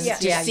attraction. Yes,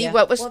 to see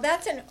what was... Well,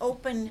 that's an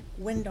open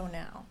window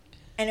now,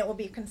 and it will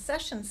be a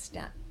concession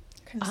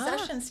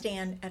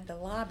stand at the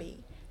lobby.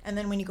 And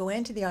then when you go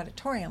into the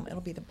auditorium,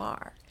 it'll be the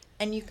bar.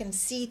 And you can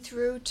see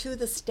through to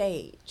the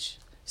stage.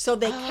 So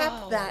they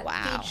kept that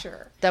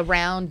feature. The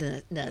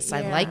roundness. Yes.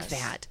 I like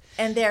that.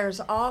 And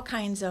there's all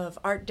kinds of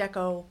Art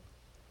Deco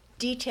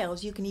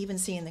details you can even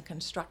see in the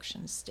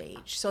construction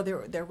stage. So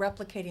they're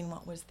replicating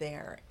what was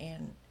there.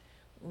 And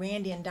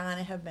Randy and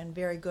Donna have been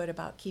very good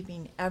about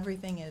keeping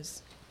everything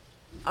as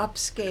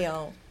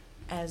upscale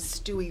as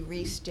Stewie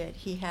Reese did.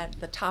 He had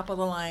the top of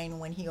the line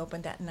when he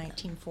opened that in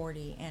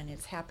 1940, and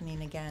it's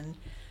happening again.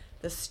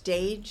 The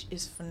stage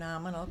is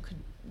phenomenal.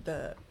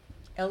 The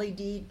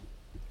LED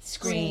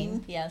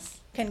screen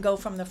can go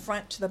from the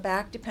front to the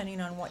back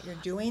depending on what you're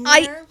doing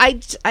there.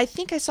 I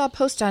think I saw a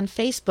post on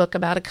Facebook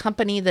about a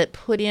company that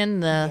put in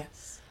the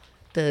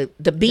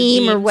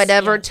beam or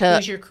whatever to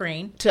Use your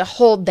crane to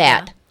hold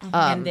that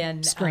and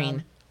then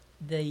screen.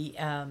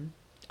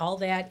 All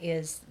that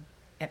is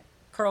at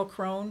Carl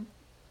Crone.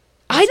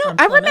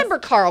 I remember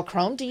Carl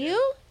Crone. Do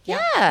you? Yeah,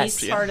 Yes.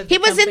 he's part of the He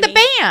was in the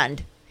company.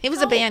 band. He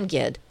was a band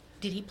kid.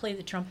 Did he play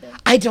the trumpet?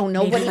 I don't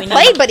know Maybe what we he need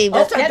played, to- but he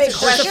was. That's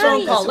a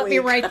phone call. this Let me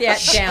week. write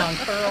that down.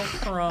 Carl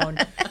Crone.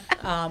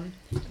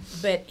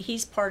 But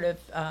he's part of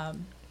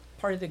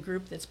the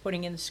group that's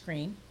putting in the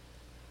screen.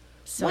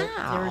 So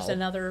Wow. there's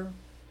another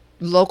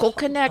Local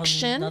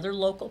connection. Another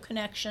local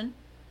connection.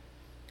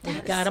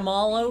 We've got them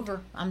all over.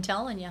 I'm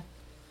telling you.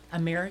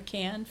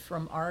 American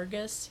from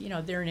Argus. You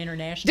know, they're an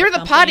international. They're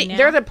the company potty. now.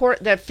 They're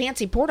the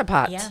fancy porta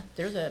pots. Yeah,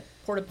 they're the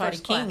porta potty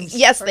First class. kings.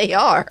 Yes, they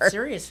are.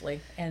 Seriously,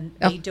 and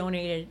Oh. they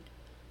donated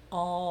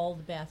all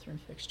the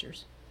bathroom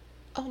fixtures.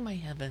 Oh my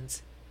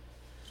heavens!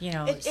 You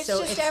know, It's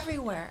so just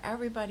everywhere.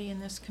 Everybody in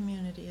this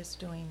community is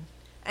doing,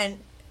 and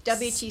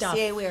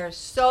WTCA we are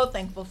so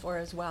thankful for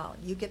as well.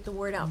 You get the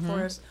word out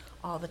for us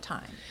all the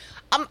time.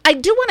 I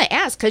do want to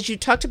ask, because you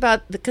talked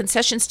about the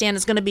concession stand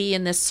is going to be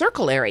in this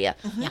circle area.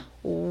 Yeah.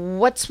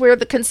 What's where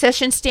the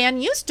concession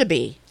stand used to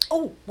be?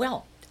 Oh,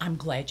 well, I'm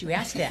glad you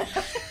asked that.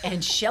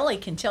 And Shelley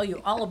can tell you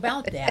all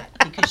about that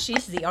because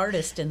she's the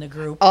artist in the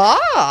group.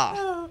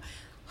 Ah.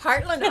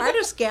 Heartland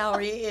Artist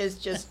Gallery is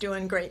just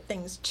doing great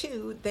things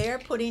too. They're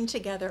putting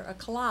together a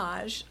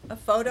collage. A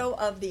photo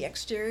of the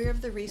exterior of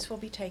the wreath will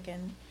be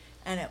taken,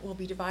 and it will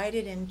be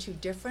divided into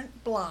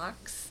different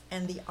blocks,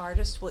 and the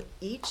artists will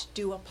each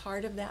do a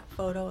part of that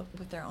photo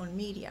with their own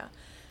media.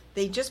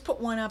 They just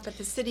put one up at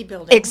the city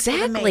building. For the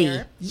Exactly.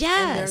 mayor,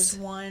 Yes. And there's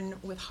one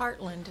with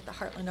Heartland, the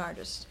Heartland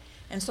Artist.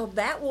 And so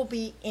that will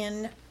be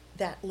in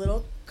that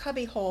little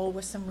cubby hole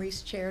with some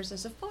Reese chairs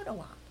as a photo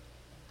op.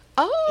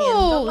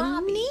 Oh,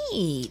 lobby.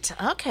 neat.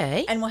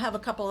 Okay. And we'll have a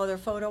couple other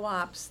photo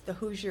ops. The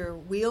Hoosier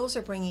Wheels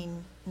are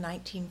bringing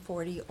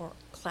 1940 or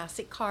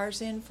classic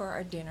cars in for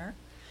our dinner.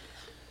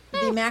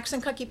 The Max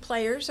and Cookie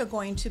Players are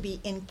going to be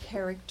in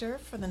character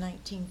for the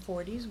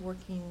 1940s,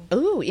 working.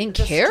 Ooh, in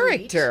the street,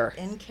 character.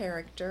 in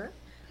character.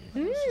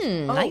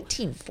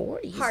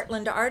 1940s.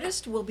 Heartland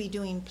Artist will be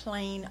doing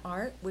plain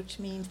art, which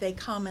means they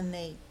come and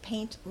they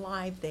paint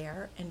live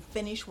there and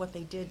finish what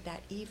they did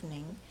that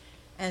evening.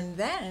 And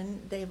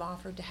then they've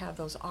offered to have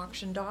those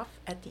auctioned off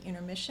at the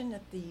intermission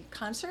at the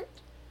concert,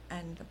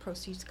 and the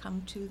proceeds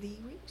come to the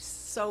Reese.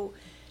 So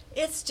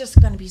it's just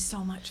going to be so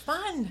much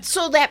fun.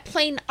 So that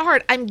plain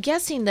art, I'm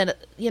guessing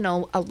that, you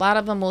know, a lot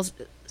of them will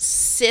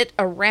sit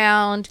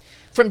around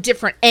from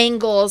different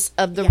angles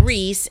of the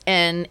wreath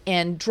and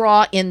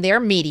draw in their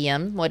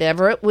medium,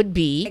 whatever it would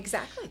be.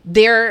 Exactly.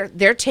 Their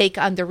take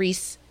on the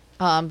wreath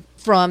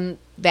from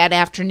that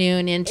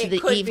afternoon into the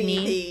It could evening.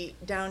 be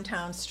the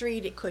downtown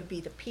street, it could be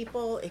the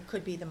people, it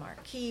could be the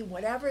marquee,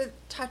 whatever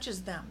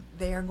touches them,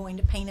 they are going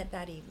to paint it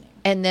that evening.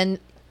 And then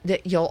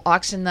you'll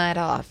auction that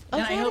off.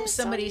 And I that hope is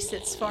so somebody neat.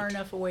 sits far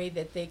enough away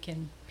that they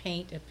can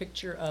paint a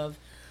picture of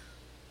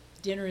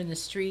dinner in the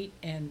street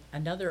and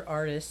another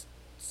artist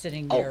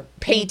sitting there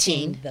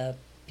painting. the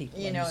people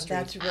You in know, the street.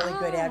 that's really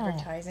good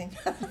advertising.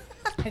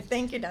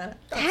 Thank you, Donna.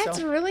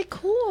 That's really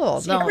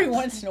cool. See, every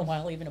once in a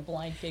while, even a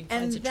blind pig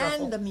And finds a truffle.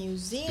 then the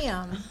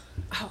museum,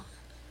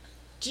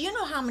 Do you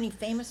know how many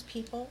famous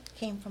people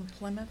came from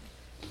Plymouth?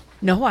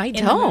 No, I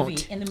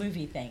don't. In the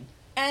movie thing.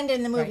 And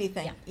in the movie Right,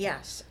 thing, yeah.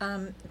 yes.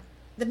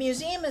 The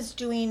museum is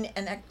doing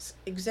an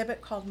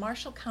exhibit called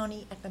Marshall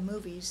County at the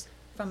Movies,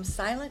 from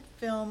silent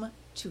film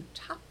to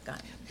Top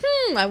Gun.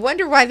 I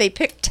wonder why they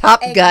picked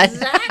Top Gun.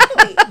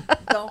 Exactly.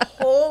 The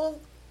whole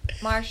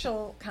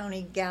Marshall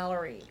County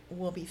Gallery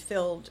will be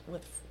filled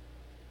with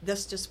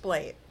this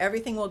display.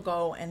 Everything will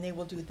go, and they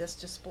will do this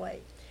display.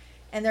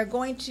 And they're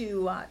going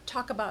to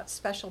talk about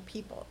special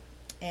people.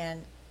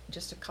 And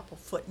just a couple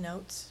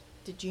footnotes.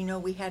 Did you know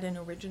we had an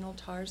original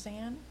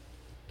Tarzan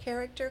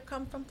character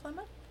come from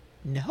Plymouth?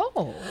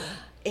 No.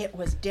 It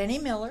was Denny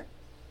Miller.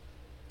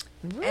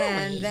 Really?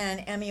 And then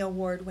Emmy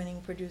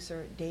Award-winning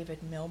producer David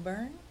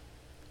Milburn.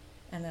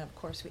 And then, of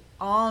course, we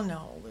all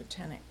know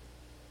Lieutenant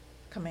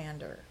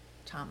Commander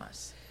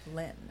Thomas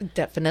Lynn.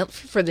 Definitely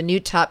for the new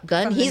Top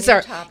Gun. From the He's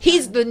new Top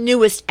he's Gun. the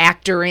newest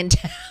actor in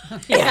town.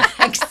 Yeah,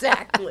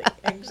 exactly.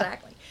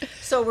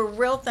 So we're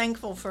real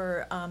thankful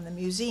for the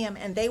museum,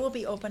 and they will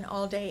be open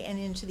all day and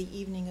into the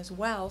evening as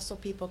well, so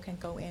people can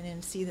go in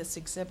and see this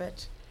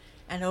exhibit.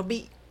 And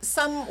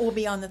some will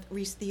be on the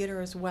Reese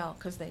Theater as well,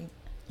 because they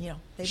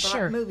brought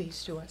Sure.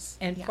 movies to us.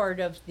 And Yeah. part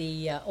of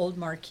the old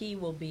marquee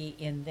will be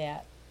in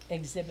that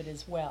exhibit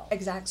as well.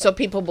 Exactly. So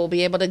people will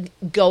be able to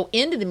go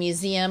into the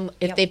museum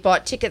if Yep. they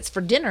bought tickets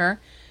for dinner.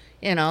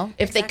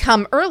 If they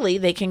come early,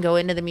 they can go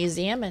into the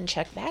museum and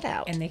check that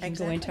out. And they can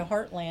go into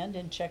Heartland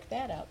and check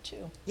that out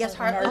too. Yes,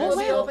 Heartland Heartland will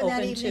be still open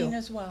that evening too.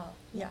 as well.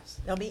 Yes,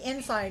 they'll be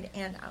inside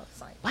and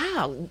outside.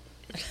 Wow.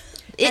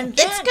 And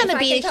It's then, going to if I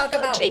be can talk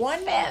about totally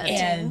one more fun. thing.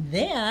 And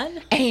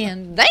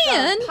then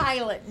The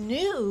Pilot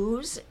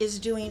News is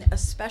doing a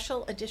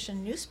special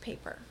edition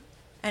newspaper,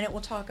 and it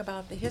will talk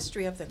about the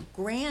history of the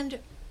grand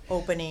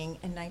opening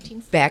in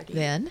 1940. back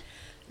then.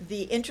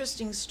 The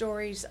interesting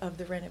stories of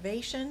the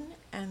renovation,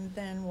 and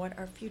then what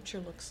our future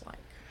looks like.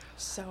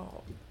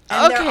 So,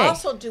 and Okay. they're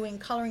also doing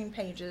coloring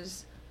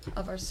pages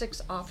of our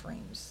 6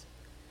 offerings.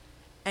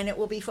 And it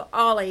will be for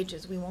all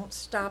ages. We won't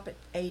stop at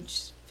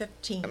age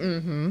 15.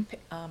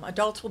 Mm-hmm.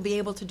 Adults will be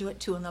able to do it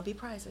too, and there'll be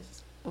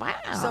prizes. Wow.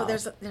 So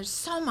there's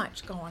so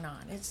much going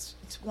on. It's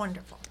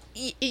wonderful.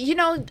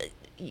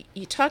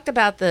 You talked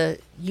about the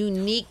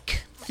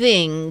unique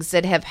things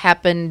that have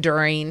happened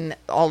during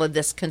all of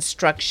this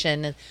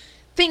construction, and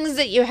things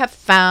that you have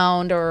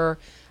found or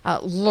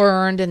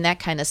learned and that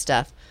kind of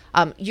stuff.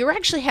 You're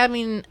actually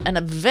having an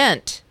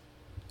event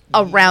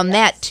around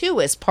that too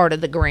as part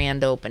of the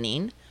grand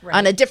opening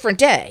on a different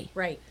day.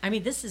 Right. I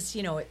mean, this is,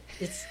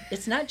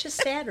 it's not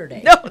just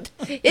Saturday. No,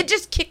 it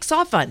just kicks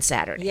off on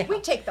Saturday. Yeah. We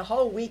take the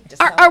whole week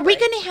to Are we celebrate.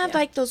 going to have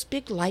like those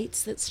big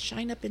lights that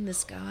shine up in the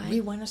sky?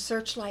 We want a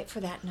searchlight for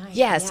that night.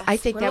 Yes, I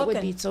think we're that would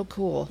looking. be so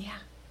cool. Yeah.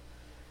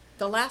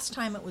 The last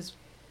time it was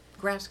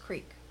Grass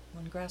Creek.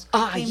 When Grass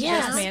Creek came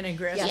yes. down. Man and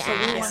Grass Yeah, so we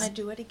Yes. want to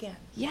do it again.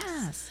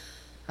 Yes.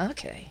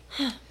 Okay.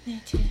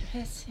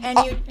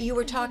 And you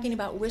were talking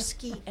about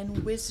whiskey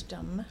and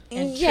wisdom.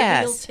 And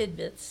Yes. trivial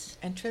tidbits.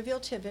 And Trivial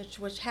Tidbits,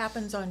 which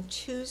happens on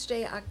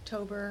Tuesday,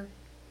 October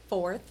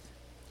 4th.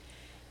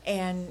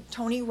 And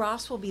Tony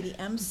Ross will be the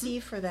MC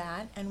for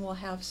that, and we'll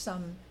have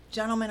some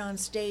gentlemen on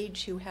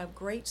stage who have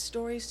great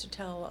stories to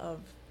tell of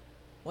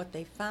what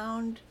they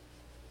found,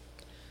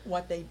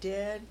 what they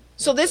did.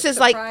 So this is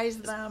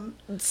surprised them.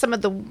 some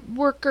of the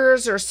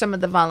workers or some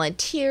of the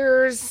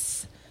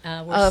volunteers.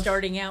 We're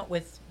starting out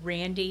with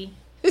Randy,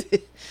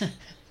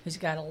 who's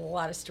got a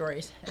lot of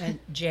stories, and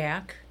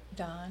Jack,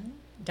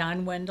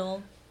 Don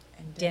Wendell,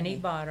 and Denny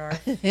Bodar,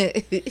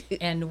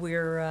 and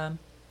we're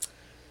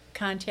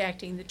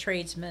contacting the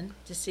tradesmen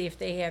to see if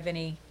they have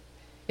any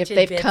If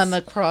they've tidbits, come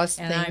across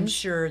and I'm things.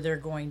 sure they're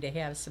going to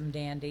have some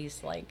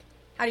dandies like,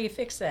 how do you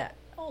fix that?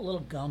 Oh, a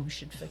little gum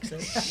should fix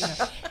it.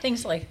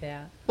 Things like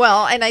that.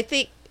 Well, and I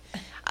think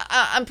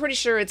I'm pretty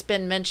sure it's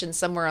been mentioned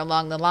somewhere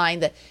along the line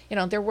that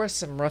there were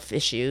some rough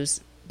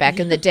issues back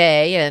in the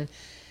day, and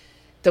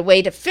the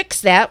way to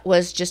fix that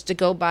was just to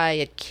go buy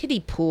a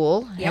kiddie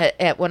pool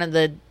at one of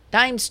the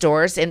dime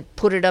stores and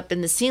put it up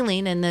in the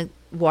ceiling, and the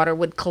water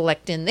would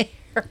collect in there.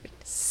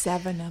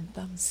 7 of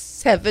them.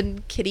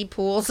 7 kiddie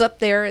pools up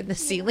there in the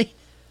ceiling.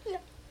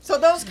 So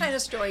those kind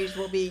of stories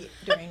will be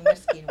during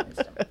Whiskey and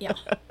Wisdom. Yeah.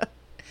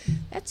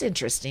 That's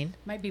interesting.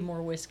 Might be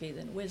more whiskey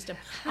than wisdom.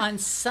 On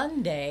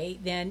Sunday,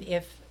 then,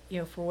 if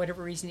for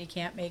whatever reason you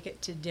can't make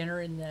it to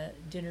dinner in the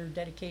dinner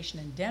dedication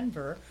in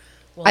Denver,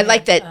 we'll I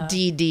like have, that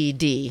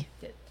DDD.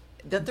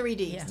 The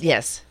 3Ds. Yeah.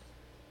 Yes.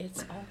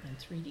 It's all in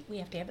 3D. We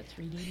have to have a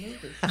 3D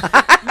movie.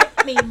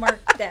 Let me mark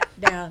that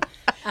down.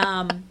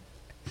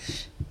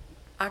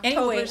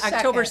 Anyway,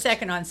 October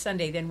 2nd on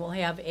Sunday, then we'll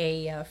have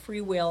a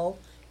Free Will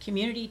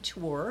community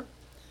tour,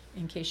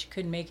 in case you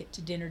couldn't make it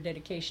to dinner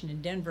dedication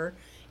in Denver.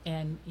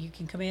 And you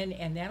can come in,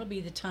 and that'll be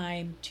the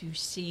time to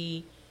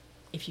see,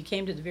 if you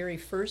came to the very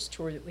first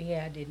tour that we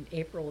had in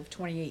April of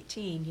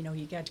 2018,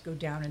 you got to go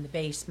down in the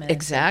basement.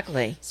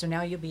 Exactly. So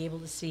now you'll be able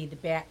to see the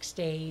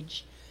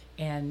backstage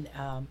and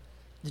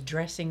the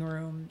dressing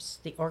rooms,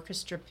 the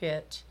orchestra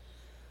pit.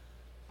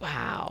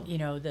 Wow.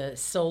 The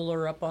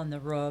solar up on the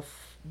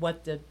roof,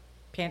 what the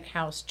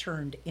penthouse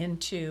turned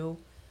into,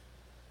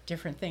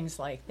 different things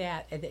like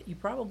that that you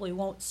probably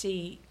won't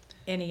see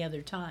any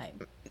other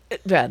time.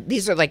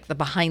 These are like the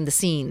behind the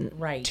scene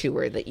Right.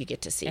 tour that you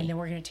get to see. And then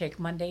we're going to take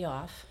Monday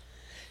off.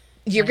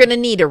 You're going to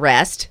need a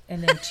rest.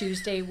 And then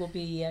Tuesday will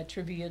be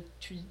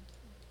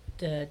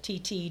the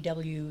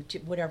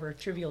TTW, whatever,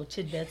 Trivial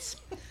Tidbits.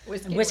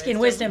 Whiskey and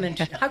Wisdom. And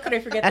how could I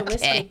forget the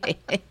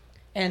whiskey?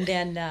 And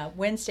then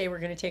Wednesday we're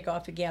going to take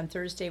off again.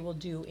 Thursday we'll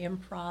do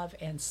improv.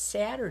 And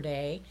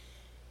Saturday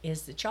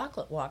is the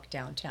chocolate walk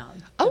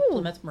downtown. The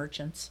Plymouth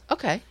Merchants.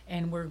 Okay.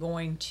 And we're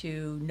going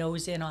to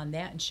nose in on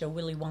that and show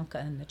Willy Wonka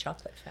and the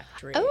Chocolate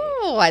Factory.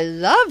 Oh, I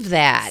love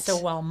that. So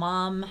while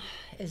Mom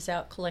is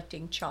out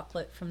collecting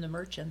chocolate from the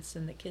merchants,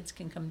 and the kids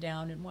can come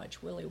down and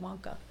watch Willy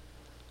Wonka.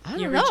 I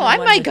don't know. I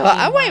might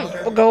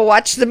go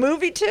watch the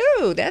movie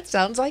too. That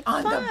sounds like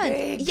On fun.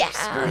 the big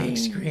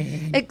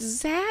screen.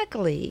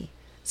 Exactly.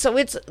 So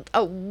it's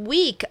a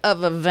week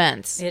of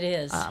events. It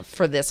is.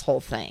 For this whole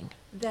thing.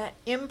 That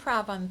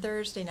improv on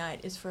Thursday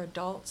night is for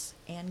adults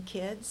and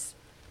kids.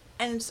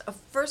 And it's a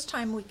first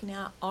time we can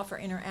now offer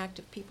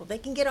interactive people. They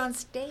can get on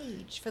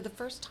stage for the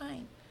first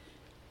time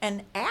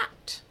and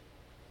act.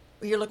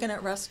 You're looking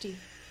at Rusty.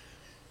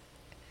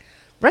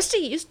 Rusty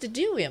used to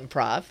do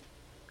improv.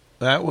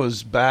 That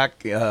was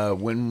back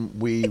when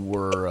we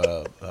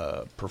were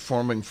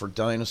performing for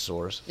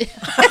dinosaurs.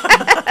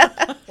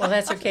 Well,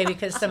 that's okay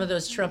because some of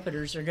those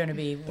trumpeters are going to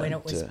be when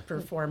it was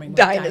performing with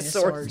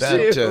dinosaurs.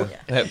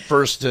 That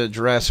first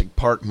Jurassic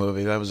Park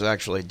movie, that was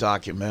actually a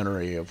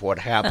documentary of what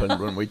happened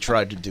when we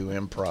tried to do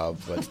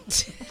improv in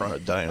front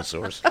of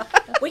dinosaurs.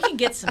 We can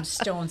get some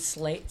stone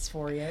slates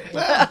for you.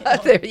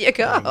 There you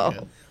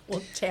go.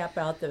 We'll tap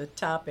out the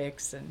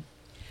topics.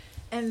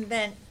 And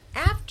then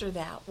after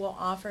that, we'll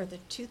offer the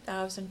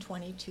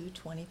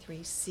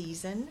 2022-23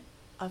 season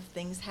of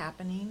things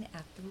happening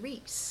at the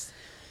Reese.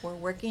 We're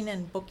working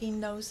and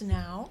booking those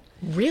now.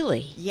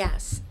 Really?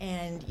 Yes,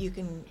 and you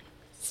can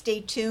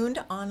stay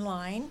tuned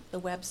online,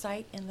 the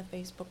website and the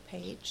Facebook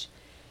page.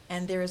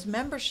 And there is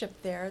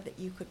membership there that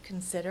you could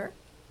consider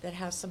that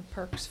has some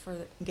perks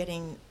for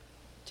getting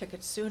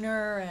tickets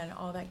sooner and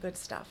all that good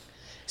stuff.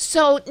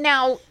 So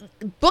now,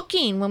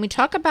 booking, when we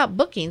talk about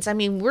bookings, I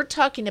mean, we're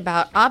talking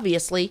about,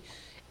 obviously,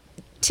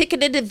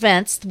 ticketed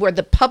events where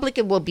the public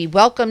will be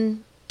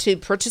welcome to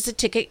purchase a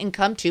ticket and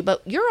come to,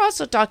 but you're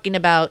also talking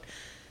about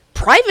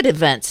private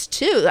events,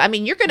 too. I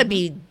mean, you're going to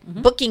be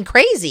booking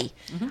crazy,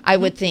 I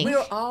would think.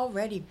 We're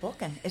already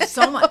booking. It's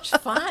so much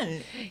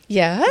fun.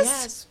 Yes?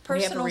 Yes,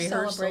 personal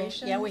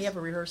celebrations. Yeah, we have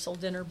a rehearsal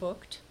dinner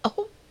booked.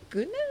 Oh,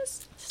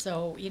 goodness.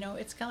 So,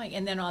 it's coming.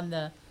 And then on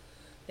the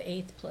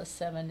 8th plus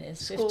 7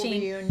 is 15. School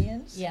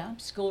reunions. Yeah,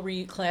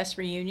 class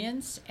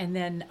reunions. And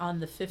then on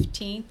the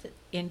 15th,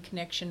 in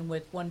connection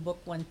with One Book,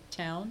 One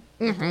Town,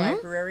 at the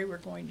library, we're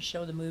going to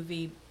show the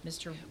movie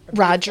Mr.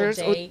 Rogers,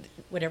 Day,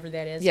 whatever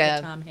that is, yeah.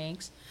 with Tom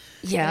Hanks.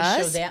 Yes.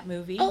 We'll show that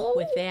movie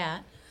with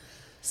that.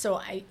 So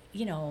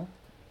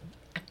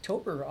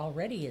October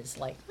already is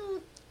like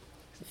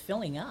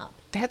filling up.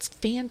 That's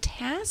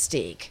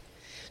fantastic.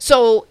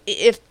 So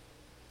if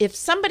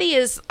somebody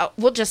is,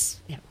 we'll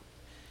just,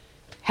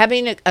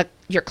 having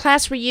your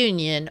class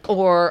reunion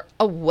or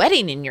a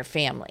wedding in your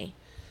family,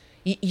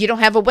 you don't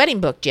have a wedding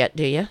booked yet,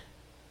 do you?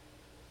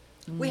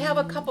 We have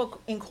a couple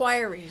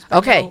inquiries. But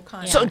Okay. no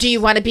contacts. So do you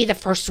want to be the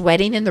first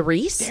wedding in the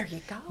Reese? There you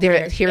go.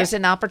 Here's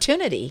an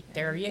opportunity.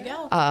 There you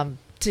go.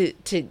 To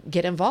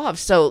get involved.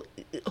 So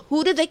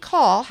who do they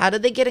call? How do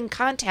they get in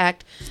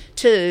contact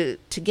to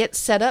get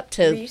set up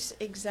to? Reese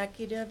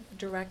Executive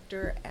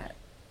Director at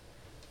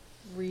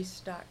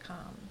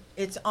Reese.com.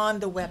 It's on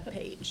the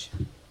webpage.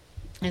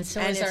 And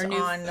so and is it's our new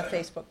on the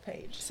Facebook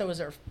page. So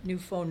is our new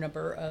phone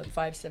number of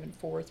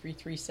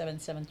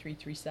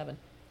 574-337-7337.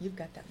 You've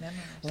got that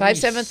memorized.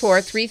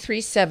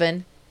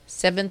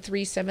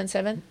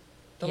 574-337-7377.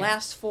 The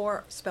last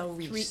four spell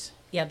Reese.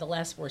 The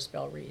last four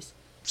spell Reese.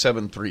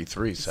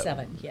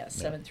 7337.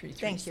 7337.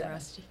 Thank you,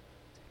 Rusty.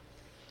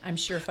 I'm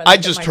sure if I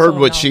just heard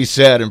what she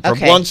said, and for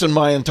once in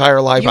my entire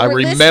life, I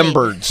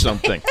remembered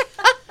something.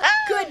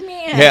 Good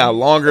man. Yeah,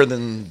 longer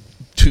than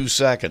 2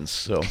 seconds.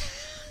 So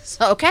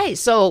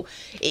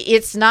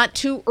it's not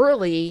too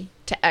early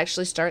to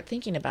actually start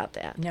thinking about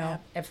that. No,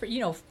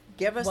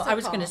 give us. Well, I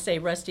was going to say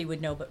Rusty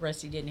would know, but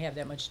Rusty didn't have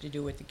that much to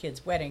do with the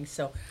kids' wedding,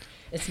 so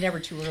it's never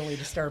too early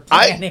to start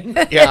planning.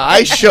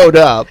 I showed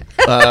up.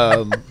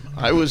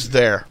 I was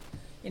there.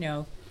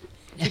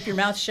 Keep your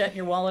mouth shut and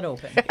your wallet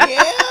open.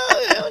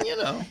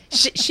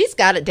 She's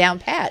got it down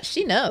pat.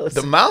 She knows.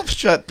 The mouth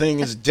shut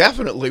thing is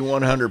definitely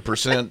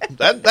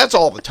 100%. That's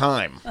all the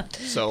time.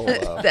 So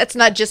that's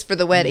not just for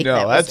the wedding.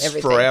 No, that's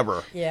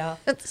forever. Yeah.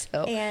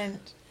 And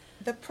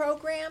the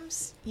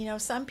programs,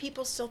 some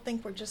people still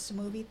think we're just a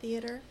movie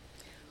theater.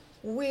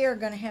 We are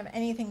going to have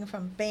anything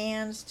from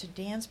bands to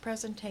dance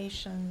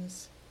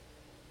presentations,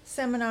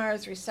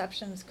 seminars,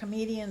 receptions,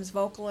 comedians,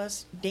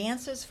 vocalists,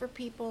 dances for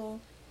people.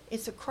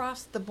 It's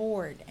across the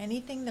board.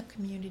 Anything the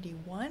community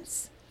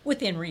wants.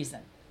 Within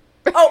reason.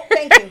 Oh,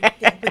 thank you.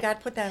 Yeah, we got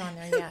to put that on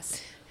there,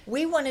 yes.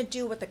 We want to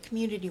do what the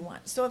community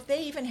wants. So if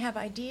they even have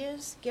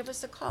ideas, give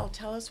us a call.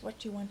 Tell us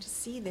what you want to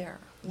see there.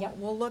 Yep.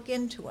 We'll look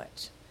into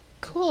it.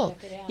 Cool.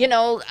 Check it out. You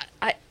know,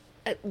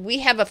 we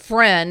have a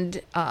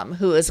friend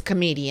who is a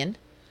comedian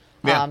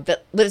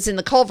that lives in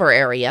the Culver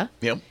area.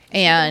 Yep.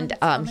 And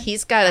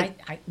he's got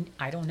a...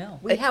 I don't know.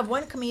 We have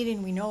one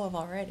comedian we know of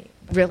already.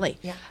 Really?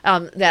 Yeah.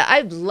 That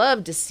I'd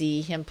love to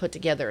see him put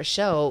together a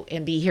show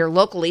and be here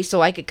locally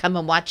so I could come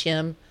and watch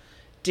him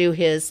do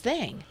his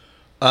thing.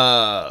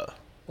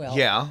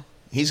 Yeah.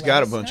 He's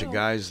got a bunch of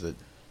guys that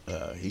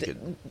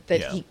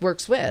he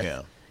works with.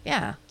 Yeah.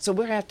 Yeah. So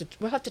we'll have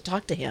to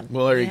talk to him.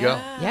 Well, there you go.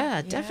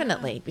 Yeah,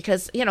 definitely.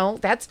 Because, you know,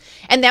 that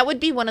would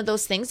be one of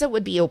those things that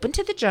would be open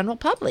to the general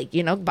public.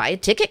 You know, buy a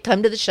ticket,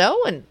 come to the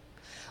show, and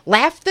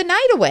laugh the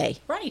night away.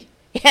 Right.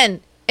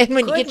 And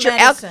when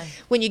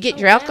you get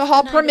your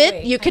alcohol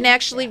permit, you can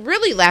actually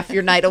really laugh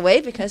your night away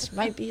because you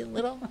might be a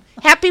little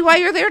happy while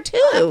you're there too.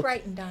 Keep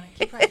writing, Donna.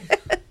 Keep writing.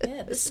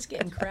 Yeah, this is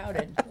getting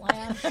crowded.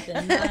 Laugh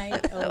the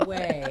night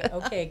away.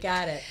 Okay,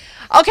 got it.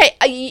 Okay,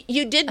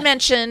 you did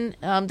mention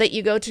that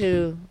you go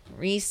to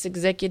Reese,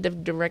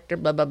 executive director,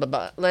 blah, blah, blah,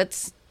 blah.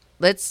 Let's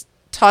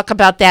talk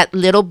about that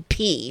little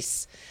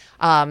piece.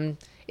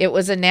 It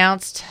was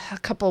announced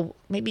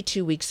maybe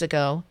 2 weeks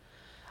ago,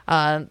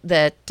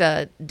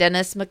 that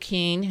Dennis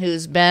McKean,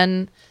 who's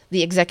been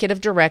the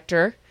executive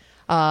director,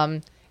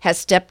 has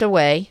stepped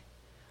away.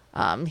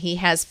 He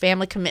has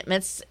family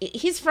commitments.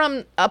 He's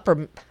from I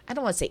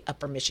don't want to say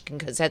upper Michigan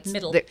because that's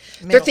Middle.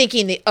 They're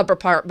thinking the upper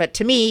part, but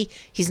to me,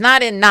 he's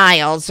not in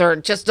Niles or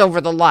just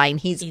over the line.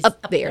 He's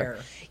up there.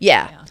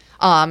 Yeah.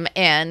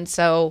 And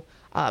so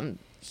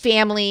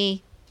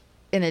family,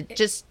 and it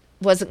just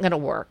wasn't going to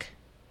work.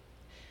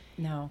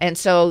 No. And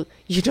so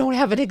you don't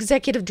have an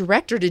executive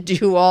director to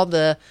do all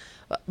the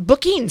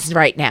bookings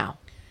right now.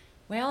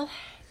 Well,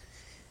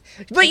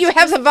 but you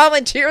have a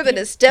volunteer that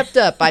has stepped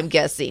up, I'm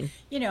guessing.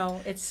 You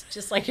know, it's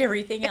just like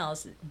everything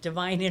else,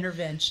 divine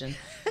intervention.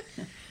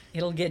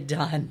 It'll get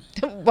done.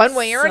 One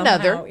way or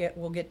another. Somehow it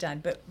will get done.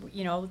 But,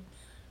 you know,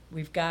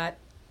 we've got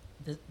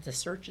the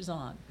search is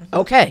on.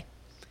 Okay.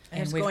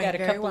 And we've got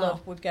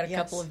a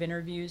couple of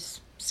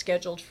interviews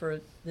scheduled for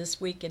this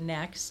week and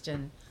next,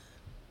 and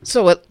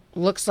so it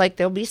looks like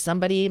there'll be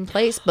somebody in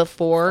place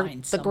before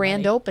the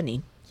grand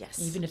opening. Yes.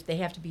 Even if they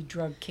have to be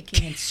drug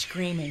kicking and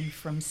screaming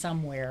from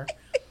somewhere.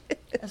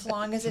 As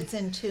long as it's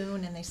in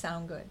tune and they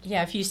sound good.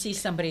 Yeah, if you see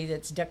somebody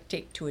that's duct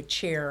taped to a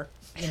chair,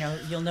 you know,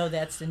 you'll know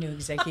that's the new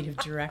executive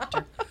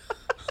director.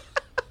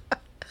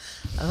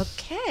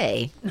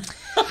 Okay.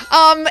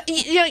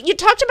 You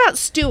talked about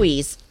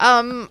Stewie's.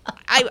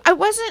 I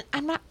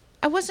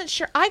wasn't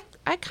sure. I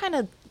kind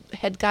of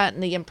had gotten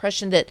the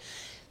impression that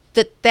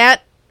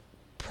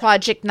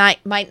project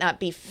might not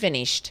be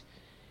finished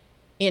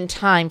in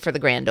time for the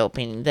grand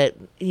opening. That,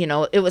 you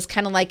know, it was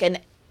kind of like an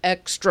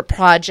extra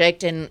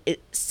project, and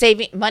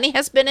saving money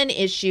has been an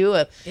issue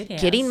of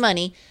getting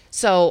money.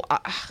 So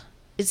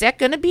is that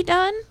going to be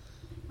done?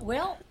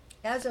 Well,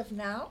 as of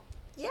now,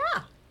 yeah.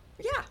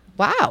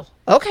 Wow.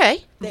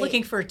 Okay. I'm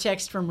looking for a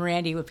text from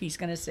Randy if he's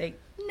going to say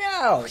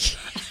no.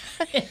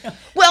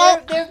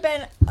 Well, there have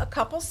been a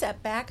couple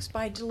setbacks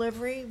by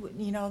delivery.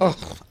 You know,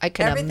 I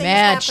can everything's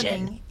imagine.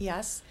 Happening,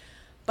 yes,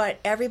 but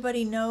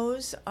everybody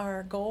knows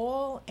our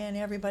goal, and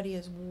everybody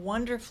is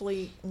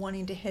wonderfully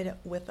wanting to hit it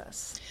with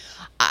us.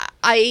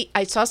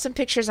 I saw some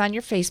pictures on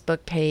your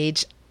Facebook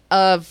page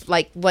of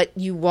like what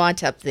you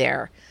want up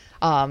there.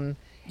 Yeah,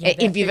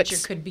 that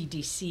picture could be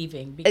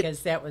deceiving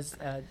because that was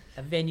a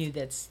venue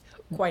that's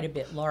quite a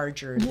bit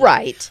larger.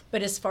 Right.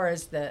 But as far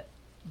as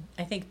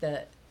I think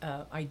the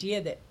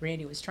idea that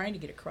Randy was trying to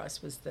get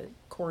across was the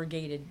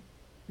corrugated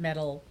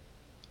metal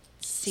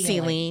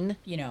ceiling.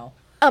 You know.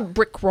 A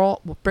brick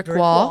wall.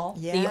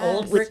 Yes. The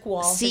old brick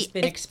wall has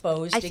been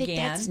exposed again. I think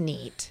that's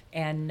neat.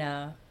 And,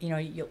 you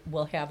know,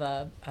 we'll have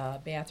a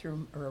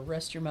bathroom or a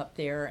restroom up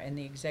there and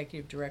the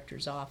executive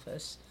director's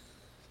office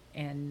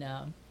and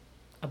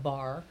a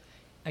bar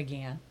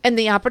again. And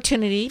the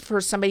opportunity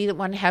for somebody that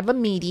want to have a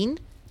meeting,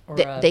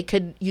 they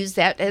could use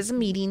that as a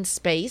meeting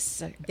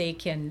space. They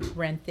can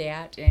rent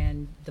that,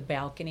 and the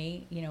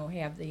balcony, you know,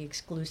 have the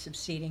exclusive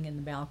seating in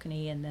the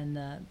balcony, and then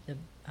the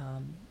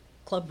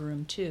club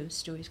room too,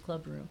 Stewie's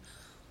club room.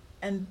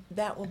 And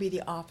that will be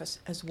the office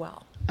as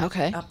well.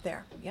 Okay. Up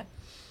there. Yep.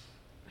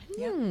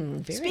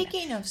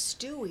 Speaking of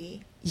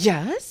Stewie,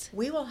 yes,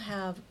 we will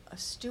have a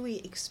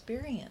Stewie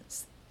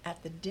experience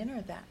at the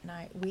dinner that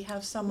night. We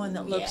have someone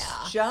that looks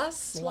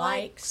just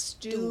like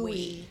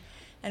Stewie.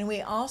 And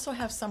we also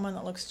have someone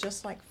that looks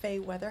just like Faye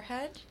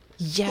Weatherhead.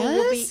 Yes. Who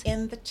will be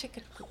in the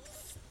ticket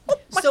booth.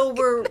 So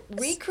we're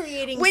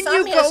recreating when some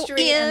you go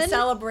history in, and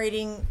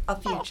celebrating a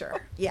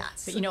future.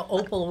 Yes. But, you know,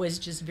 Opal was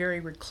just very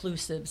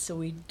reclusive, so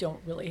we don't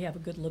really have a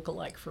good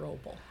look-alike for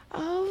Opal.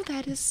 Oh,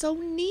 that is so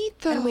neat,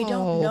 though. And we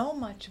don't know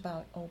much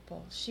about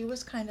Opal. She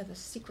was kind of the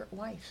secret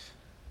wife.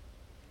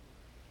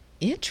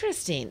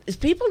 Interesting.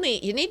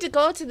 You need to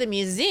go to the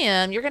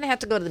museum. You're going to have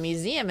to go to the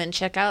museum and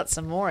check out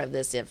some more of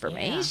this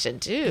information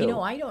too. You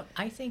know,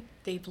 I think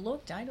they've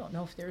looked. I don't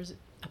know if there's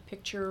a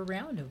picture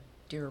around of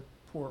dear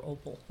poor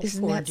Opal.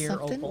 Isn't Poor that dear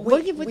something? Opal.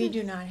 We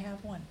do not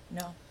have one.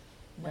 No.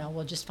 Well,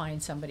 we'll just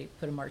find somebody,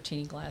 put a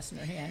martini glass in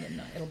their hand,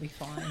 and it'll be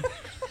fine.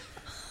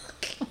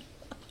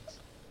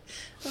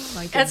 Oh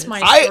my That's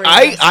my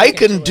I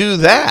can do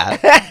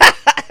that.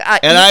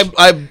 And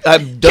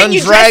I've done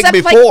you dress drag up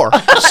like- before,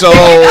 so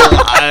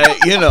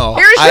Here's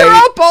your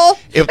Opal.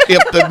 If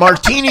the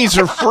martinis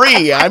are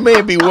free, I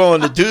may be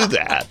willing to do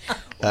that.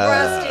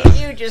 Rusty,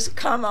 you just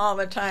come all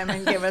the time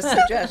and give us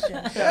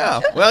suggestions.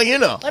 Yeah, well,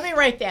 Let me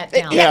write that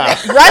down. Yeah.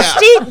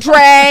 Rusty,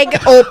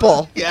 drag,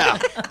 Opal. Yeah.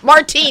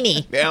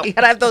 Martini. Yeah. You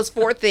gotta have those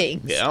 4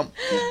 things. Yeah.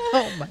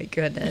 Oh my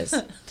goodness.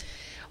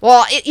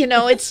 Well,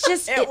 it's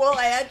just It will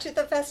add to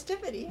the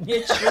festivity.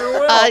 It sure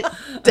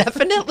will.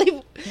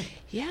 Definitely.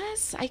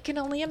 Yes, I can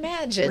only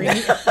imagine.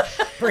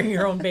 Bring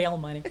your own bail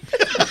money.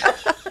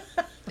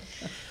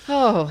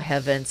 Oh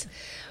heavens.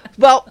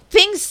 Well,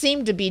 things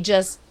seem to be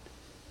just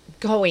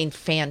going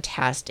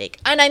fantastic,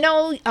 and I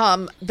know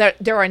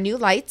there are new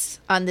lights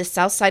on the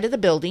south side of the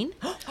building.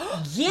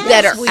 Yes,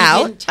 that are we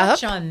out, didn't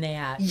touch up. on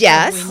that.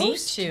 Yes. So we need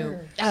to.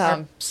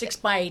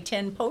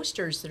 6x10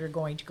 posters that are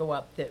going to go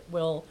up that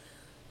will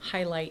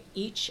highlight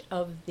each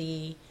of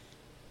the,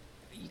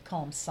 you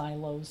call them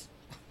silos,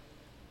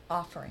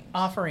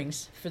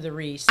 offerings for the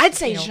wreaths. I'd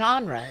say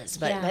genres,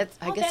 but Yeah.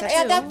 I guess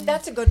that's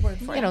that's a good word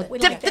for it.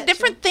 the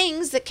different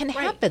things that can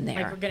happen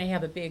there. Like we're going to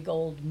have a big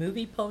old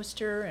movie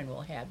poster, and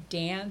we'll have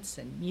dance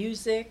and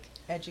music,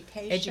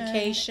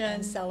 education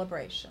and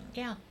celebration.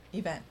 Yeah,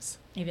 events.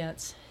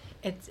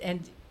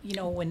 And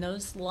when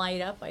those light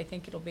up, I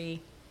think it'll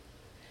be.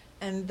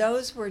 And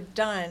those were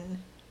done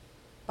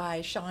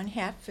by Sean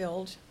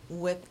Hatfield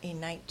with a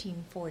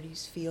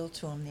 1940s feel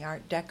to them, the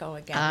Art Deco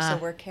again. So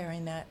we're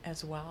carrying that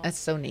as well. That's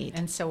so neat.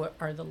 And so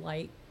are the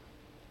light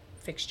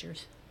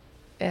fixtures.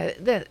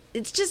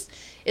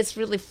 It's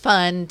really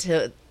fun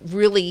to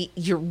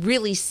you're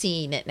really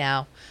seeing it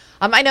now.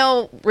 I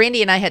know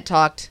Randy and I had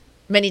talked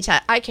many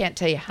times. I can't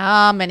tell you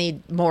how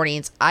many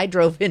mornings I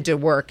drove into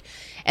work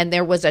and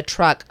there was a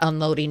truck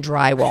unloading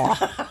drywall.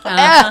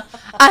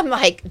 I'm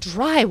like,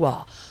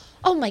 drywall?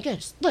 Oh my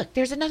goodness, look,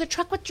 there's another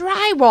truck with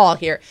drywall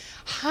here.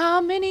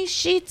 How many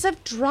sheets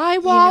of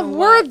drywall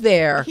were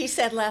there? He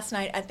said last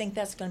night, I think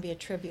that's going to be a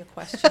trivia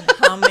question.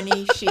 How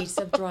many sheets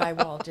of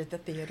drywall did the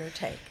theater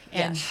take?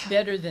 And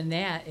better than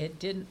that, it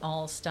didn't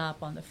all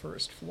stop on the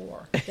first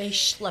floor. They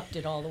schlepped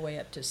it all the way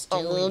up to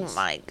Stillie's. Oh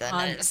my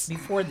goodness.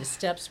 Before the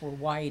steps were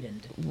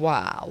widened.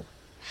 Wow.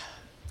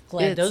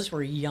 Glad those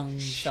were young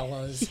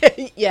fellows.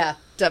 Yeah,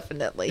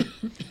 definitely.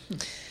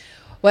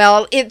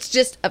 Well, it's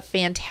just a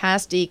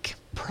fantastic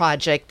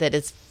project that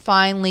is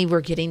finally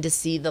we're getting to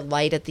see the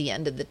light at the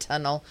end of the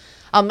tunnel.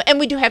 And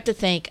we do have to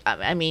thank,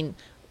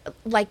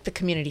 like the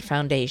Community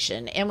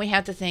Foundation, and we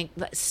have to thank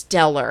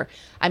Stellar.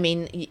 I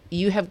mean,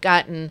 you have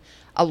gotten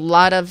a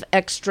lot of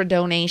extra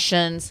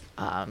donations.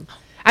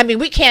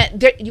 We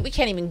can't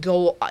even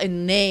go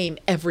and name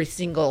every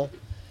single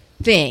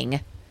thing.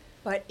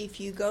 But if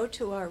you go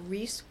to our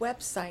Reese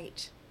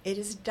website, it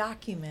is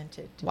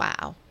documented.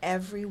 Wow.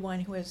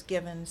 Everyone who has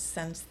given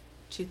since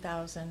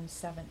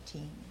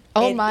 2017.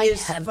 Oh, my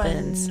heavens. heavens.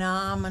 It is a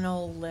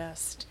phenomenal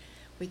list.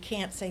 We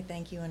can't say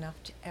thank you enough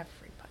to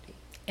everybody.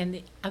 And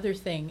the other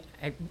thing,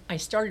 I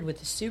started with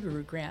the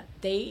Subaru grant.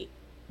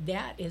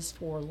 That is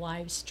for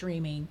live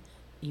streaming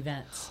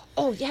events.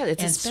 Oh, yeah,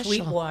 it's and a special.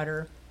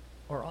 Sweetwater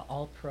or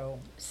All Pro,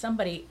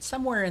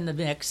 somewhere in the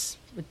mix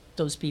with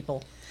those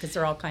people, because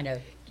they're all kind of,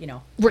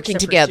 working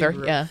except for together.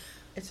 Subaru, Yeah.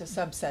 It's a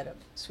subset of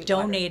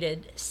Sweetwater.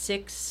 donated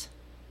 6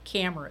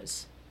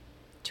 cameras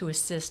to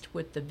assist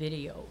with the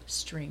video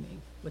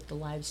streaming, with the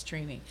live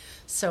streaming.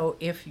 So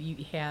if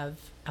you have,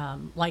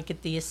 like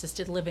at the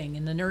assisted living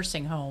in the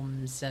nursing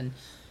homes, and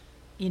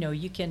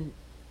you can,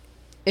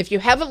 If you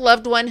have a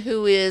loved one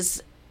who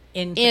is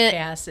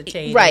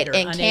incapacitated, right, or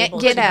and can't unable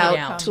get to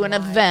out to an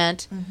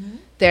event,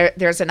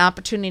 there's an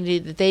opportunity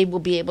that they will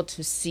be able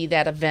to see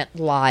that event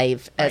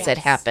live as it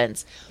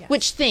happens.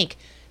 Which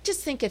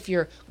just think if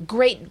your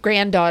great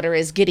granddaughter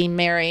is getting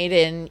married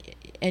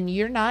and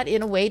you're not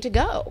in a way to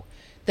go,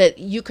 that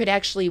you could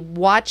actually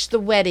watch the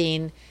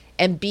wedding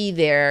and be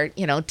there,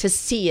 to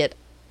see it.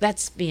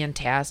 That's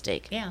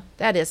fantastic. Yeah.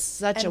 That is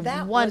such and a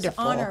that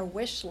wonderful. was on our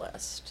wish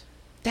list.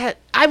 That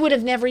I would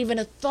have never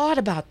even thought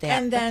about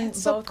that. And then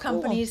That's so both cool.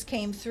 companies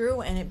came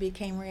through and it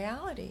became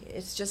reality.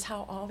 It's just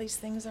how all these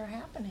things are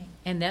happening.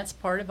 And that's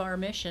part of our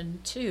mission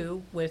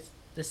too, with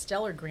the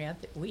Stellar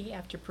Grant, that we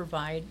have to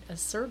provide a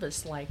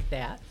service like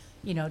that,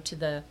 to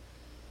the,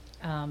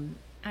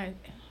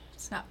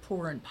 it's not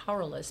poor and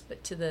powerless,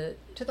 but to the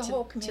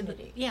whole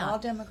community, all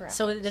demographics,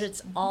 so that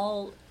it's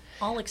all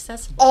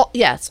accessible.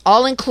 Yes,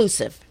 all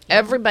inclusive.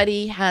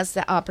 Everybody has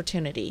the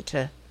opportunity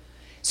to.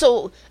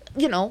 So,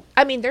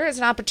 there is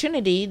an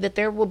opportunity that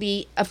there will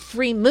be a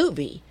free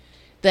movie,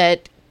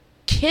 that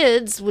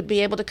kids would be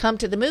able to come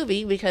to the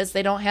movie because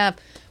they don't have,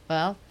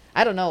 well,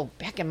 I don't know,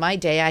 back in my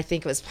day, I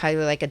think it was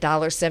probably like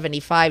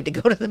 $1.75 to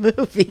go to the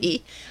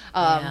movie.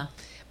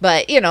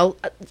 But,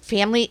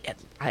 family,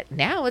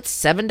 now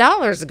it's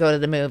 $7 to go to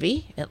the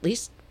movie, at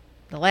least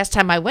The last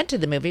time I went to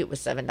the movie, it was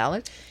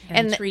 $7.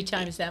 And 3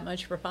 times that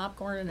much for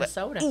popcorn and a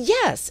soda.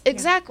 Yes,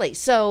 exactly.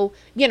 So,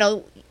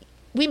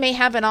 we may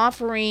have an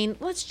offering.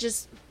 Let's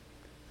just,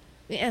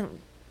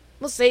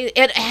 we'll say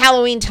at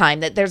Halloween time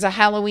that there's a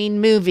Halloween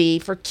movie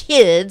for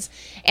kids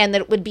and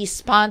that it would be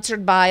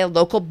sponsored by a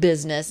local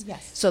business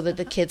so that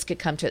the kids could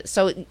come to it.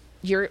 So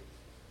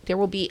there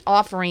will be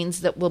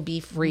offerings that will be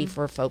free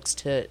for folks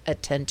to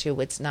attend to.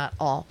 It's not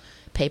all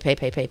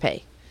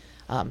pay.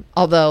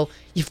 Although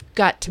you've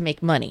got to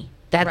make money.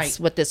 That's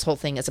what this whole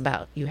thing is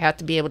about. You have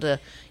to be able to,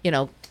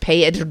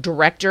 pay a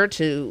director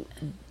to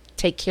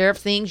take care of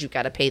things. You've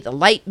got to pay the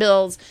light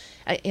bills.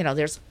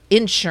 There's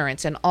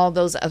insurance and all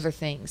those other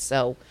things.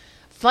 So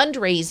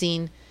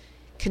fundraising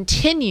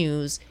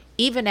continues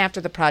even after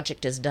the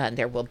project is done.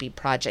 There will be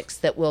projects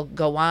that will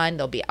go on.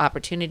 There'll be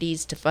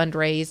opportunities to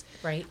fundraise.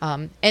 Right.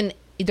 And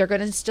they're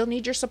going to still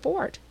need your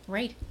support.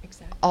 Right,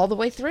 exactly. All the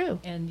way through.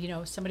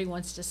 And, somebody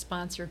wants to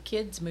sponsor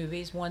kids'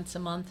 movies once a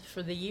month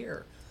for the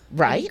year.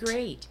 Right. That'd be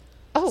great.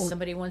 Oh.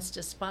 Somebody wants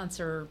to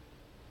sponsor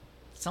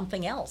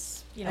something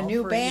else. A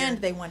new band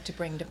they want to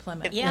bring to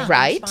Plymouth. Yeah.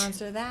 Right.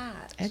 Sponsor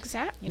that.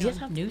 Exactly.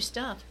 New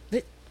stuff.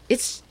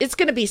 It's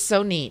going to be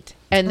so neat.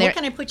 And what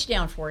can I put you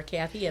down for,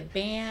 Kathy? A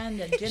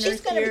band, a dinner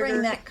She's going to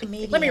bring that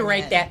comedian. Let me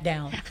write that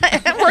down.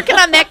 I'm working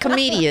on that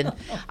comedian.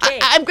 Okay.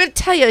 I'm going to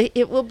tell you,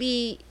 it will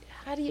be,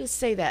 how do you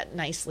say that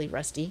nicely,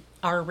 Rusty?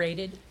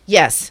 R-rated?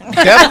 Yes.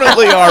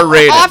 Definitely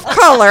R-rated. Off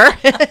color.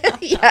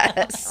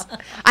 Yes.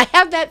 I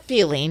have that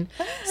feeling.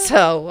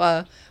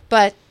 So,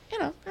 but,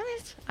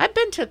 I've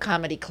been to a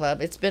comedy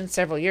club. It's been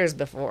several years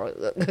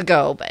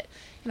ago, but,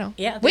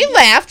 we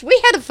laughed.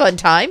 We had a fun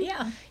time.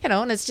 Yeah.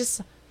 And it's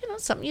just,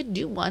 something you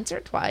do once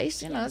or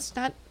twice.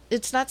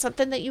 It's not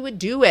something that you would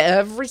do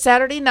every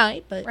Saturday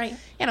night, but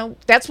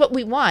that's what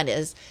we want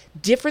is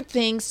different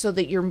things so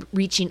that you're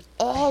reaching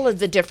all of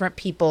the different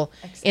people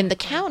in the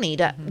county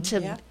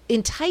to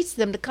entice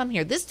them to come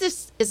here.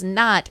 This is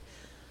not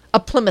a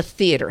Plymouth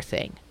theater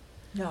thing.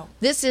 No.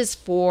 This is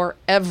for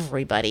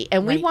everybody.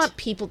 And we want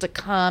people to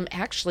come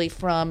actually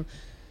from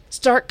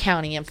Stark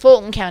County and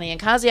Fulton County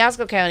and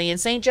Kosciuszko County and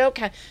St. Joe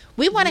County.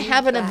 We want to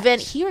have an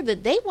event here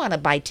that they want to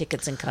buy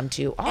tickets and come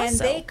to also. And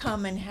they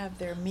come and have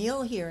their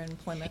meal here in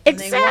Plymouth.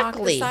 Exactly. And they walk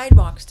the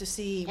sidewalks to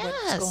see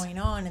what's going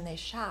on and they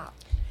shop.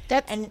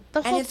 That's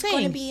the whole it's thing.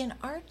 going to be an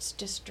arts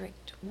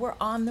district. We're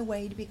on the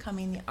way to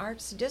becoming the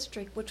arts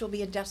district, which will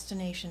be a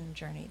destination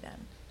journey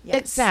then. Yes.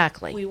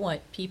 Exactly. We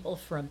want people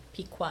from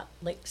Pequot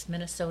Lakes,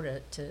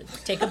 Minnesota to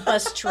take a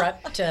bus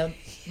trip to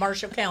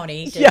Marshall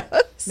County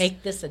to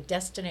make this a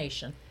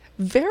destination.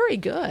 Very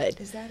good.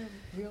 Is that a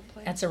real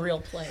place? That's a real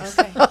place.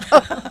 Okay.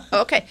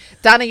 Okay.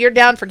 Donna, you're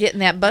down for getting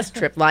that bus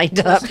trip lined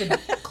up.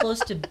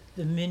 Close to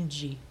the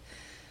Minji.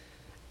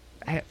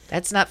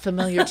 That's not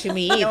familiar to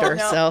me either,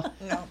 so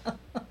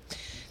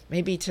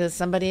maybe to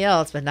somebody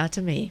else, but not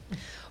to me.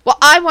 Well,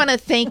 I want to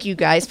thank you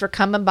guys for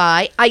coming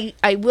by.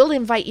 I will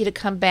invite you to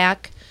come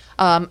back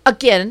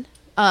again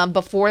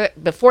before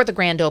the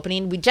grand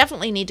opening. We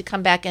definitely need to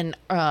come back in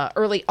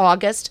early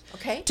August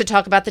to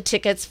talk about the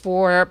tickets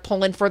for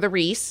Pulling for the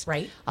Reese.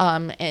 Right.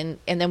 And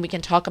then we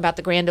can talk about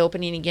the grand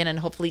opening again and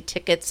hopefully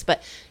tickets.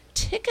 But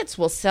tickets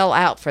will sell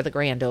out for the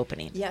grand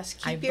opening. Yes,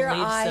 keep your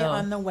eye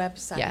on the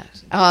website. Yeah.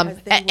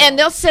 And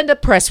they'll send a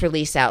press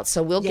release out,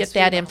 so we'll get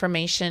that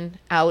information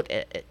out,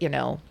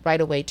 right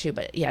away too.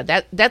 But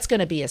yeah, that's going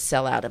to be a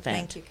sellout event.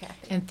 Thank you,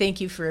 Kathy. And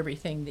thank you for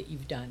everything that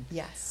you've done.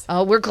 Yes.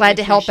 Oh, we're glad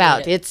to help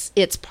out. It.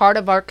 It's part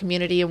of our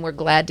community, and we're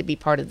glad to be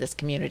part of this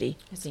community.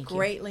 It's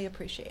greatly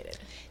appreciated.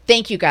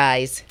 Thank you,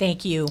 guys.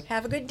 Thank you.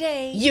 Have a good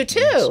day. You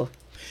too.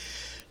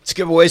 Let's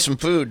give away some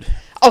food.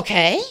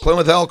 Okay.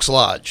 Plymouth Elks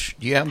Lodge.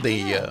 Do you have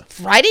the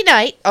Friday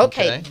night?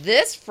 Okay,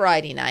 this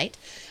Friday night,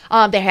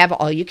 they have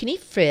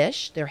all-you-can-eat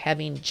fish. They're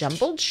having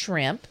jumbled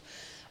shrimp.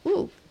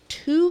 Ooh,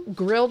 2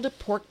 grilled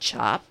pork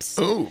chops.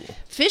 Ooh.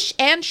 Fish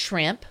and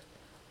shrimp,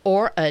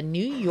 or a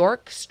New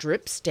York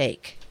strip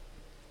steak.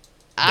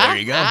 There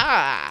you go.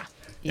 Yeah.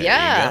 You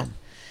go.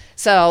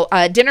 So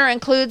dinner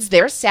includes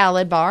their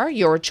salad bar,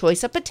 your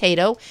choice of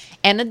potato,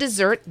 and a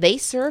dessert they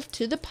serve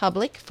to the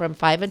public from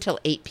 5 until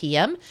 8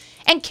 p.m.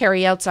 And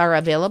carryouts are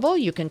available.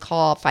 You can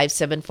call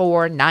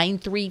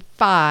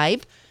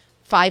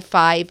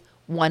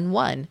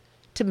 574-935-5511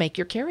 to make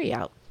your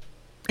carryout.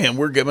 And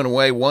we're giving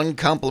away 1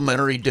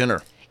 complimentary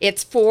dinner.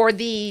 It's for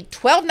the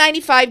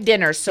 $12.95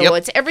 dinner, so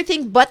it's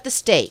everything but the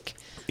steak.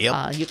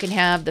 Yep. You can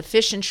have the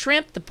fish and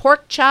shrimp, the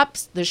pork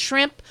chops, the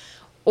shrimp,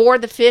 or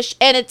the fish.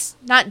 And it's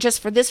not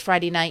just for this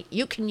Friday night.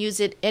 You can use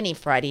it any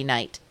Friday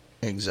night.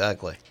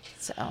 Exactly.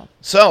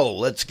 So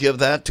let's give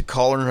that to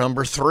caller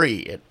number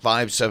 3 at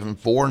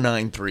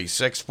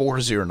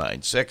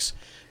 574-936-4096.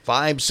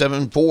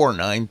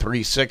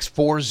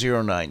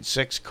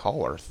 574-936-4096.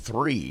 Caller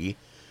 3.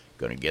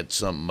 Going to get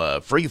some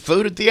free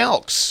food at the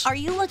Elks. Are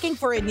you looking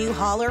for a new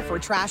hauler for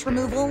trash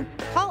removal?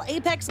 Call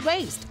Apex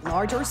Waste.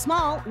 Large or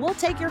small, we'll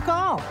take your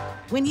call.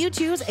 When you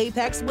choose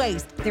Apex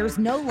Waste, there's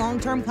no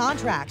long-term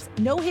contracts,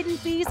 no hidden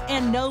fees,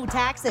 and no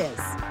taxes.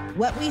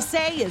 What we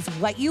say is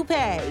what you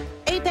pay.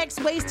 Apex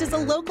Waste is a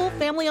local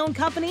family-owned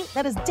company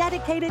that is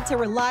dedicated to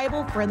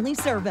reliable, friendly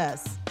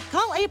service.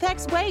 Call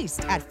Apex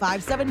Waste at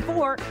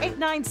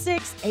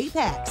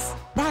 574-896-APEX.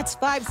 That's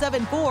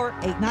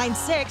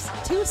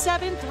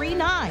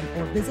 574-896-2739,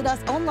 or visit us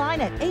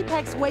online at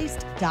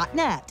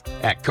apexwaste.net.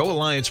 At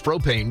Co-Alliance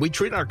Propane, we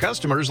treat our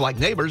customers like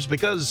neighbors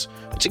because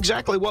it's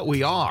exactly what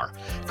we are.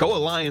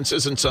 Co-Alliance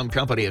isn't some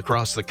company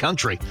across the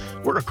country.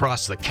 We're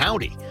across the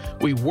county.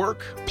 We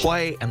work,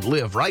 play, and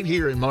live right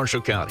here in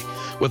Marshall County.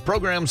 With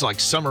programs like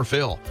Summer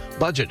Fill,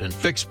 Budget, and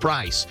Fixed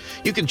Price,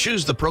 you can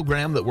choose the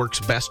program that works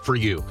best for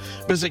you.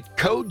 Visit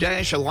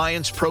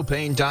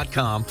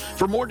co-alliancepropane.com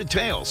for more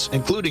details,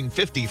 including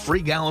 50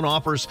 free gallon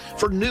offers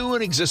for new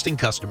and existing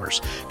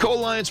customers.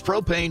 Co-Alliance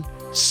Propane,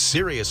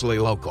 seriously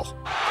local.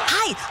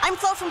 Hi, I'm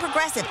Flo from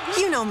Progressive.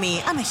 You know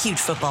me, I'm a huge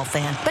football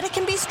fan, but it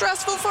can be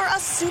stressful for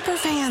us super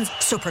fans.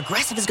 So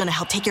Progressive is going to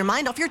help take your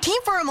mind off your team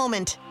for a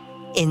moment.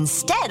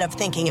 Instead of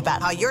thinking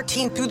about how your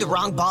team threw the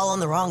wrong ball on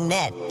the wrong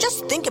net,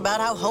 just think about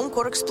how Home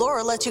Quote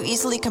Explorer lets you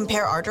easily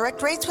compare our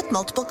direct rates with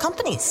multiple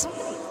companies.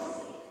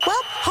 Well,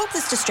 hope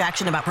this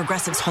distraction about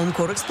Progressive's Home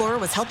Quote Explorer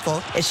was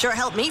helpful. It sure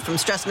helped me from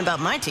stressing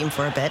about my team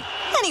for a bit.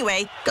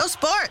 Anyway, go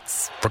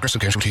sports! Progressive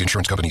Casualty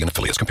Insurance Company and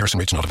affiliates. Comparison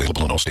rates not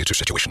available in all states or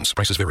situations.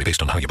 Prices vary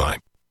based on how you buy.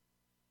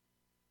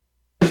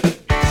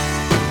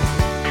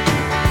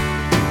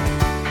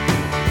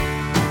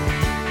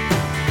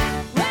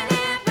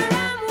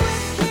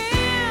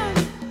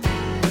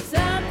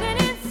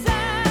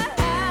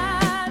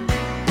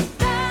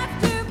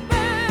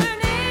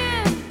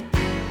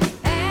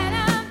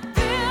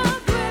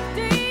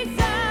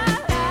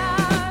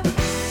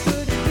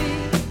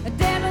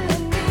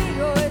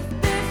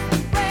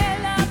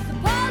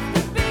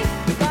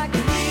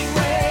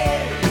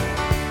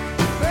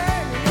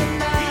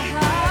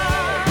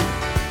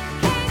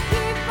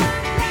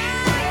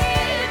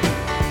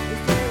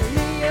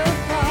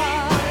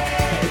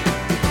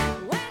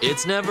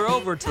 It's never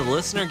over till the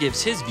listener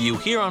gives his view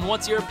here on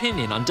What's Your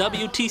Opinion on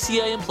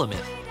WTCA in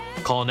Plymouth.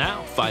 Call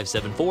now,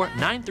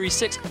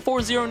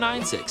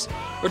 574-936-4096,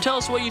 or tell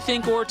us what you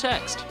think or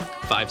text,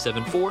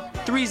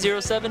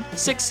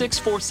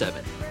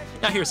 574-307-6647.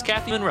 Now here's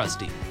Kathy and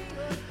Rusty.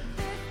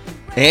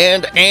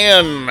 And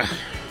Ann,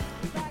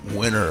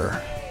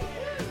 winner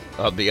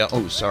of the...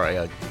 Oh, sorry,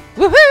 I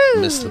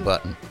missed the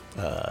button.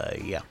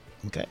 Yeah,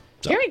 okay.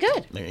 So, very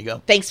good. There you go.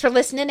 Thanks for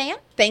listening, Ann.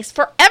 Thanks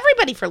for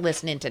everybody for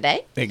listening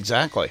today.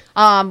 Exactly.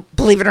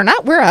 Believe it or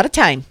not, we're out of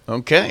time.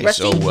 Okay,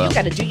 Rusty, so... you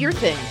got to do your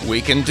thing. We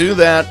can do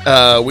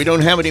that. We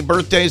don't have any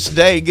birthdays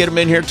today. Get them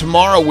in here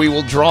tomorrow. We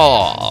will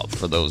draw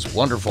for those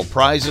wonderful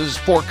prizes.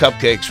 4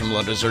 cupcakes from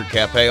Le Dessert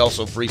Cafe.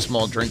 Also free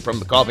small drink from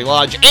the Coffee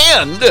Lodge.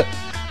 And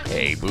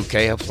a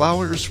bouquet of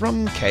flowers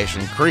from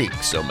Cashin Creek.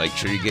 So make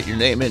sure you get your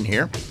name in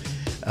here.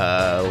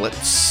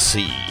 Let's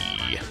see.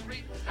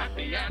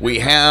 We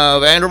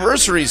have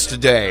anniversaries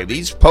today.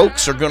 These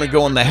pokes are going to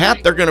go in the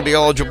hat. They're going to be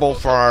eligible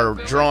for our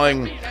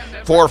drawing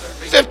for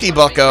 50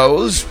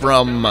 buckos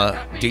from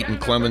Deaton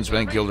Clemens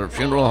Van Gilder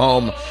Funeral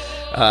Home.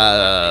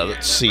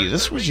 Let's see.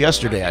 This was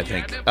yesterday, I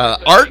think.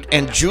 Art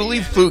and Julie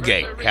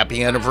Fugate.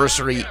 Happy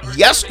anniversary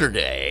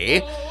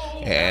yesterday.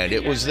 And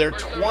it was their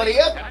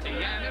 20th.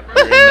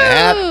 They're in the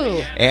hat.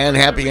 And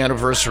happy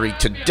anniversary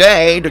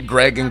today to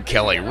Greg and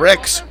Kelly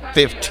Ricks.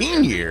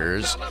 15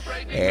 years.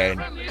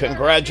 And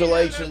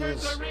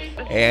congratulations.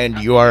 And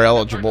you are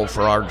eligible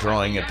for our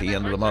drawing at the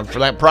end of the month for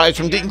that prize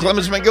from Deaton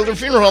Clemens Van Gilder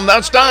Funeral Home. Now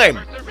it's time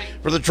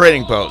for the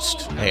Trading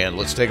Post. And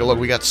let's take a look.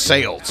 We got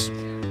sales.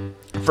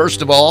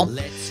 First of all,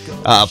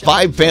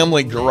 5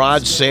 family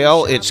garage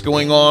sale. It's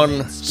going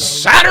on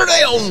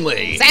Saturday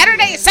only.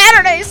 Saturday.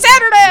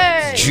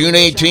 June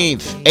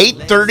 18th,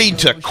 8:30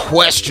 to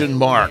question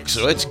mark.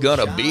 So it's going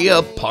to be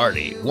a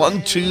party.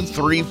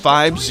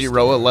 12350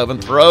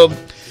 11th Road.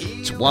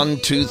 It's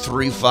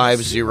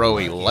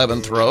 12350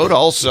 11th Road.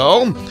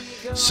 Also,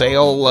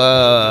 sale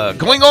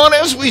going on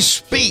as we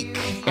speak.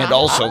 And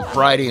also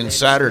Friday and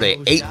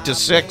Saturday, 8 to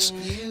 6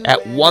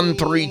 at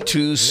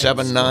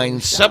 13279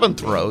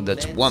 7th Road.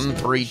 That's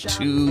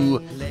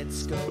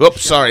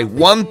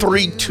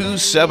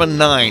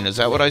 13279. Is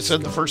that what I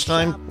said the first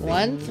time?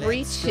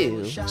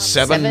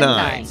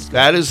 13279.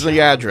 That is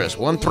the address.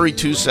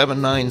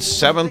 13279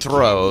 7th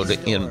Road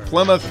in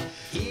Plymouth.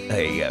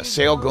 A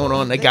sale going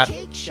on. They got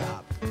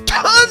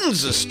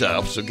tons of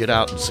stuff, so get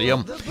out and see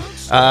them.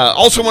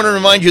 Also want to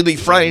remind you the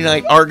Friday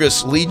night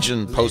Argus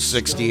Legion Post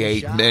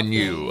 68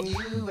 menu.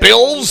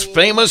 Bill's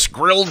Famous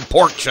Grilled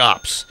Pork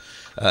Chops.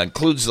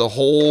 Includes the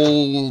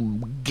whole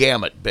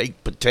gamut.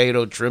 Baked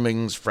potato,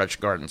 trimmings, fresh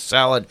garden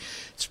salad.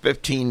 It's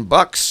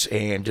 $15,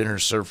 and dinner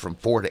served from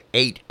 4 to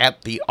 8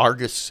 at the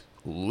Argus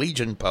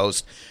Legion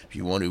Post. If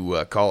you want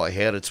to call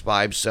ahead, it's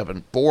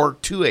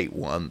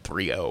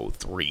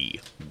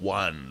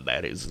 574-281-3031.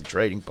 That is the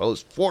Trading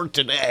Post for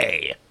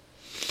today.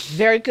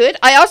 Very good.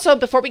 I also,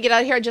 before we get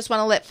out of here, I just want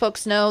to let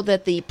folks know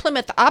that the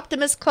Plymouth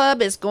Optimist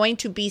Club is going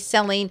to be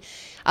selling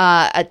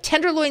a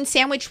tenderloin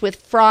sandwich with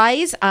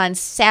fries on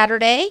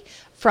Saturday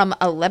from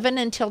 11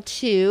 until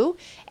 2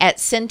 at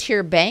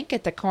Centier Bank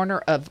at the corner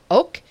of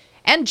Oak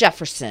and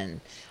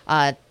Jefferson.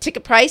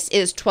 Ticket price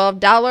is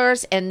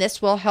 $12, and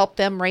this will help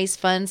them raise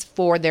funds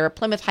for their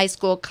Plymouth High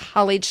School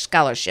College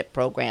Scholarship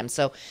Program.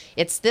 So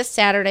it's this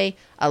Saturday,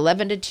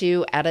 11 to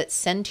 2 out at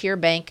Centier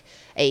Bank,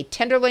 a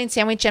tenderloin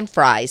sandwich and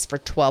fries for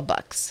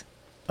 $12.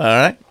 All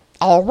right.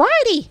 All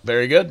righty.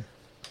 Very good.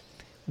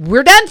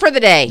 We're done for the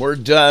day. We're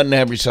done.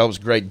 Have yourselves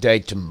a great day.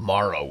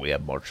 Tomorrow we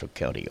have Marshall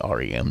County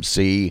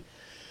REMC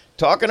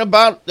talking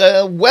about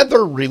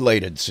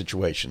weather-related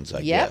situations,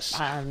 I guess.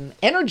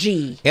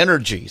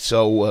 Energy.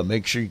 So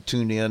make sure you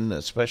tune in,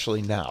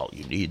 especially now.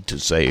 You need to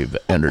save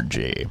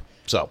energy.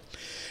 So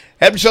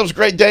have yourselves a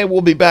great day.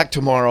 We'll be back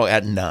tomorrow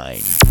at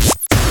 9.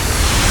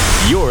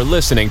 You're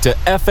listening to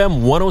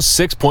FM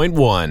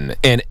 106.1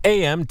 and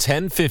AM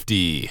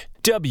 1050.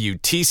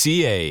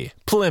 WTCA,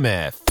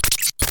 Plymouth.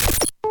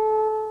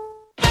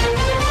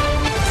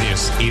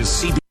 This is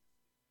CB.